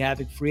going to be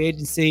having free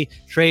agency,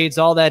 trades,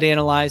 all that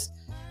analyzed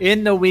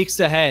in the weeks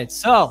ahead.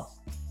 So,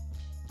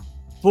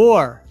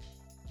 for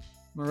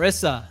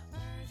Marissa,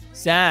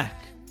 Zach,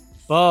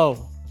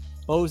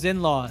 Bo's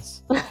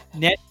in-laws,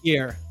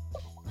 Netgear,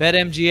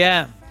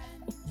 BetMGM,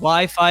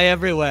 Wi-Fi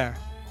everywhere.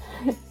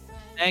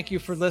 Thank you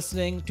for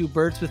listening to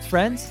Birds with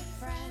Friends,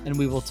 and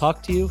we will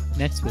talk to you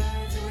next week.